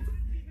seen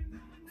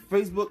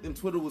Facebook and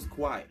Twitter was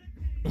quiet.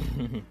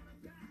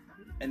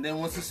 And then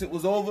once the shit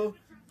was over,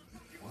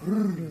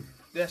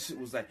 that shit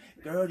was like,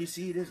 girl, you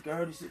see this?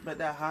 Girl, you see? But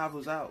that hive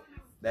was out.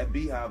 That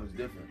beehive is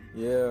different.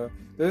 Yeah.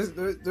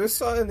 There's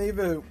something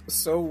even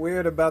so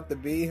weird about the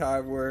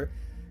beehive where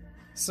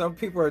some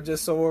people are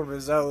just so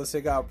overzealous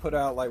they gotta put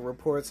out like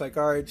reports like,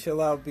 all right,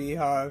 chill out,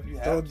 beehive.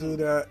 Don't do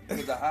that.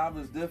 Because the hive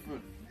is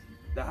different.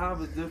 The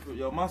hive is different.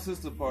 Yo, my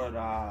sister part of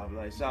the hive.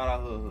 Like, shout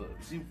out her hood.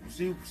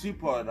 She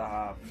part of the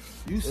hive.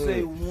 You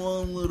say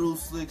one little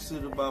slick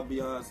shit about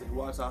Beyonce,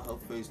 watch how her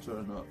face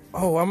turn up.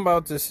 Oh, I'm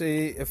about to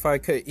see if I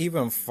could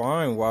even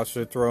find Watch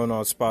the Throne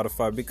on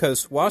Spotify,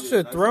 because Watch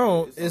the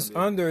Throne is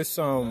under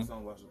some... It's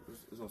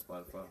on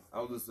Spotify.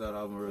 I was listening to that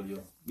album radio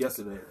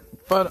yesterday.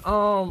 But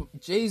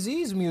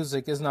Jay-Z's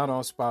music is not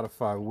on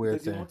Spotify.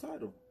 Weird thing.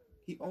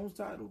 He owns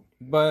Tidal.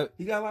 But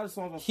he got a lot of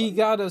songs on Spotify. He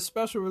got a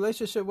special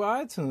relationship with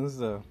iTunes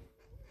though.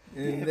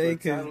 And they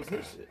can.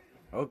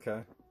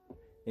 Okay.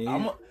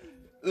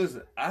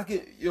 Listen,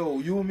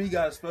 you and me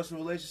got a special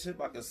relationship.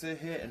 I can sit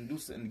here and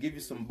give you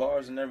some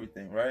bars and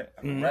everything, right?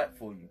 I can rap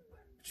for you,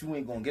 but you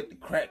ain't gonna get the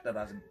crack that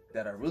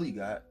I really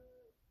got.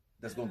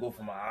 That's gonna go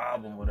for my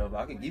album, or whatever.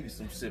 I can give you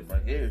some shit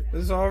right here.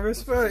 It's all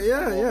respect.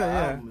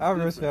 Yeah. I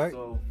respect.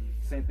 So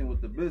same thing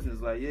with the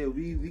business. Like, yeah,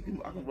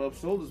 I can rub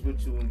shoulders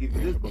with you and give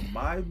you this, but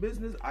my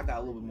business, I got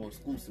a little bit more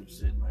exclusive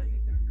shit. Like.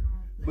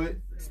 But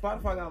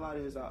Spotify got a lot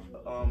of his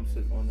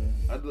shit on there.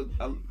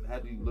 I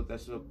had to look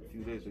that shit up a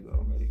few days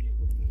ago.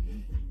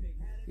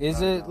 Is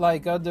it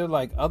like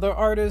other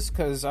artists?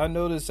 Because I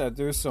noticed that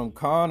there's some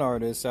con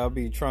artists I'll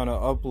be trying to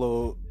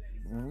upload,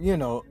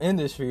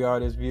 industry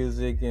artist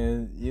music,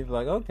 and you're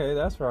like, okay,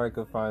 that's where I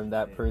could find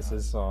that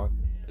person's song.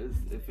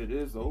 If it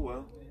is, oh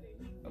well.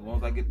 As long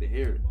as I get to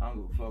hear it, I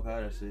don't give a fuck how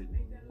that shit.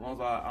 As long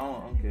as I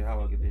don't care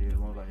how I get to hear it. As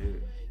long as I hear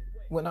it.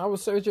 When I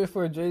was searching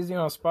for Jay-Z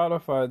on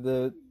Spotify,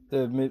 the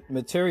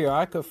material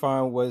I could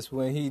find was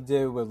when he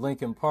did with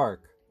Linkin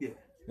Park. Yeah.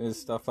 And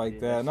stuff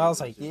like that. And I was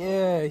like,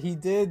 yeah, he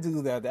did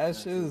do that. That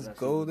shit is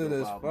golden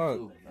as fuck.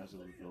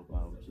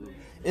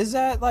 Is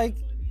that like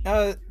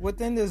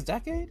within this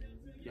decade?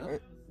 Yeah.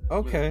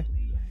 Okay.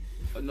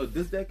 No,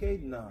 this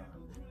decade? Nah.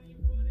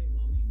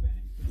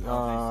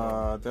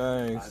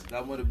 Thanks.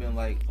 That would have been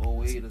like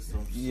 08 or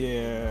some shit.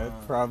 Yeah,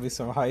 probably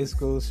some high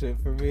school shit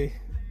for me.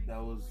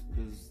 That was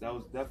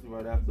definitely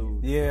right after.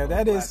 Yeah,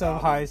 that is some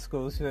high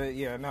school shit.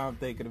 Yeah, now I'm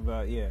thinking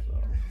about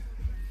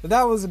but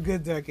that was a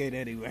good decade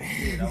anyway.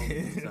 Yeah, that was a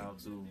good time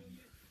too.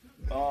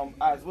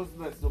 Alright, so what's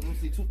the next? So let me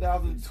see.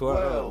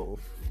 2012.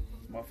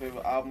 My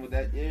favorite album of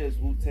that year is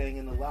Wu-Tang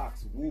and the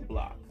Locks, Wu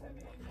Block.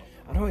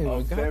 I don't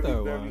even got very,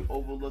 that very one.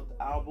 overlooked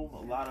album.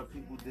 A lot of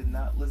people did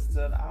not listen to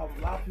that album.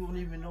 A lot of people don't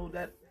even know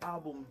that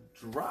album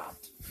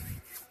dropped.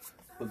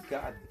 But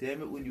god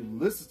damn it, when you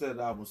listen to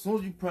that album, as soon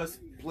as you press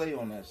play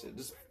on that shit,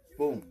 just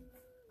boom.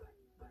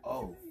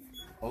 Oh,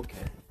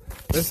 okay.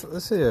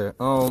 Let's hear.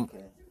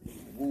 Okay.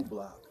 Wu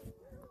Block.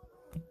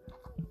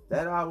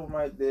 That album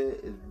right there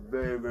is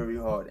very, very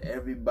hard.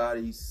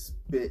 Everybody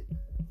spit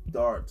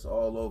darts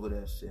all over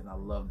that shit, and I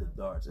love the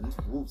darts. And it's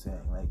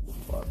Wu-Tang, like, what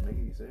the fuck,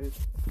 nigga, you serious?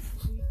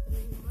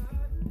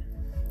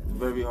 It's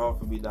very hard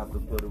for me not to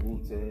put a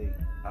Wu-Tang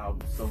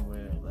album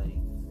somewhere, like,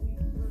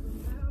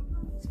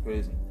 it's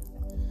crazy.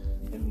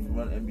 And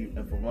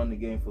for run the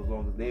game for as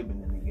long as they've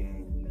been in the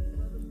game,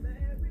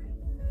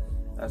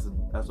 that's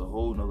a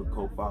whole nother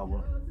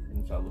co-follower. Let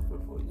me try to look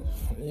for you.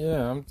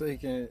 Yeah, I'm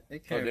thinking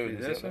it can't be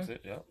this one. That's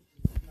it, yeah.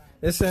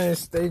 It's saying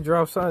State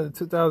dropped something in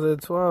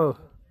 2012.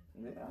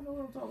 Yeah, I know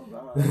what I'm talking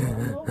about.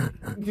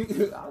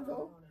 I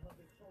know.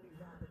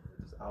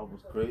 This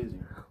album's crazy.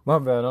 My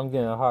bad, I'm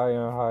getting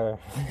higher and higher.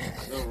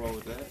 Nothing wrong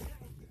with that.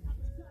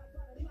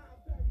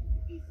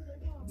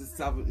 This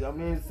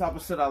type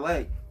of shit I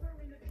like.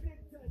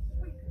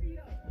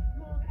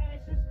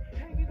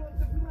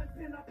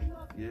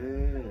 Yeah.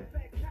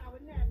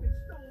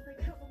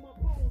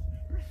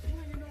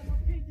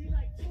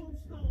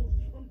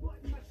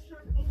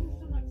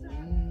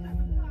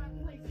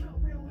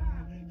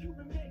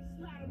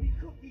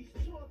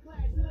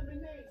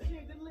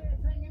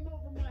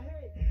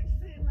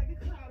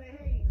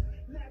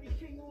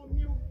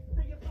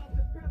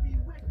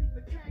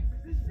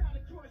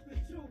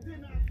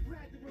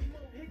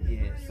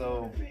 Yeah,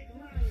 so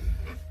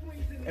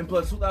and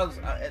plus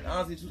 2000 and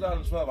honestly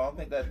 2012 I don't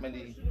think that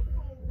many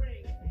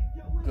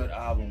good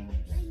albums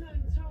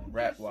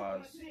rap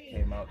wise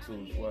came out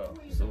too as well,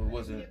 so it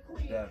wasn't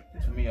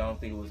that, to me I don't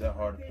think it was that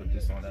hard to put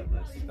this on that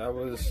list. That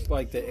was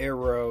like the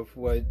era of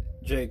what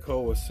J.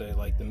 Cole would say,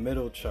 like the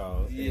middle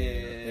child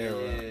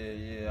era.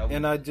 Yeah.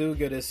 And I do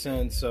get a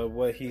sense of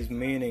what he's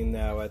meaning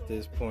now at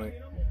this point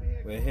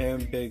with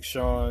him, Big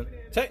Sean,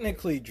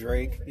 technically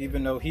Drake,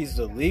 even though he's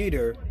the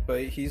leader,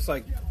 but he's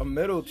like a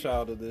middle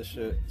child of this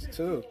shit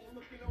too.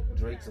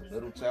 Drake's a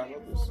middle child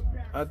of this?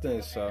 I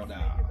think so.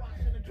 Nah,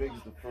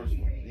 Drake's the first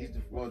one. He's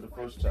the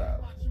first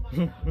child.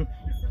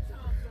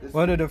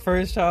 One of the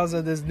first childs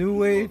of this new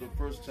wave. The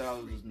first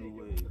child of this new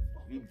wave.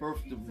 He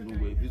birthed the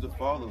new wave. He's the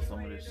father of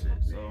some of this shit.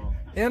 So.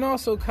 And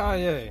also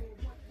Kanye.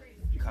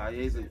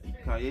 Kanye's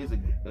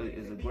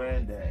a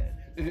granddad.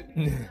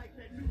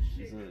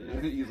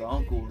 He's an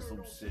uncle or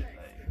some shit.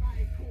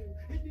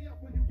 Like.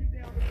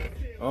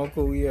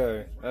 Uncle,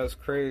 yeah, that's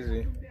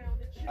crazy.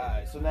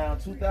 Alright, so now in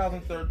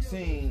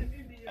 2013,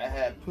 I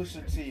had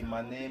Pusha T,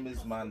 My Name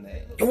Is My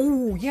Name.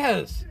 Oh,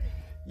 yes.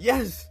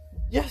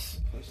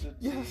 Pusha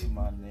T,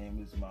 My Name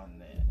Is My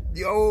Name.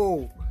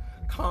 Yo,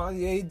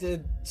 Kanye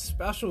did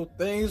special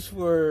things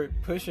for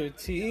Pusha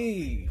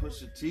T.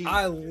 Pusha T.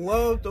 I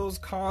love those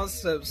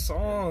concept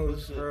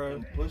songs,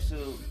 bro.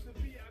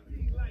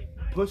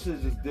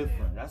 Pusha's just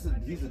different. He's a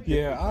different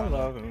Yeah, I kind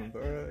love him,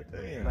 bro.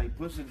 Damn. Like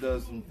Pusha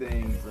does some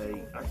things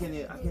like I can't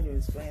even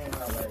explain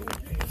how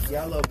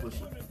I love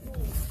Pusha.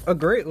 A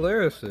great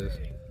lyricist.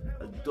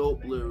 A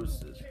dope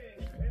lyricist.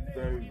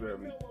 Very,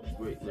 very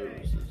great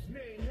lyricist.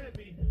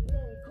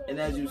 And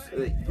as you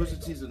say, Pusha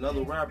T's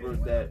another rapper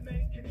that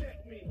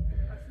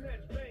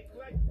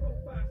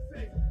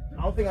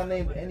I don't think I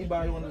named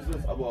anybody on this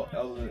list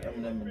other than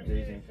Eminem and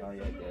Jay-Z and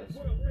Kanye, I guess.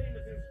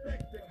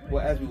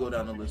 Well, as we go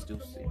down the list, you'll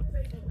see.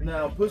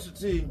 Now, Pusha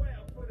T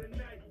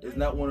is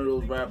not one of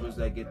those rappers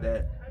that get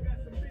that,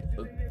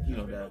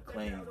 that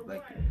acclaim,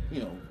 like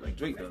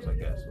Drake does, I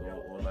guess,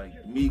 or like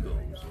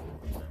Migos, or,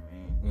 you know what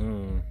I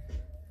mean?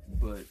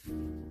 But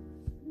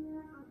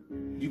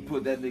you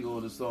put that nigga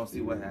on the song,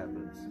 see what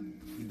happens.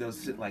 He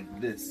does shit like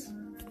this,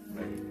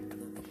 right?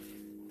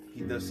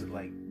 He does shit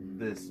like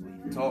this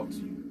when he talks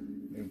to you.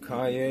 And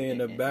Kanye in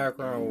the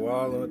background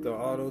wilding with the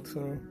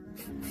auto-tune.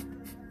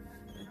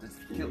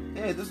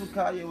 Yeah, this was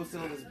Kanye was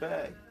still in his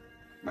bag.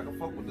 I can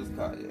fuck with this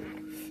Kanye.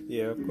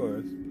 Yeah, of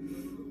course.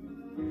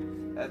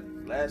 That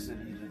last shit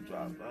he just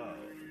dropped out.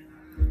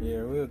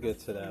 Yeah, we'll get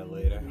to that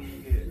later.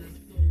 Yeah.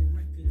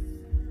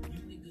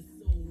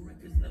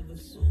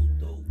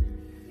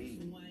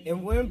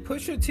 And when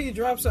Pusha T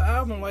drops an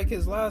album like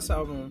his last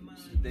album,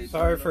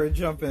 sorry for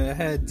jumping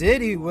ahead,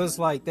 Diddy was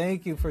like,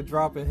 thank you for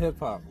dropping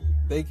hip-hop.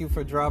 Thank you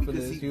for dropping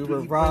because this. You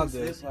revived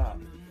this.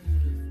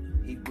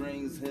 He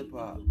brings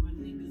hip-hop.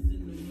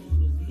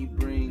 He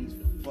brings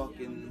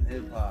fucking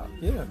hip-hop.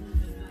 Yeah.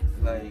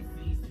 Like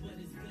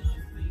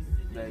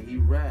he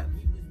raps.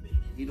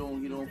 He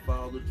don't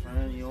follow the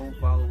trend. He don't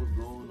follow what's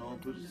going on.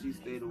 Pusha T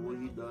stay the way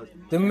he does.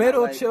 The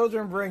middle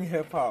children bring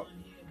hip-hop.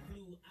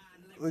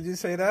 Would you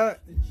say that?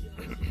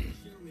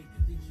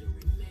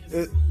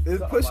 Is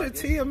Pusha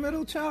T a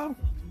middle child?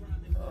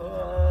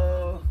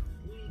 No.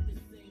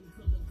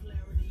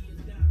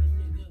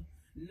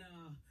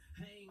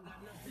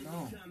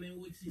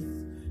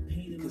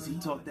 Because Cause he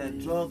talked that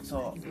drug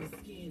talk. And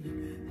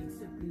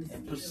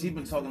he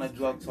been talking that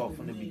drug talk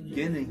from the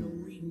beginning.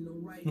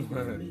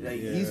 Like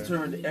he's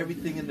turned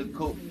everything into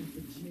coke.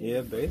 Yeah,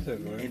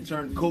 basically. And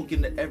turned coke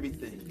into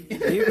everything.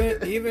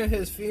 even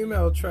his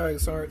female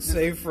tracks aren't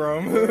safe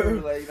from.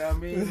 Like, you know what I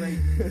mean? Like,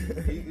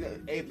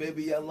 hey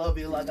baby, I love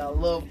you like I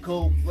love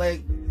coke.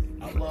 Like,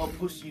 I love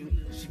push you.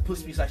 She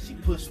pushed me like she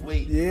pushed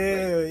weight.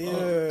 Yeah,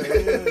 like,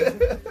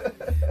 yeah.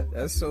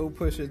 That's so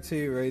Pusha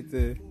T right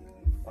there.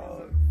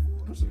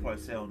 Pusha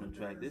probably said on the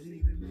track, did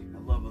he? I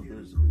love her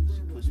because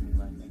she pushed me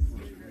like that.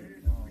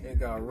 They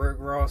got Rick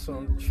Ross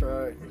on the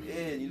track.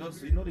 Yeah, you know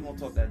they gonna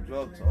talk that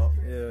drug talk.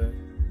 Yeah.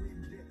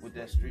 With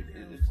that street,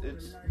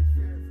 it's.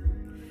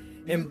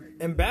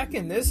 And back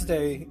in this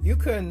day, you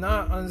could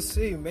not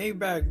unsee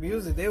Maybach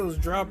Music. They was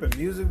dropping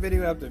music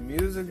video after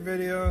music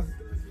video.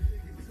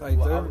 Like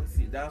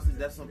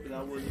that's something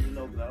I wouldn't even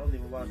know, because I don't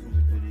even watch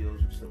music videos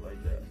and stuff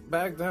like that.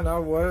 Back then I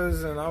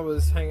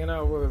was hanging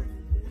out with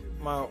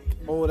my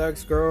old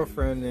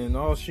ex-girlfriend, and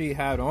all she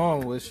had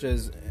on was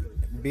just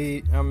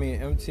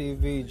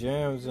MTV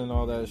jams and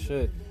all that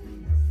shit.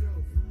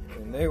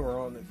 And they were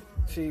on the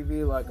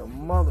TV like a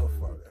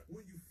motherfucker.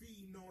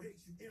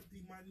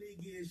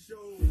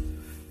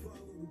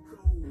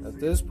 At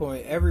this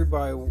point,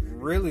 everybody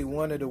really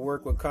wanted to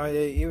work with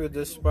Kanye, even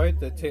despite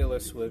the Taylor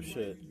Swift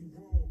shit.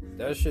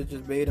 That shit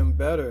just made him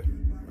better.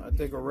 I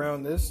think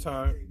around this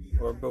time,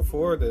 or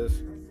before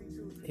this,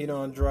 he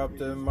done dropped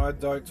My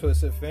Dark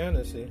Twisted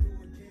Fantasy.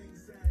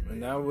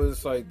 And that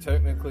was like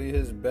technically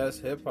his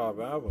best hip-hop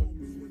album.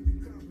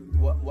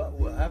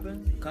 What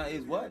happened?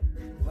 Kanye's what?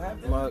 What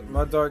happened?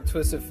 My Dark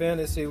Twisted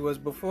Fantasy was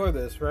before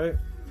this, right?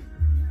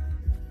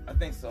 I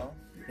think so.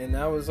 And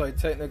that was like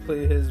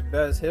technically his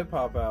best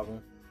hip-hop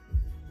album.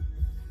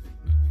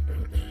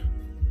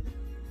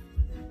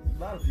 A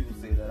lot of people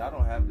say that. I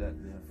don't have that.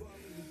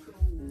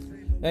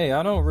 Hey,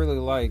 I don't really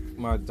like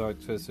My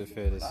Dark Twisted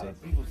Fantasy. A lot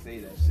of people say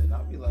that shit.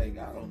 I'll be like,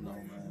 I don't know,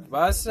 man.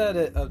 But I said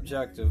it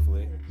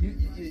objectively.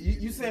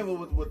 You saying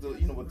with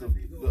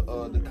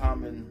the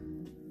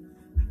common.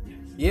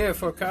 Yeah,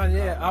 for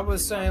Kanye, I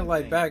was saying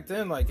like back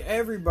then, like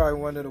everybody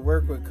wanted to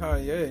work with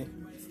Kanye.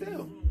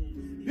 Still,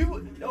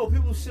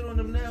 people shit on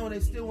them now, and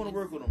they still want to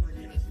work with him.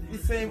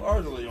 These same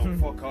artists like, yo,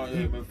 fuck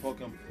Kanye, man, fuck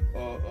him.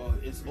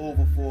 It's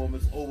over for him.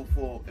 It's over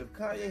for him. If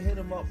Kanye hit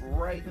him up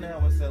right now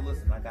and said,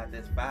 "Listen, I got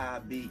this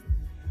 5 beat.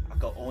 I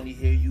can only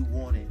hear you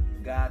want it.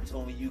 God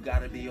told me you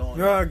gotta be on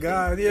it. Oh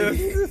God, yeah.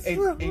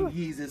 And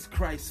Jesus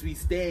Christ, we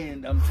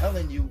stand. I'm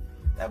telling you,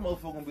 that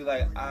motherfucker gonna be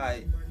like,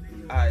 I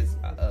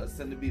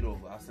send the beat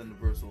over. I'll send the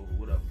verse over.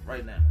 Whatever.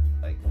 Right now.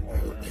 Like, come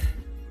on, man.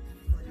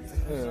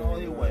 That's the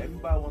only way.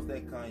 Everybody wants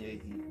that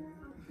Kanye heat.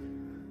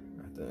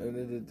 At the end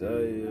of the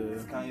day, yeah.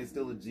 Kanye's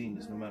still a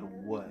genius, no matter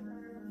what.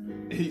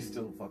 He's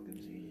still a fucking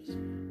genius.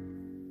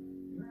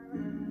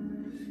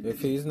 If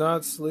he's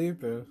not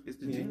sleeping, he's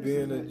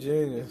being a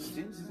genius.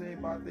 Geniuses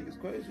everybody think it's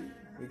crazy.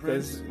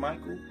 Because Prince,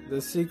 Michael. The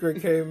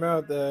secret came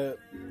out that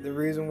the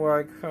reason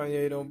why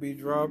Kanye don't be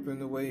dropping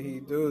the way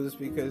he do is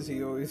because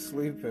he always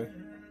sleeping.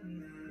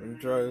 And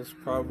drugs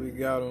probably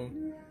got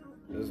him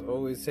just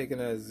always taking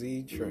that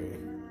Z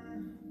train.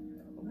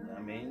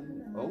 I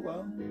mean, oh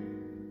well.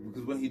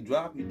 Because when he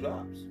drops.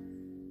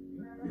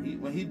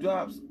 When he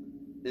drops,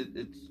 it's,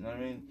 you know what I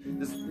mean?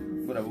 This,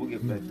 whatever, we'll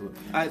get back to it.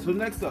 Alright, so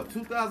next up,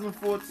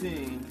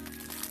 2014,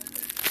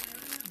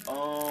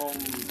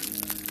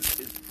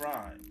 it's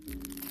Prime,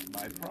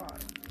 by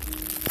Prime.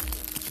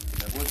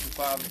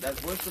 That's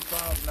Voice of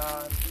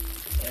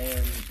 5'9"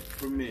 and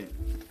Premier.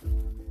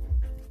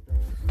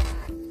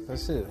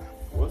 That's it.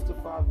 Voice of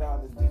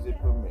 5'9" is DJ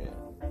Premier.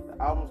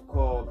 The album's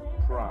called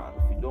Prime.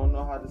 If you don't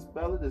know how to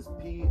spell it, it's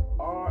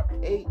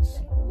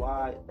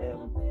Prhyme.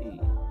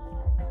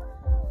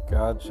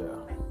 Gotcha.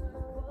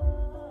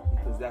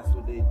 Because that's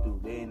what they do.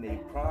 They in they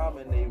prime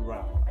and they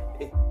rhyme.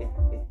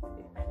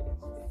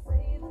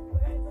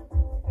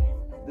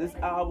 This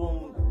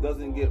album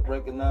doesn't get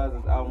recognized.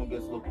 This album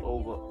gets looked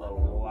over a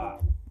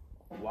lot.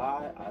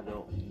 Why? I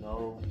don't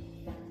know.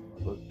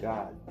 But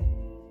God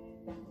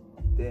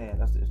damn,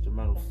 that's the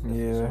instrumental. That's the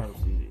instrumental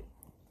CD.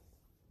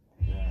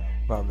 Yeah.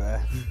 My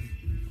bad.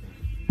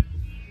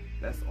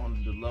 That's on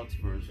the deluxe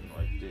version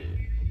right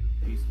there.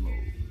 Beast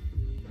mode.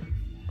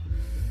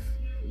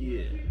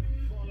 Yeah.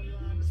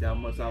 See how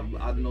much I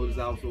know this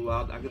album so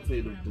well. I can tell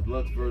you the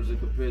deluxe version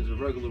compared to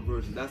the regular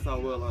version. That's how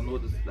well I know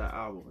that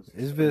album.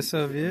 It's been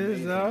some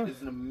years, though.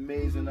 It's an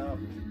amazing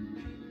album.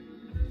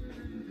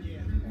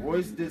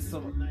 Royce did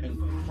some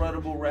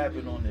incredible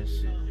rapping on this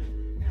shit,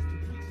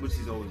 which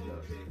he's always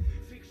does.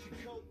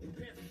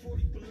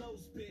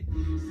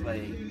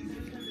 Like,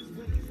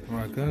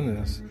 my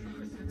goodness,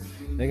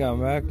 they got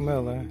Mac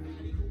Miller.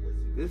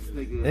 This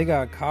nigga. They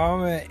got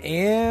Common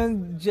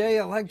and Jay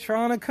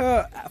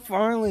Electronica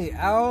finally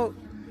out.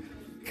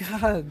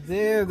 God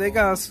damn, they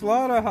got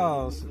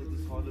Slaughterhouse.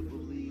 It's hard to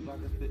believe I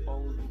can fit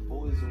all of the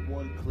boys in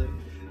one clip.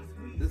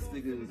 This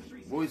nigga's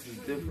voice is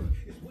different.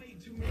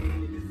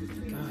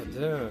 God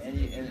damn.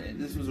 And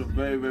this was a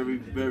very, very,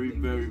 very,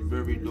 very,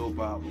 very dope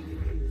album.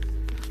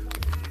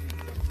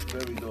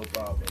 very dope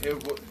album.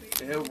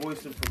 To hear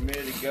Royce and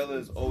Premier together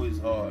is always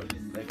hard.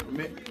 Like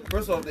Premier,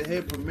 first off, to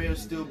hear Premier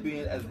still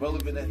being as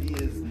relevant as he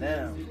is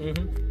now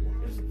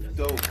is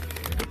dope.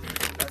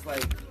 That's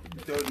like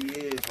 30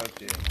 years right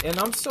there. And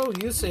I'm so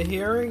used to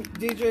hearing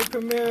DJ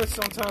Premier,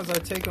 sometimes I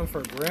take him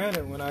for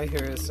granted when I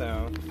hear his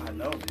sound. I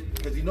know,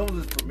 because he knows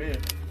it's Premier.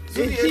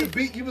 So you hear the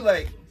beat, you be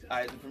like,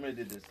 alright, the Premier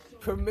did this.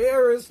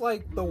 Premier is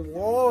like the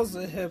walls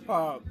of hip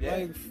hop. Yeah.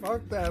 Like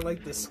fuck that,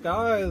 like the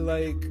sky,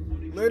 like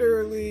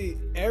literally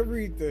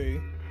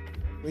everything.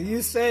 When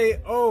you say,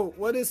 "Oh,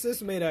 what is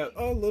this made out?"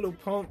 Oh, Little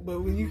Pump, but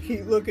when you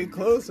keep looking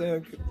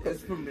closer,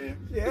 It's Premier.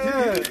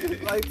 yeah,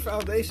 like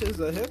foundations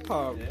of hip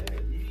hop. Yeah.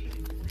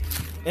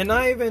 And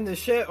not even the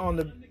shit on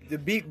the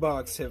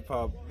beatbox hip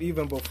hop,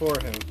 even before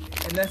him.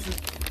 And that's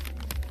it.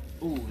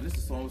 Ooh, this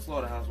is song with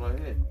Slaughterhouse right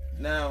here.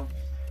 Now,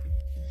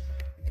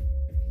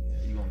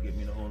 yeah, you gonna get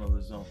me in a whole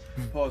nother zone.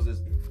 Pause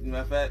this.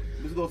 Matter of fact,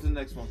 let's go to the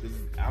next one because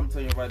I'm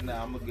telling you right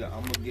now, I'm gonna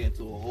get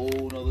into a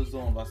whole nother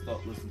zone if I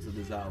start listening to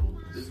this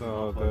album. This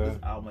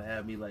album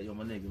had me like, yo,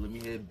 my nigga, let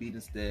me hear a beat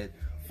instead.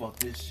 Fuck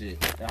this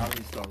shit. Now I need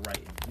to start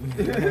writing.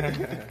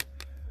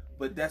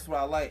 But that's what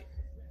I like.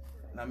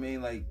 I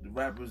mean, like the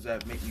rappers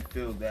that make me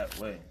feel that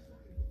way.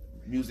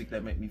 Music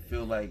that make me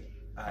feel like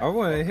I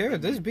want to hear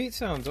it. This beat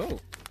sounds dope.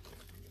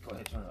 Go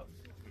ahead, turn it up.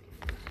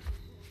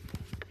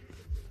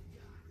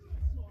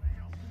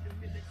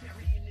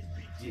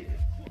 Yeah.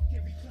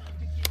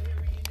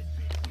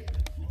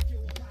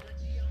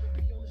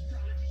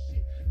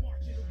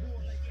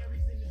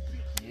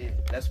 Yeah,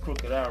 that's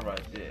Crooked Eye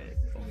right there.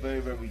 A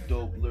very, very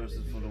dope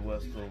lyricist for the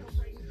West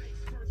Coast.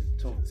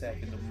 Toe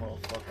tack in the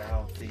motherfucker. I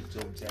don't think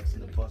Joe Jackson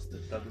the Buster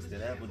Douglas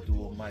did ever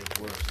do a mic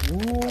work. Ooh.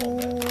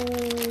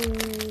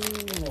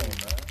 Come on,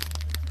 man.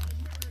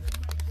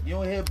 You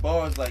don't hear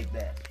bars like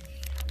that.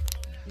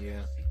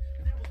 Yeah.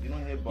 You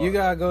don't hear bars. You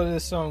gotta go to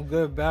some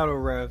good battle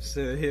raps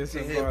to hear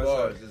some bars.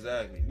 Bars,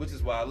 exactly. Which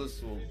is why I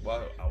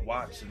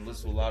watch and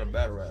listen to a lot of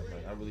battle rap.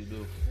 Like I really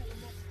do.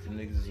 Some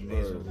niggas is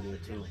amazing over there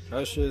too.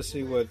 I should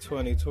see what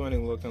 2020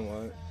 looking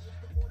like.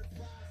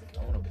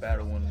 I want to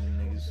battle one of them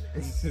niggas.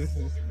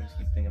 Niggas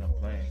keep thinking I'm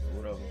playing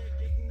or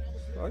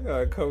whatever. I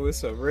gotta come with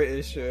some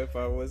written shit if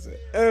I wasn't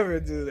ever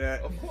do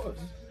that. Of course.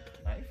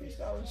 I ain't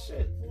freestyling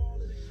shit.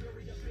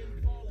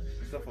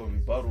 Except for a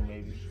rebuttal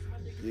maybe.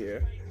 Yeah.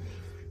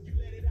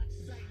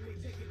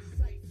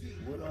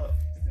 What up?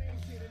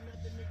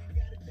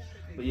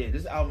 But yeah,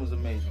 this album is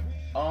amazing.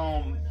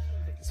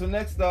 So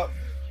next up,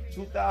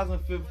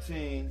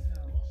 2015,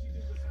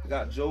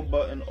 got Joe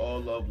Budden,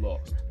 All Love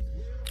Lost.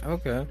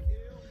 Okay.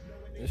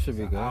 It should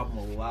be It's good. an album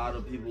a lot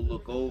of people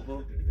look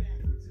over.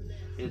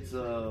 It's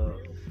a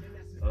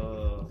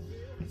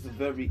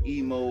very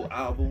emo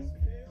album.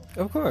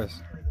 Of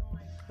course.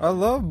 I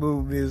love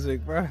mood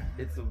music, bro.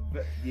 It's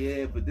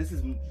but this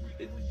is,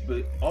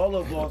 but All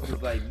Love Lost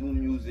is like new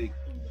music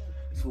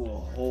to a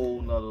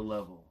whole nother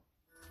level.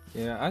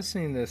 Yeah, I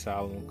seen this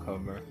album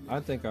cover. I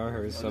think I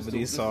heard some of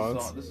these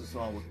songs. This is a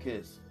song with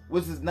Kiss,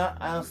 which is not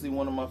honestly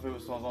one of my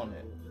favorite songs on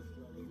there.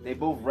 They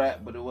both rap,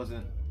 but it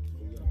wasn't.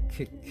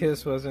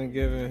 Kiss wasn't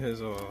giving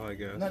his all, I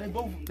guess. No, they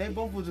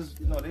both were just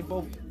they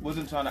both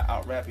wasn't trying to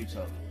out rap each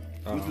other,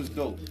 which was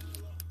dope.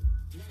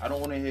 I don't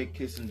want to hear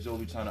Kiss and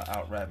Joey trying to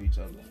out rap each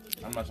other.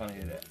 I'm not trying to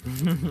hear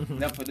that.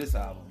 Not for this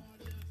album.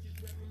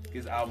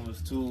 This album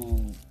is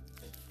too.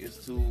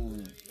 It's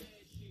too.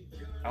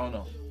 I don't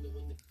know.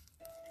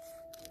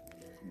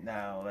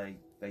 Now,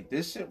 like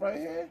this shit right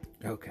here.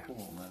 Okay. Come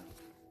on, man.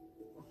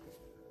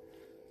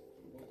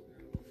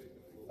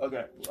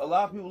 Okay, a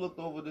lot of people looked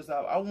over this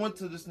album. I went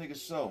to this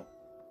nigga's show.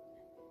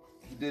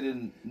 He did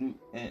in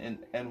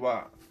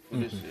NY for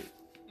this shit.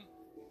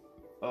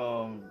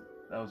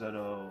 That was at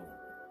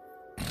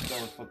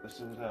that was fuck that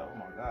shit was at. Oh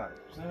my god,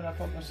 was that that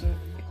fucking shit?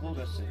 They closed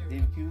that shit.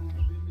 David Q.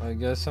 I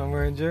guess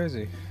somewhere in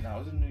Jersey. Nah, it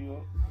was in New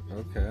York.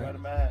 Okay. Right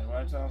in Manhattan,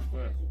 right in Times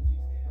Square.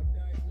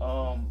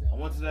 I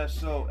went to that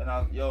show and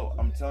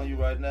I'm telling you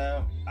right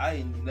now, I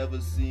ain't never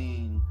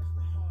seen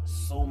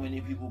so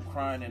many people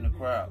crying in the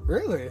crowd.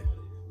 Really?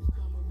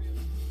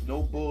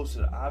 No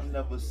bullshit. I've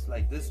never this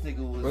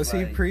nigga was. Was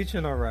he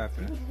preaching or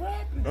rapping? He was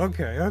rapping.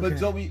 Okay.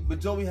 But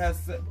Joey has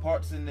set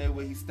parts in there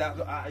where he stopped.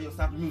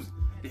 Stop the music.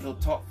 Then he'll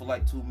talk for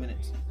like 2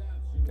 minutes.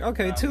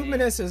 Okay, 2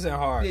 minutes isn't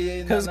hard.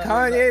 Yeah, because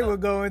Kanye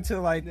would go into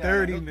like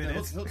 30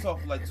 minutes. He'll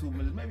talk for like 2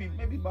 minutes,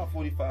 maybe about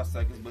 45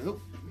 seconds, but he'll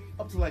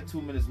up to like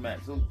 2 minutes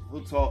max.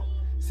 He'll talk,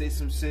 say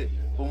some shit.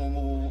 Boom, boom,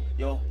 boom, boom.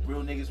 Yo,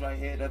 real niggas right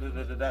here. Da da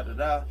da da da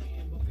da.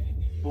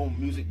 Boom,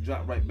 music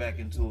drop right back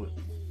into it.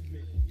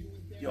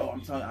 Yo,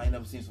 I'm telling you, I ain't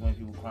never seen so many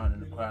people crying in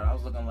the crowd. I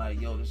was looking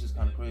like, yo, this is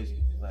kind of crazy.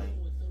 Like,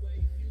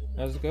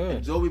 that's good.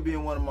 And Joey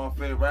being one of my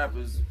favorite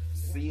rappers,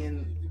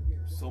 seeing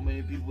so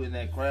many people in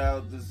that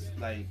crowd, just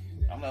like,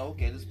 I'm like,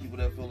 okay, there's people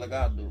that feel like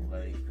I do.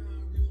 Like,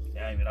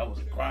 yeah, I mean, I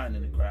wasn't crying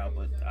in the crowd,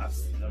 but I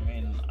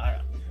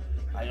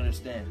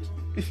understand.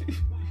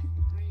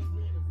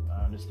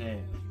 I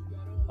understand.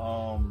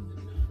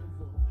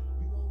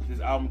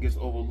 This album gets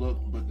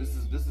overlooked, but this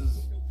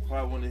is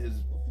probably one of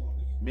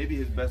maybe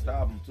his best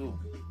album too.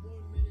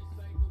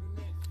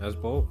 That's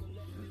bold.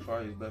 It's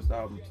probably his best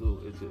album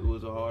too. It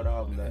was a hard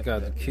album.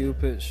 Got the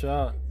Cupid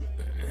shot.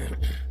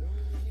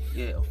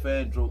 Yeah, a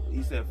fan drew.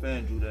 He said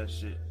fan drew that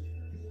shit.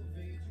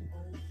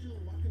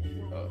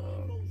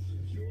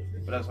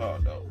 But that's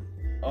hard though.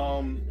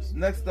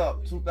 Next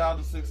up,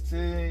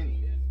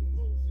 2016.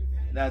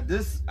 Now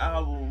this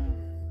album,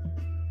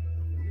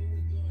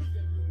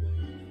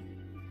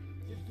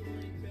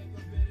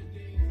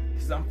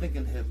 cause I'm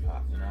thinking hip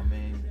hop. You know what I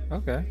mean?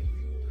 Okay.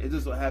 It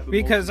just what happened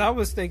Because mostly. I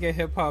was thinking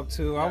hip hop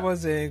too. Yeah. I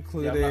wasn't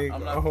including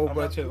I'm not- a whole I'm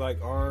bunch not- of like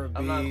R&B.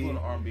 I'm not including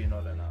R&B and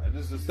all that now.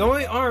 It's just The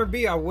only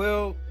R&B I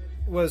will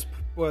was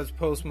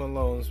Post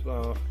Malone's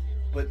But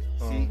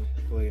see,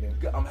 Bleeding.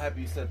 I'm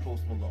happy you said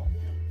Post Malone.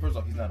 First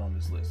off, he's not on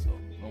this list, so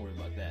don't worry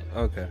about that.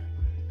 Okay.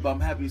 But I'm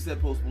happy you said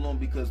Post Malone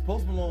because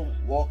Post Malone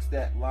walks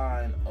that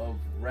line of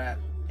rap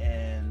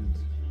and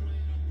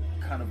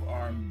kind of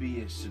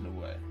R&B-ish in a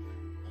way.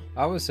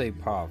 I would say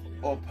pop.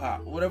 Or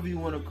pop, whatever you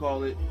want to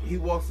call it. He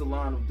walks the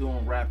line of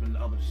doing rap and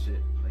other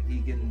shit. Like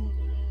he can,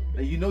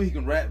 like you know he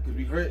can rap because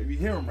we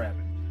hear him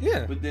rapping.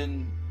 Yeah. But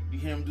then you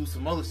hear him do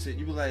some other shit.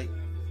 You be like,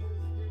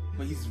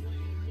 but he's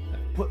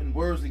putting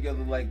words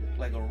together like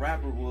a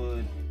rapper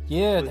would.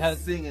 Yeah, but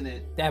singing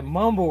it. that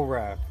mumble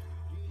rap.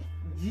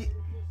 Yeah,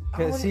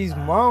 Because he's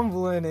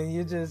mumbling and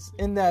you're just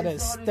in that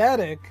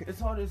aesthetic. It's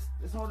hard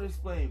to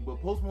explain,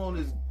 but Post Malone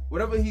is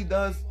whatever he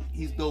does,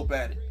 he's dope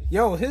at it.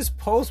 Yo, his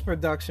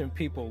post-production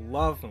people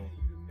love him.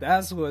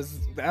 That's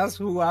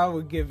who I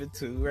would give it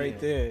to right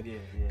there.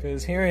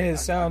 Because hearing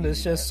his sound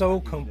is just so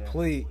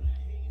complete.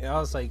 And I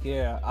was like,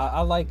 yeah,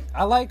 I like him.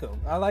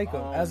 I like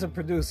him as a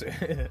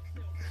producer.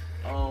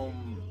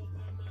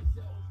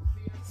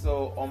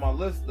 So on my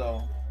list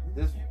though,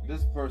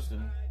 this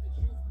person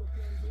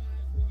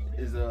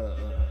is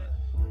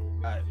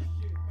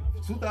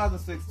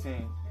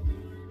 2016.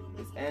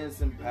 It's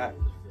Anderson .Paak,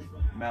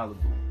 Malibu.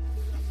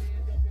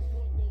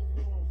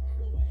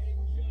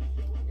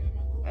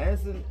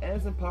 Anderson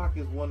 .Paak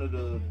is one of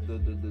the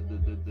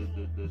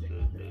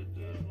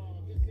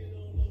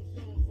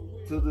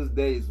to this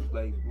day is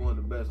like one of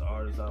the best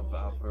artists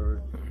I've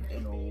heard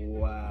in a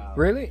while.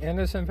 Really?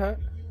 Anderson .Paak?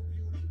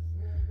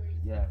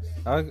 Yes.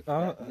 That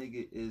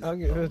nigga is I'll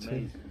give it to you.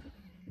 amazing.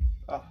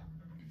 Oh.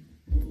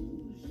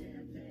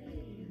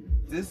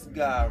 This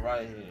guy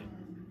right here.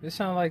 This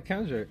sound like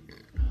Kendrick.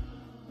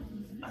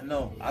 I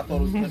know. I thought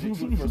it was Kendrick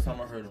too the first time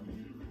I heard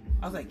him.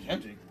 I was like,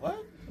 Kendrick, what?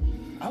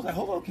 I was like,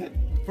 hold on, Kendrick.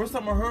 First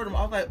time I heard him,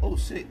 I was like, oh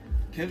shit,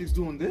 Kendrick's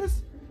doing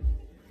this?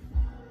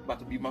 About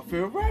to be my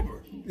favorite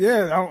rapper.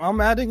 Yeah, I'm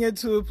adding it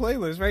to a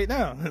playlist right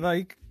now.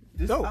 Like,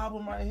 This dope.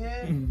 album right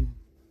here,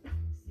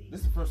 this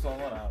is the first song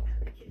on the album.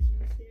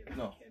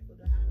 No.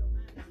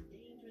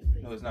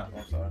 No, it's not.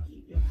 I'm sorry.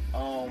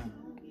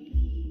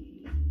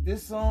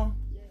 This song,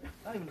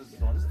 not even this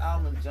song, this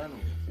album in general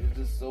is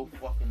just so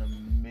fucking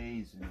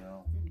amazing,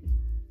 yo.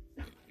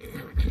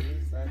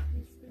 It's like,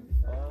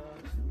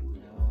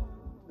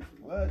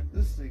 what?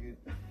 This nigga.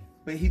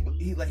 But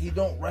he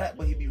don't rap,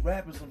 but he be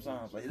rapping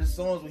sometimes. Like there's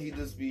songs where he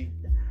just be,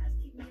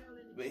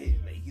 but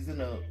he's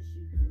in a.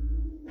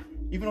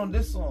 Even on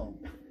this song,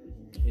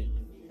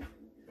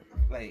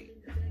 like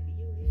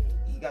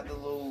he got the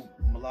little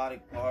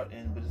melodic part,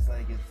 but it's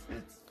like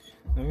it's.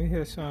 Let me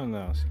hear something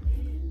else.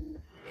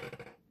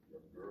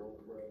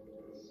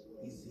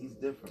 He's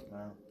different,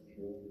 man.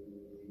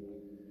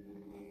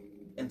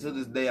 And to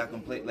this day, I can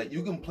play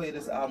you can play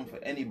this album for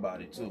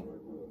anybody too.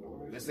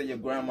 Let's say your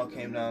grandma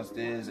came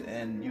downstairs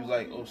and you was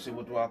like, oh shit,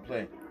 what do I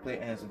play? Play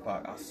Anderson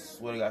 .Paak. I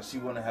swear to God, she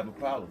wouldn't have a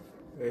problem.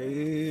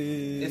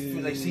 Hey. It's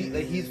for,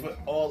 he's for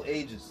all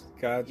ages.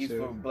 Gotcha. He's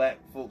for black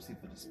folks. He's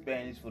for the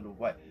Spanish, for the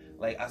white.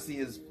 Like I see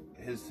his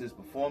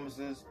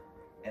performances,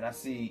 and I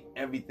see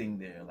everything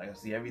there. Like I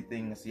see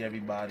everything. I see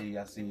everybody.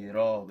 I see it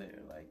all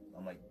there. Like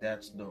I'm like,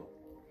 that's dope.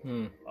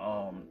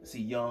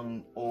 See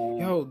young,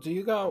 old. Yo, do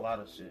you got a lot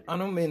of shit? I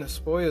don't mean to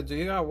spoil. Do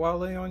you got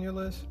Wale on your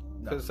list?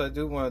 No. Because I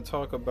do want to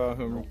talk about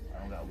him. I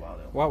don't got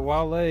Wale.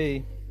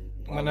 Wale,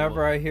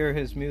 whenever I hear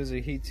his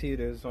music, he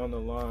teeters on the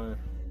line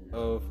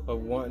of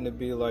wanting to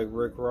be like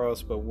Rick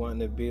Ross, but wanting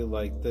to be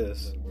like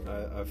this.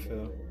 I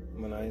feel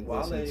when I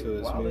listen to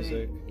his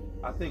music.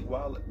 I think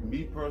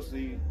me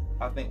personally,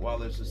 I think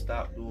Wale should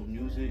stop doing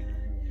music.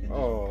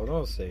 Oh,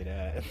 don't say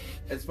that.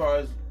 As far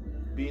as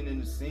being in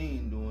the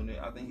scene doing it,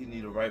 I think he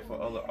need to write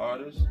for other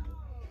artists,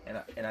 and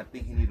I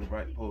think he need to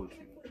write poetry.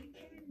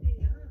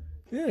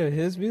 Yeah,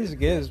 his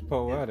music is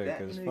poetic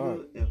as fuck.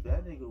 If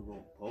that nigga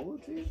wrote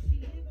poetry,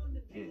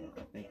 yeah,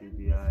 I think it'd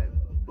be alright.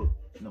 Book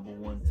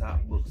 #1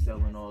 top book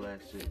selling, all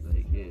that shit.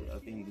 Like, yeah, I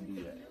think he can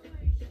do that.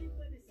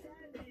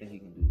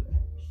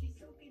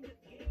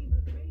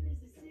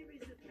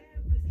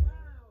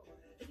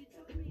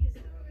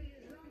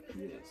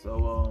 Yeah,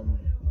 so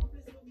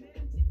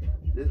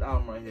this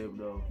album right here,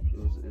 though,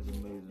 is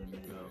amazing,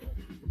 you know.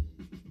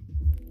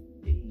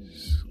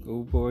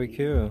 Schoolboy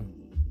Q.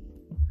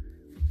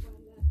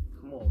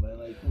 Come on, man,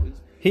 like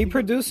he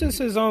produces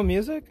his own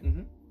music.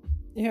 Mm-hmm.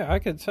 Yeah, I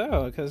could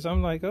tell because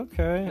I'm like,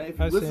 okay. Now, if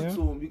you listen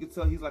to him, you can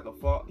tell he's like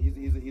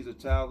he's a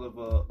child of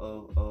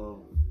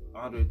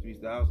Andre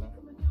 3000.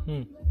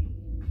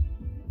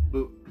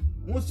 But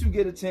once you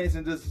get a chance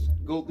and just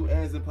go through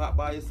Anderson .Paak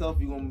by yourself,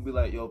 you're gonna be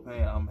like, yo,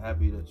 Pan, I'm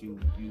happy that you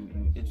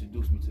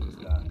introduced me to this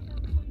guy.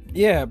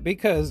 Yeah,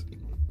 because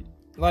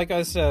like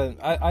I said,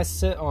 I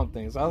sit on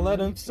things. I let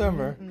him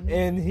simmer.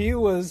 And he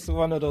was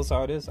one of those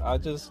artists. I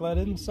just let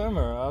him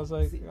simmer. I was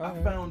like, See, I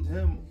right. found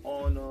him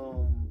on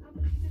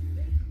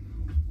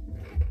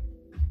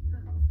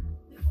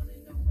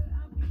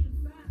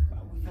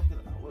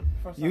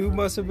You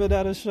must have been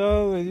at a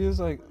show and you was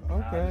like,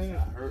 okay.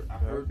 I heard. I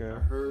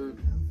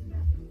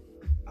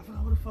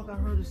forgot what the fuck I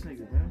heard this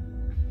nigga, man.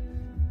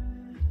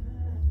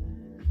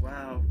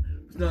 Wow.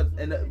 No,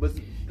 but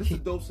this is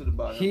dope shit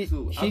about him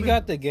too. He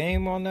got the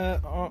game on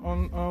that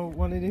on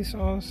one of these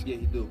songs. Yeah,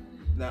 he do.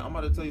 Now I'm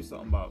about to tell you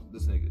something about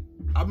this nigga.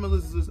 I've been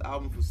listening to this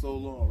album for so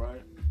long,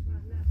 right?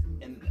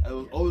 And it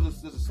was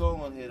always there's a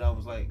song on here that I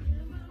was like,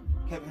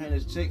 kept hearing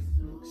this chick.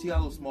 She got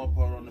a little small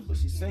part on it, but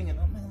she's singing.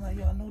 I'm like,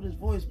 yo, I know this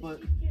voice,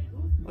 but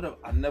whatever.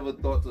 I never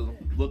thought to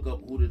look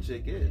up who the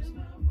chick is.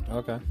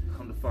 Okay.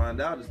 Come to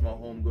find out, it's my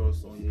homegirl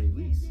Sonya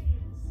Elise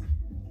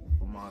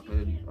from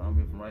Montclair. I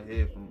mean, from right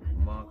here, from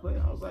Montclair.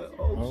 I was like,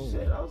 oh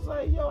shit. I was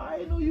like, yo, I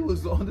didn't know you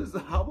was on this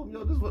album.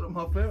 Yo, this is one of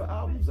my favorite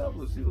albums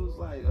ever. She was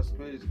like, that's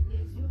crazy.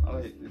 I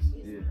like this.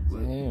 Yeah.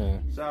 But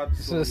shout out to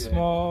It's Sonya. a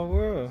small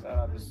world. Shout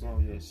out to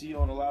Sonya. She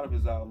on a lot of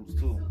his albums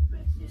too.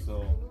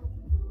 So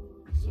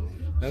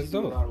That's she's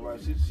doing dope. a lot of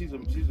writing. She's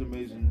an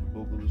amazing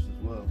vocalist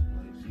as well.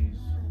 Like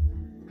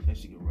and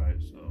she can write.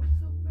 So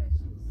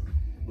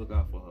look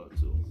out for her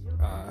too.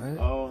 Alright.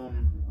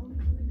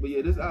 But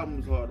yeah, this album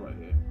is hard right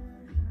here.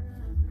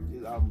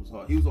 This album was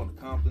hard. He was on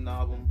the Compton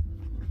album.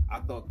 I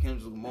thought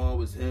Kendrick Lamar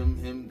was him.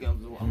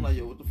 Kendrick Lamar. I'm like,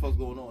 yo, what the fuck's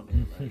going on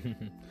here?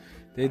 Like,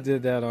 They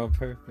did that on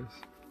purpose.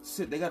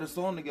 shit, they got a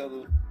song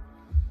together.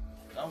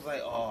 I was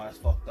like, oh, that's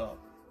fucked up.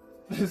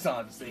 It's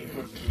not the same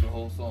person through the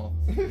whole song.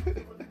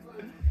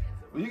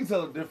 But you can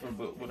tell it's different,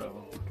 but whatever.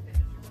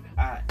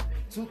 Alright,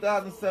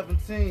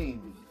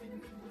 2017.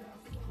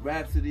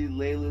 Rhapsody,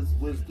 Layla's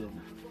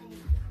Wisdom.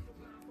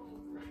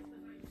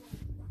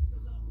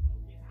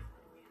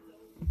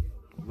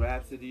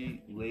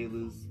 Rhapsody,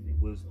 Layla's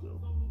Wisdom.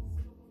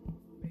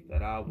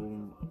 That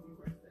album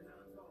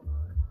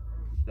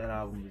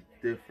is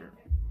different.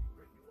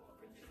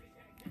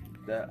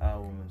 That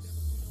album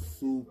is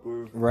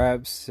super.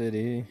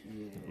 Rhapsody.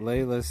 Yeah.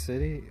 Layla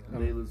City.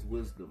 Layla's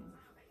Wisdom.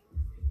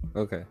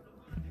 Okay.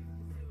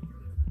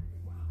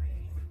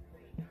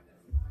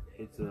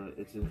 It's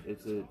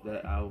a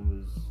that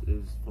album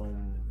is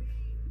from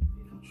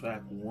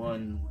track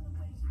 1,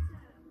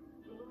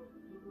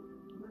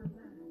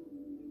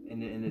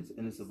 and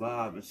it's a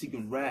vibe, and she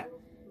can rap.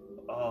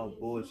 Oh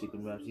boy, she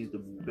can rap. She's the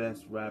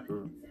best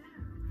rapper.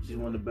 She's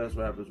one of the best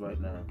rappers right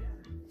now.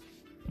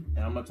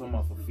 And I'm not talking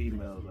about for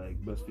females,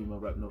 like best female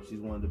rap. No, she's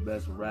one of the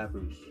best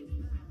rappers.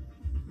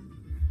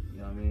 You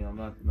know what I mean? I'm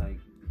not like,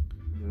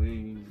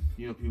 you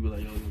know, people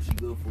like, yo, she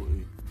good for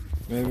it.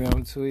 Maybe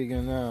I'm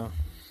tweaking now.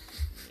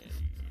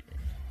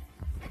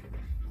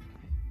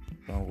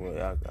 Don't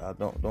worry, I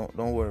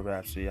don't worry,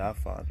 Rhapsody. I'll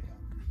find you.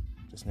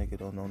 This nigga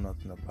don't know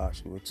nothing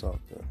about you. It's all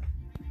good.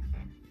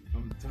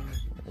 I'm done.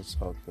 It's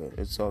all good.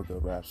 It's all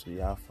good,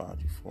 Rhapsody. I'll find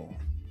you for him.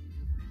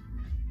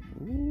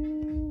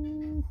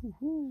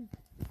 Ooh.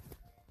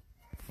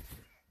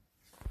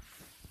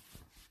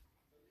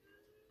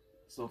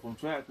 So from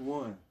track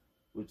 1,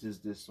 which is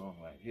this song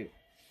right here.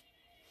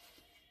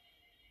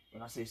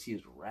 When I say she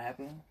is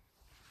rapping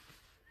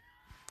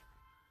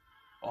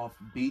off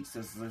beats,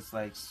 that's just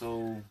like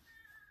so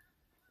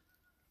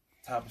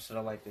type of shit I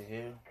like to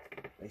hear.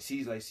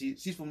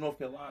 She's from North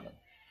Carolina.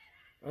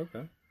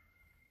 Okay.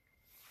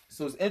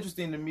 So it's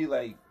interesting to me,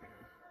 like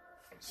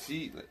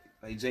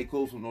J.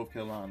 Cole's from North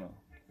Carolina.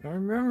 I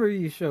remember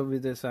you showed me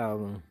this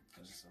album.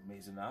 It's just an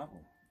amazing album.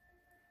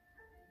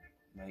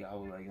 Like I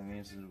was like, I mean,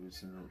 it's a you know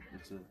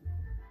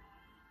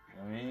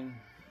what I mean,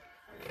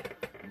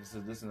 this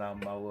is an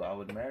album I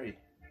would marry.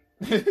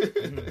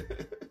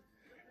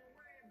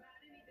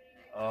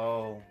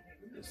 Oh,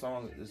 this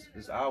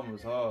album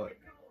is hard,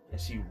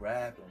 and she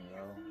rapping,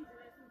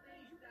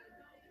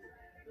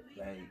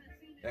 yo.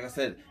 Like I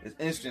said, it's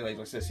interesting. Like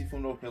I said, she's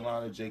from North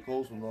Carolina. J.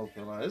 Cole's from North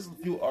Carolina. There's a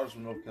few artists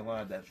from North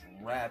Carolina that's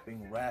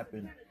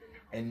rapping.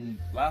 And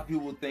a lot of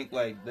people think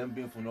like them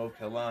being from North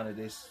Carolina,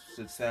 they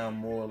should sound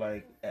more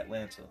like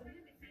Atlanta.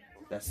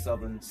 That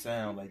southern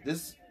sound. Like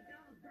this,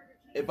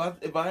 if I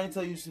didn't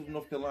tell you she was from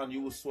North Carolina,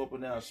 you would swap her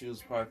down. She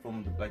was probably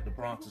from the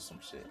Bronx or some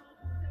shit.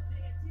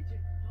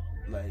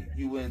 Like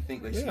you wouldn't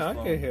think like she's from.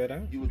 I can hear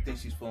that. You would think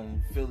she's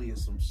from Philly or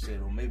some shit,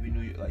 or maybe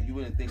New York. Like you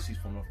wouldn't think she's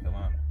from North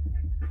Carolina.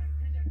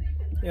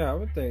 Yeah, I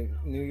would think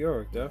New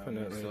York,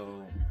 definitely.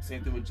 So,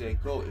 same thing with J.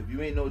 Cole. If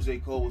you ain't know J.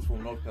 Cole was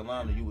from North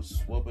Carolina, you was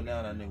swapping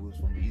down that nigga was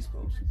from the East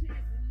Coast.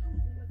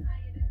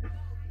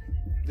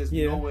 There's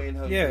no way in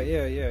hell.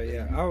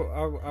 Yeah.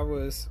 I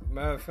was,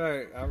 matter of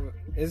fact,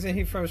 isn't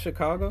he from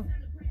Chicago?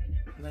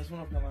 No, he's from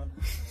North Carolina.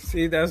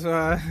 See, that's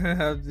why I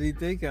have to be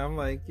thinking. I'm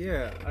like,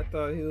 yeah, I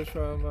thought he was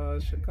from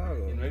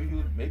Chicago. And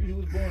maybe he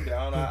was born there.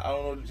 I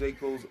don't know the J.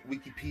 Cole's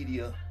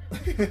Wikipedia.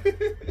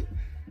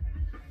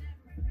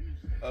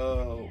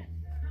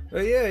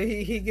 But yeah,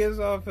 he gives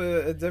off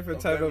a different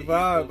type of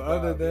vibe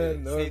other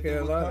than North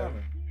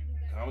Carolina.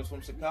 Common's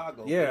from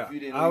Chicago. Yeah, but if you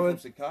didn't know he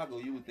was from Chicago,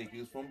 you would think he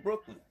was from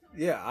Brooklyn.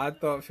 Yeah, I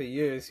thought for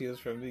years he was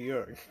from New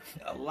York.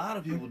 A lot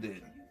of people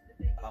did.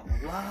 A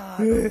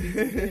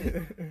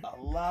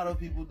lot of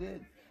people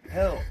did.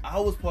 Hell, I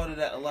was part of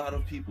that. A lot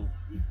of people,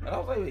 and I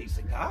was like, "Wait,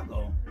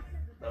 Chicago?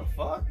 The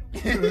fuck?"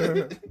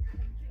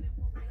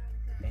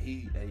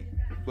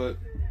 But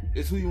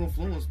it's who you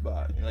influenced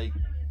by. Like,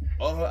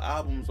 all her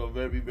albums are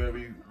very,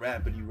 very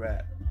rapidy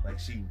rap. Like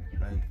she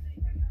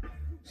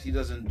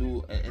doesn't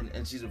do,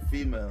 and she's a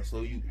female,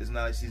 so it's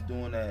not like she's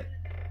doing that,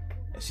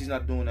 and she's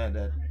not doing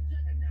that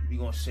we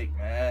gonna shake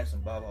my ass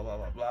and blah blah blah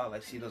blah blah.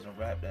 Like, she doesn't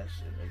rap that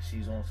shit. Like,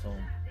 she's on some,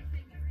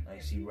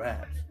 like, she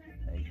raps,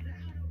 like,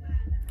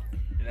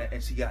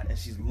 and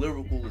she's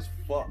lyrical as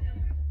fuck,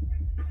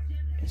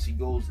 and she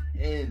goes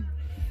in.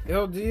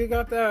 Yo, do you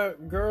got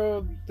that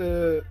girl,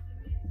 the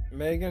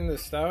Megan Thee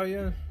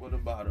Stallion? What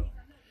about her?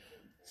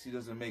 She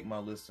doesn't make my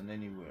list in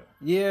anywhere.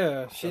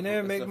 Yeah, she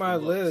didn't make my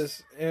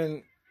list,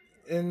 and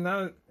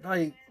not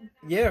like,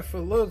 yeah, for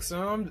looks,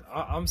 and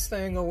I'm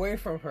staying away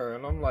from her,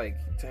 and I'm like,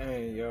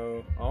 dang,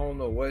 yo, I don't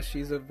know what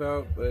she's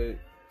about, but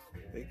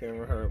they giving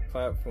her a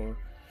platform.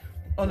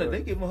 Oh no,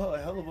 they giving her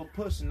a hell of a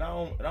push, and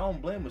I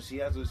don't blame her.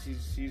 She's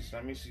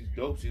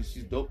dope.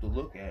 She's dope to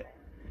look at,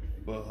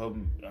 but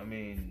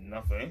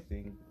not for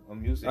anything. Her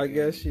music. I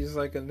guess she's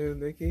like a new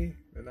Nicki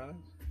Minaj.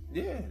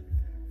 Yeah.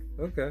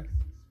 Okay.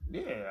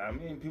 Yeah, I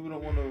mean, people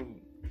don't want to.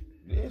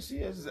 Yeah, she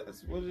is.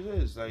 That's what it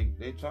is. Like,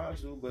 they try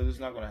to, but it's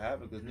not gonna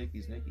happen because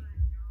Nicki's Nicki.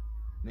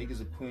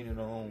 Nicki's a queen in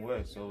her own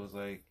way. So it's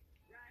like,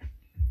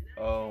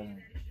 the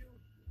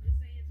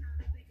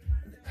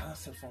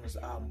concepts on this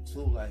album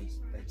too. Like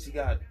she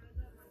got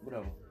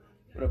whatever.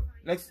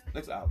 Next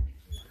album.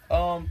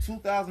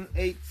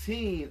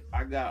 2018,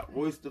 I got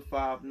Royce da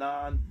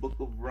 5'9", Book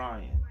of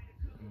Ryan.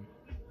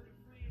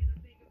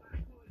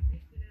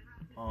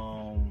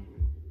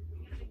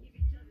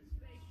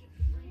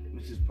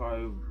 Which is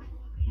probably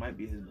might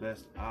be his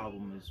best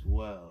album as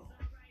well.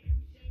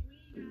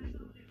 And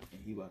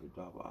he about to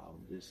drop an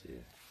album this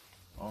year.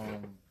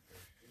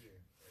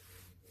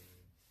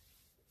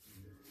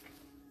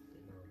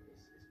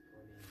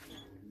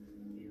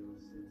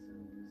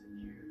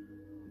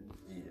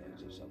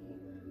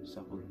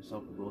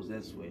 Shuffle goes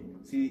this way.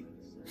 See,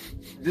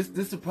 this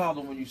is the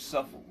problem when you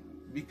shuffle,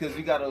 because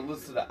you gotta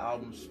listen to the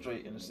album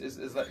straight, and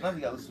it's like, not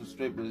you gotta listen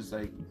straight, but it's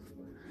like,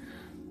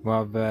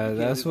 my bad.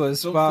 That's what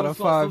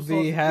Spotify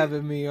be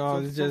having me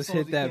on. Just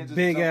hit that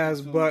big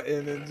ass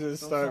button and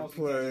just start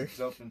playing.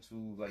 Jump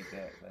into like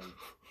that. Like,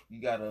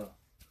 you gotta,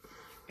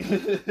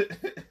 because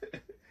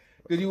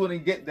you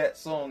wouldn't get that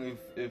song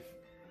if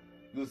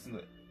listen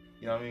to,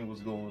 you know what I mean,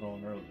 what's going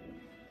on earlier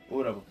or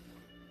whatever.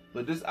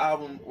 But this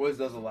album, Royce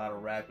does a lot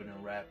of rapping,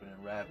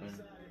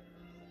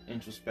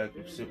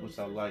 introspective shit, which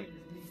I like.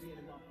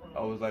 I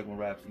always like when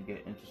raps can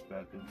get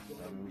introspective,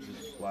 which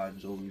is why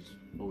Joey's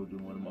always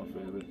been one of my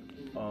favorite.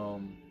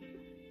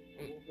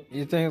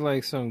 You think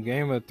like some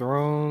Game of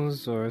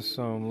Thrones or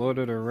some Lord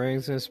of the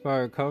Rings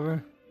inspired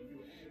cover?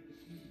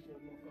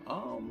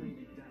 I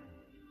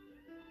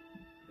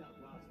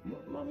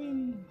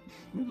mean,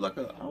 like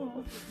I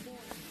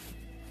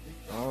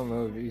don't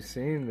know if you've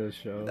seen the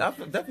show. I've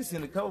definitely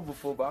seen the cover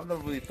before, but I've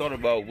never really thought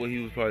about what he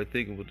was probably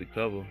thinking with the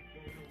cover.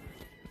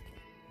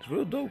 It's a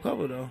real dope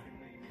cover, though.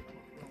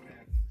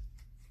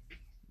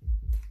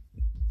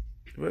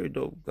 Very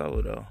dope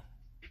cover, though.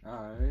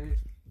 Alright.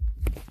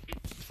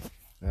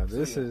 Now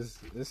this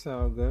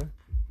sounds good.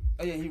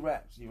 Oh yeah, he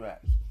raps.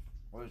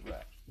 Royce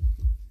raps.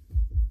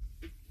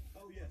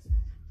 Oh yes.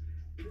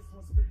 This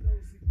one's for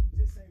those who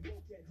just ain't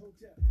woke at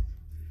hotel.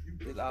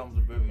 His albums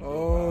are very dope.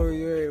 Oh,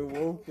 you ain't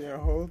woke in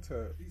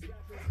Hotep.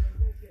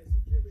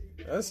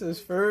 That's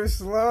his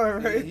first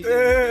line right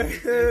there. See,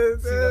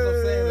 that's what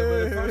I'm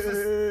saying. But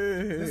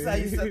this is how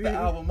you set the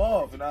album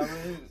off, you know what I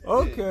mean?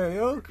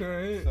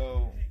 Okay.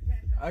 So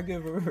I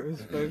give him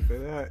respect for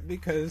that,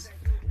 because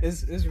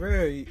it's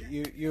rare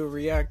you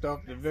react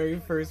off the very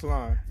first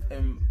line.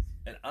 And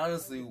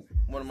honestly,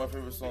 one of my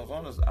favorite songs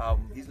on this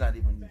album, he's not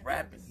even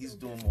rapping. He's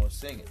doing more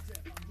singing.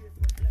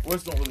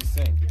 Royce don't really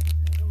sing,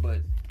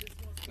 but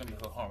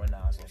he'll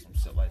harmonize or some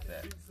shit like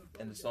that.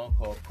 And the song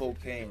called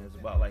Cocaine is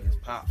about like his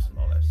pops and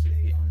all that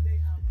shit,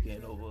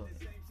 getting over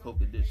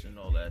coke addiction and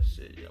all that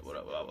shit, yeah,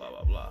 whatever, blah blah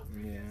blah blah.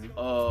 Yeah.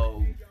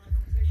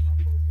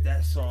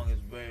 That song is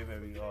very,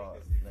 very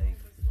hard. Like,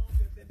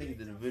 I think he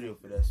did a video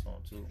for that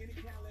song too.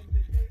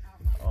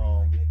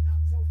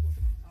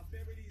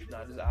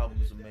 This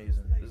album is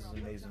amazing. This is an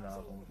amazing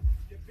album.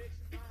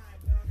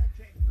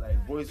 Like,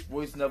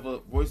 Royce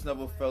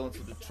never fell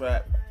into the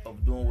trap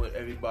of doing what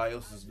everybody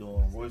else is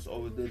doing. Royce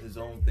always did his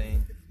own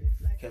thing,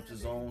 kept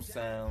his own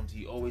sound.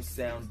 He always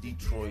sound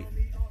Detroit.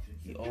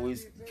 He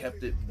always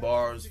kept it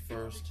bars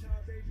first.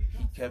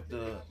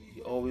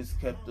 He always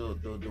kept the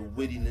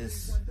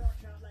wittiness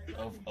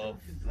of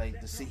like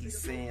the shit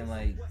he's saying,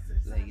 like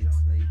it's like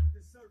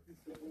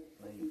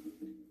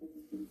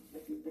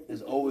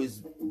there's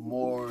always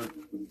more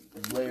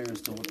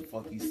layers to what the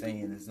fuck he's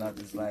saying. It's not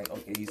just like,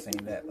 okay, he's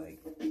saying that, like,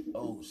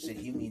 oh shit,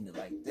 he mean it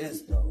like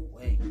this though.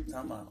 Wait,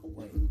 time out,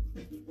 wait.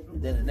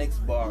 And then the next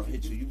bar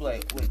hit you, you be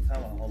like, wait,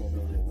 time out, hold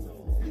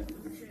on.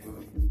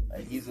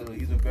 Like he's a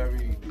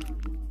very,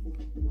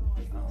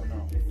 I don't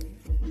know.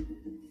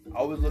 I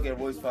always look at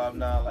Royce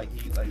 5'9" like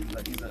he's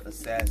an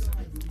assassin.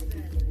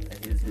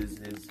 And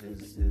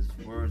his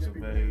words are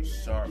very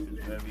sharp,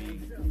 it's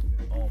very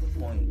on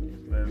point,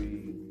 it's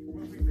very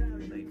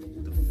like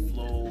the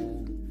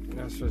flow.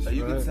 That's just Like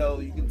you right.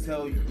 can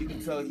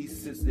tell he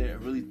sits there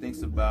and really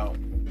thinks about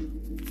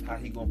how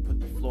he gonna put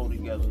the flow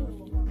together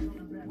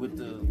with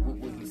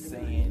what he's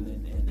saying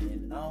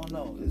and I don't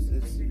know. It's I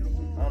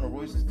don't know,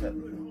 Royce is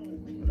technical.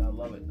 But I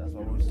love it. That's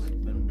why Royce has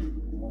been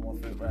one of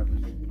my favorite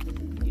rappers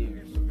in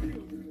years.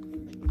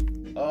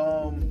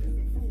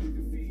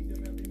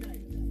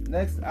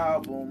 Next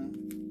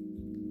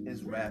album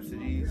is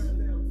Rhapsody's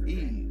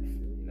Eve.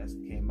 That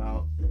came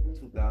out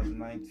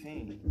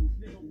 2019.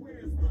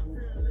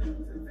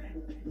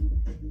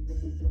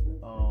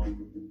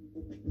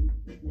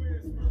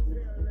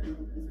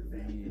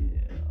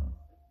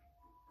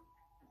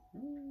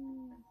 Yeah.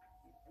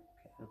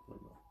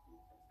 Caterpillar.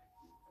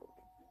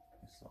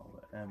 It's all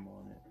the M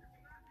on it.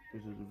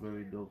 This is a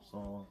very dope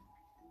song.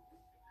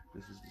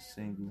 This is the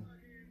single.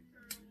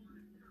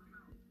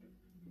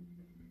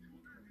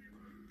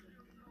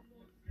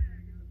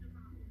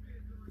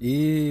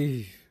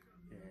 Eve.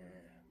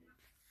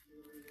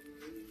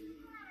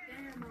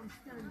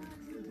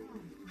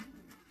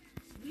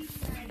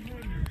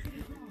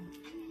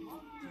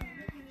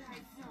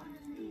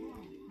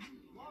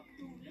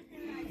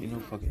 You know,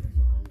 fuck it.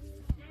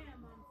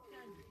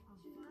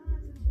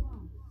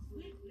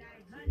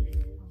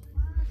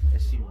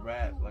 And she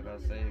rap, like I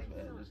say,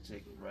 man, this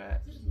chick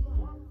raps.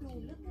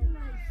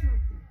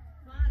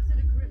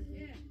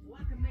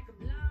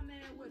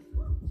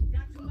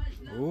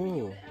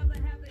 Ooh.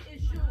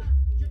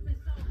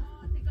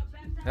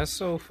 That's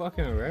so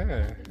fucking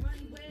rare.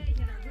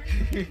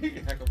 I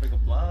can make a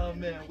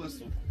blind man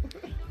whistle.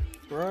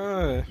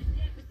 Bruh.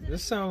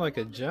 This sound like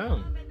a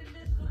gem.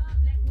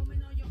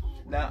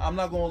 Now, I'm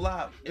not gonna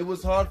lie, it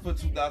was hard for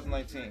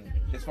 2019.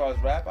 As far as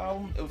rap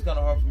album, it was kind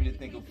of hard for me to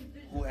think of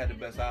who had the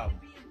best album.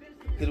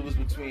 Because it was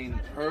between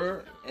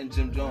her and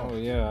Jim Jones. Oh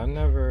yeah, I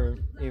never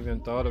even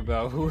thought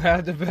about who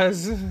had the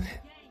best.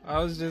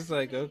 I was just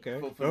like,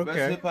 okay. For the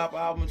best hip hop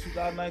album in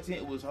 2019,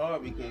 it was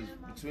hard because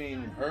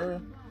between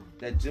her,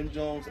 that Jim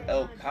Jones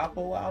El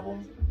Capo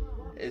album,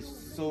 is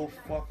so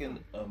fucking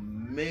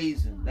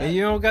amazing. And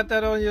you don't got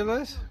that on your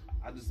list?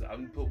 I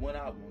put one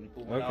album. I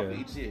put one album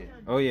each year.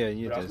 Oh yeah,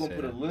 you But I just was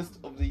gonna said put a list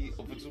of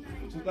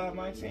for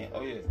 2019.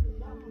 Oh yeah,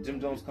 Jim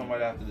Jones come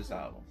right after this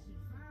album.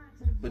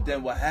 But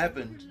then what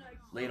happened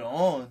later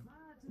on?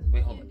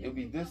 Wait, hold on. It'll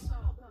be this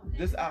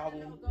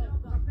album,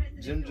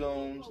 Jim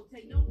Jones,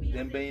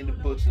 then Benny the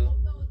Butcher.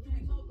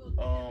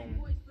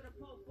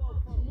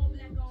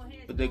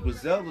 But then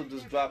Griselda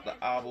just dropped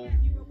the album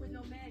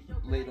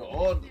later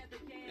on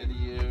in the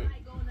year.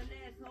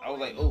 I was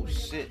like, oh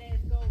shit.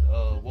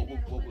 What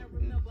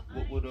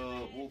would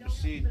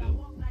she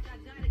do?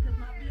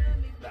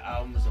 The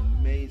album is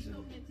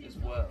amazing as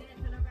well.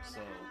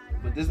 So,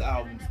 but this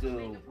album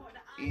still,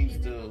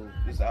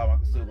 this album I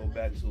can still go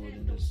back to it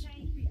and just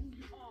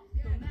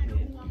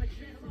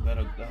let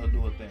her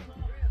do her thing.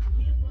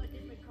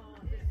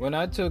 When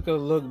I took a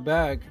look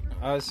back,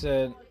 I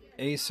said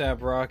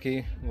ASAP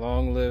Rocky,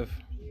 long live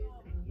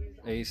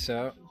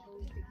ASAP.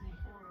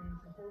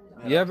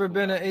 You ever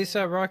been an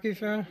ASAP Rocky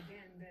fan?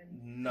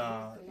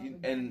 Nah,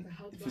 and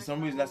for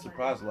some reason that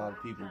surprised a lot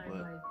of people,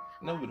 but I've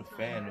never been a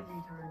fan of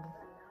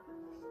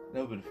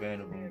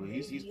him, but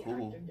he's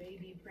cool.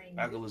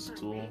 I can listen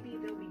to him.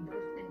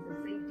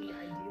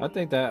 I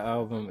think that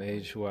album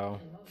aged well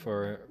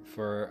for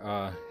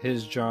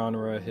his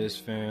genre, his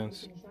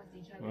fans.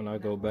 When I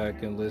go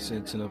back and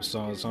listen to them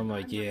songs, I'm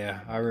like,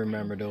 yeah, I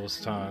remember those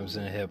times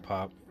in hip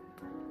hop.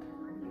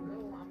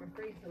 I'm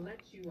afraid to let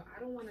you. I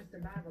don't want to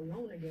survive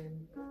alone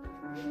again.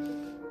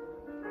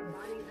 Our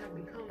bodies have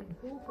become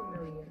too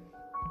familiar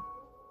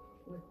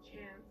with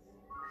chance,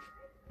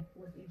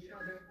 with each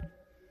other,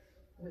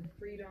 with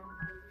freedom.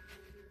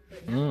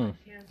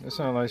 It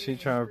sounds like she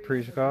trying to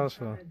preach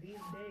gospel.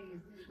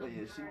 But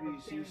yeah,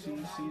 she's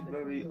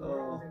very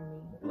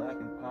black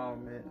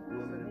empowerment,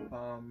 women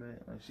empowerment,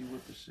 like she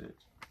with the shit.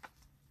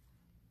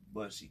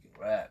 But she can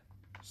rap,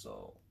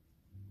 so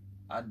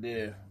I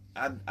dare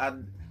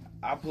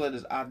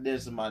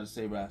somebody to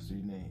say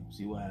Rhapsody's name.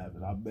 See what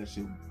happens. I bet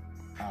she'll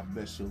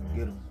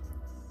get him.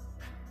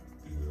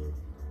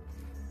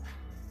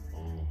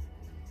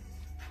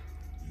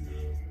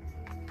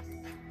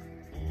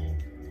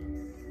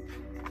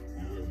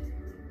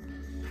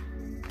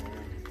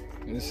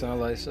 It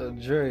sound like some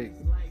Drake.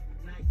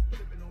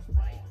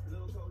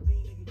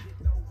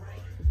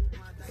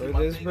 But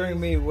this bring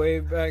me way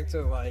back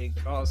to like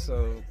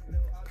also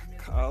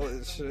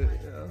college shit.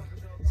 Yeah.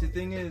 See, the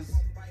thing is,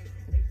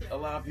 a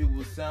lot of people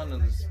were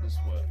sounding this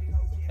way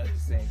at the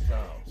same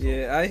time. So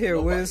Yeah, I hear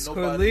Wiz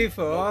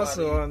Khalifa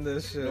also on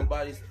this shit.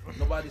 Nobody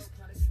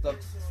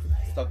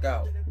stuck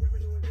out.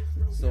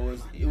 So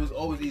it was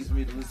always easy for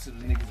me to listen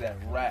to the niggas that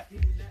rap.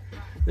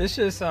 This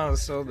shit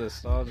sounds so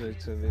nostalgic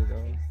to me,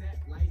 though.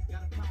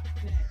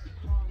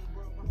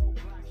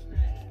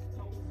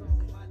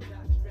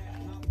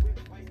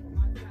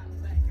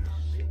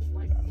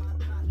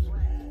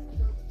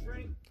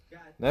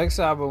 Next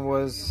album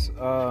was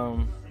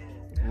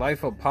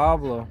Life of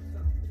Pablo.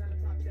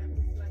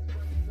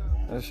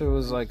 That shit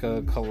was like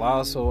a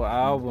colossal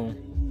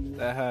album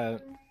that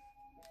had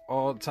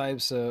all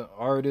types of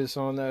artists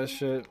on that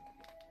shit.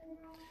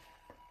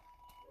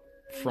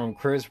 From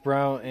Chris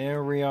Brown and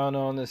Rihanna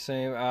on the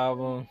same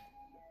album.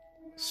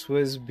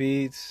 Swiss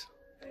Beats.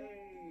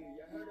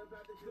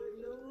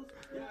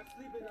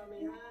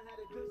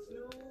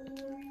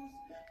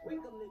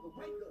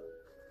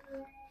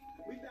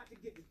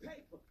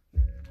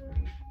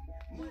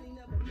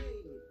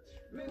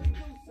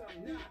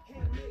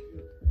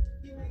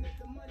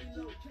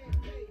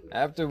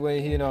 After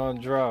when he done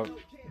dropped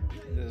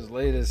his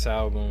latest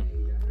album,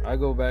 I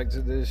go back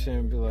to this shit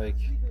and be like,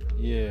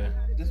 yeah.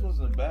 This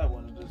wasn't a bad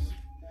one. It just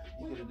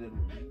he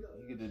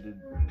could have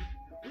did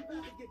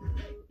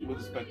would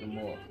expect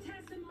more.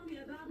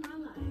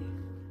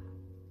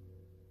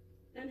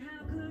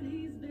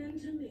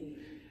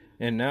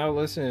 And now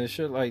listening to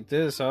shit like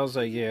this, I was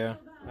like, yeah,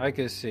 I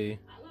could see.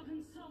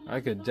 I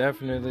could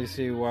definitely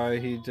see why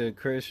he did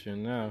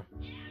Christian now.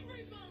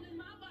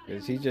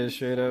 Because he just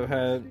straight up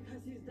had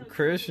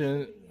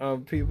Christian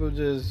people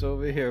just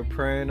over here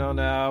praying on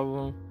the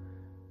album.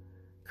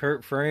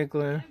 Kirk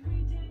Franklin.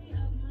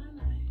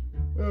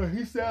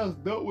 He sounds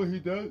dope when he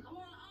does.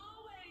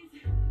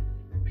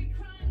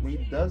 When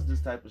he does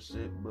this type of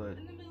shit, but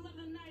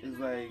it's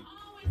like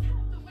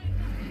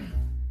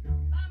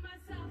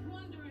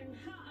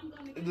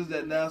it's just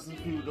that now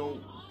since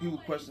people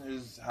question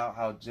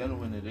how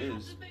genuine it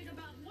is,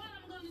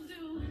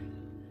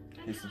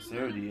 his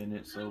sincerity in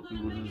it. So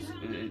people just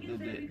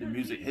the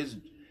music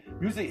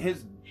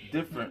hits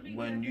different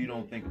when you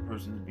don't think a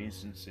person is being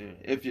sincere.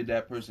 If you're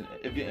that person,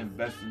 if you're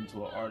invested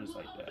into an artist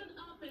like that,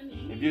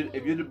 if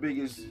you're the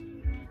biggest,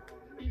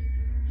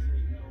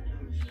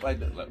 like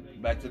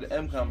back to the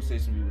M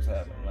conversation we was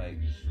having, like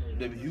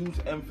the huge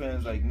M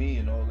fans like me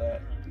and all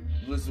that,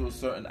 listen to a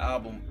certain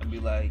album and be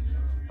like,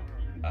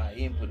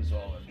 he didn't put his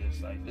all in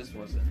this. Like this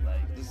wasn't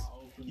like this.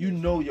 You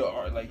know your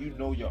art, like you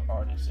know your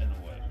artist in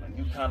a way. Like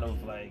you kind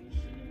of like,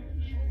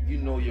 you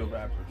know your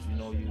rappers, you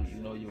know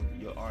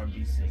your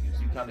R&B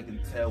singers. You kind of can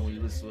tell when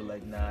you listen to it,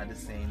 like, nah,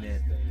 this ain't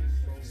it.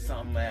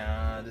 Something,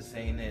 this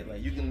ain't it.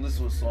 Like you can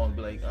listen to a song and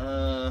be like,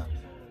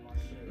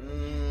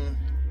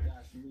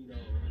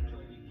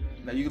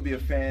 Now you could be a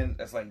fan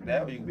that's like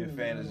that, or you can be a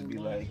fan that's be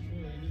like,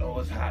 oh,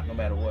 it's hot no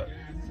matter what.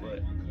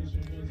 But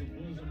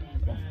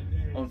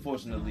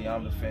unfortunately,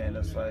 I'm the fan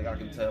that's like, I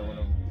can tell when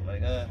I'm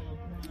like,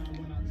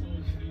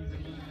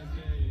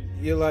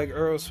 You like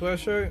Earl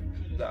Sweatshirt?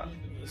 Nah.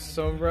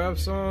 Some rap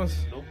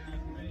songs? Nope.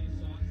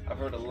 I've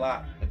heard a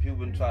lot, and people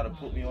been trying to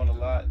put me on a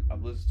lot.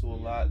 I've listened to a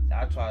lot.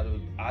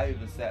 I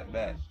even sat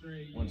back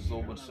when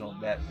so much on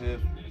that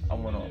fifth.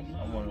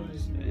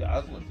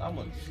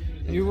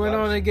 You went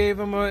on and gave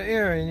him an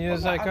ear, and you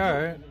was like,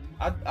 alright.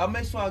 I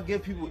make sure I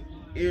give people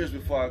ears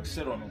before I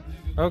sit on them.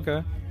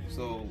 Okay.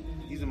 So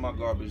he's in my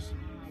garbage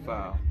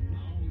file.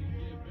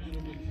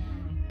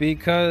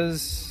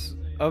 Because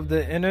of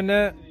the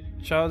internet,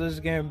 Childish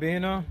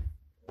Gambino?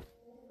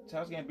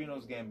 Childish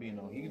Gambino's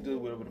Gambino. He can do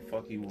whatever the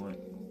fuck he want.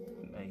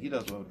 Man, he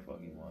does whatever the fuck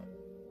he want.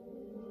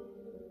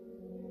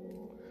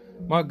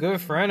 My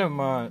good friend of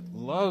mine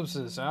loves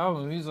this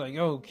album. He's like,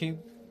 yo, keep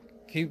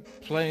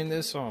playing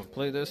this song.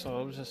 Play this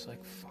song. I was just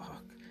like,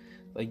 fuck.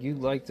 Like, you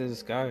like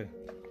this guy.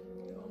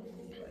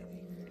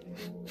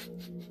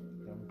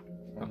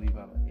 I leave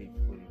out an 8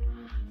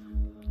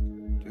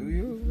 Do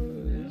you?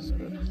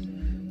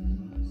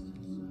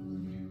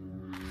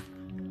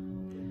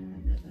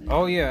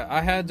 Oh yeah,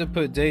 I had to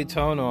put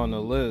Daytona on the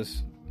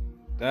list.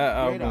 That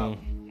album.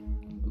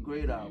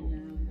 Great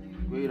album.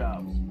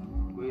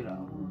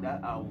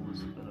 That album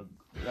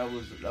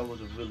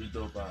was a really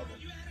dope album.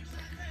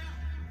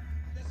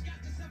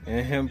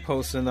 And him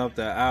posting up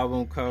the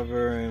album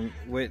cover and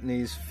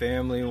Whitney's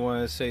family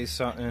want to say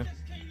something.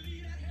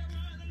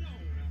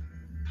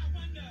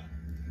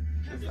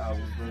 This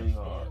album was really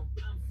hard.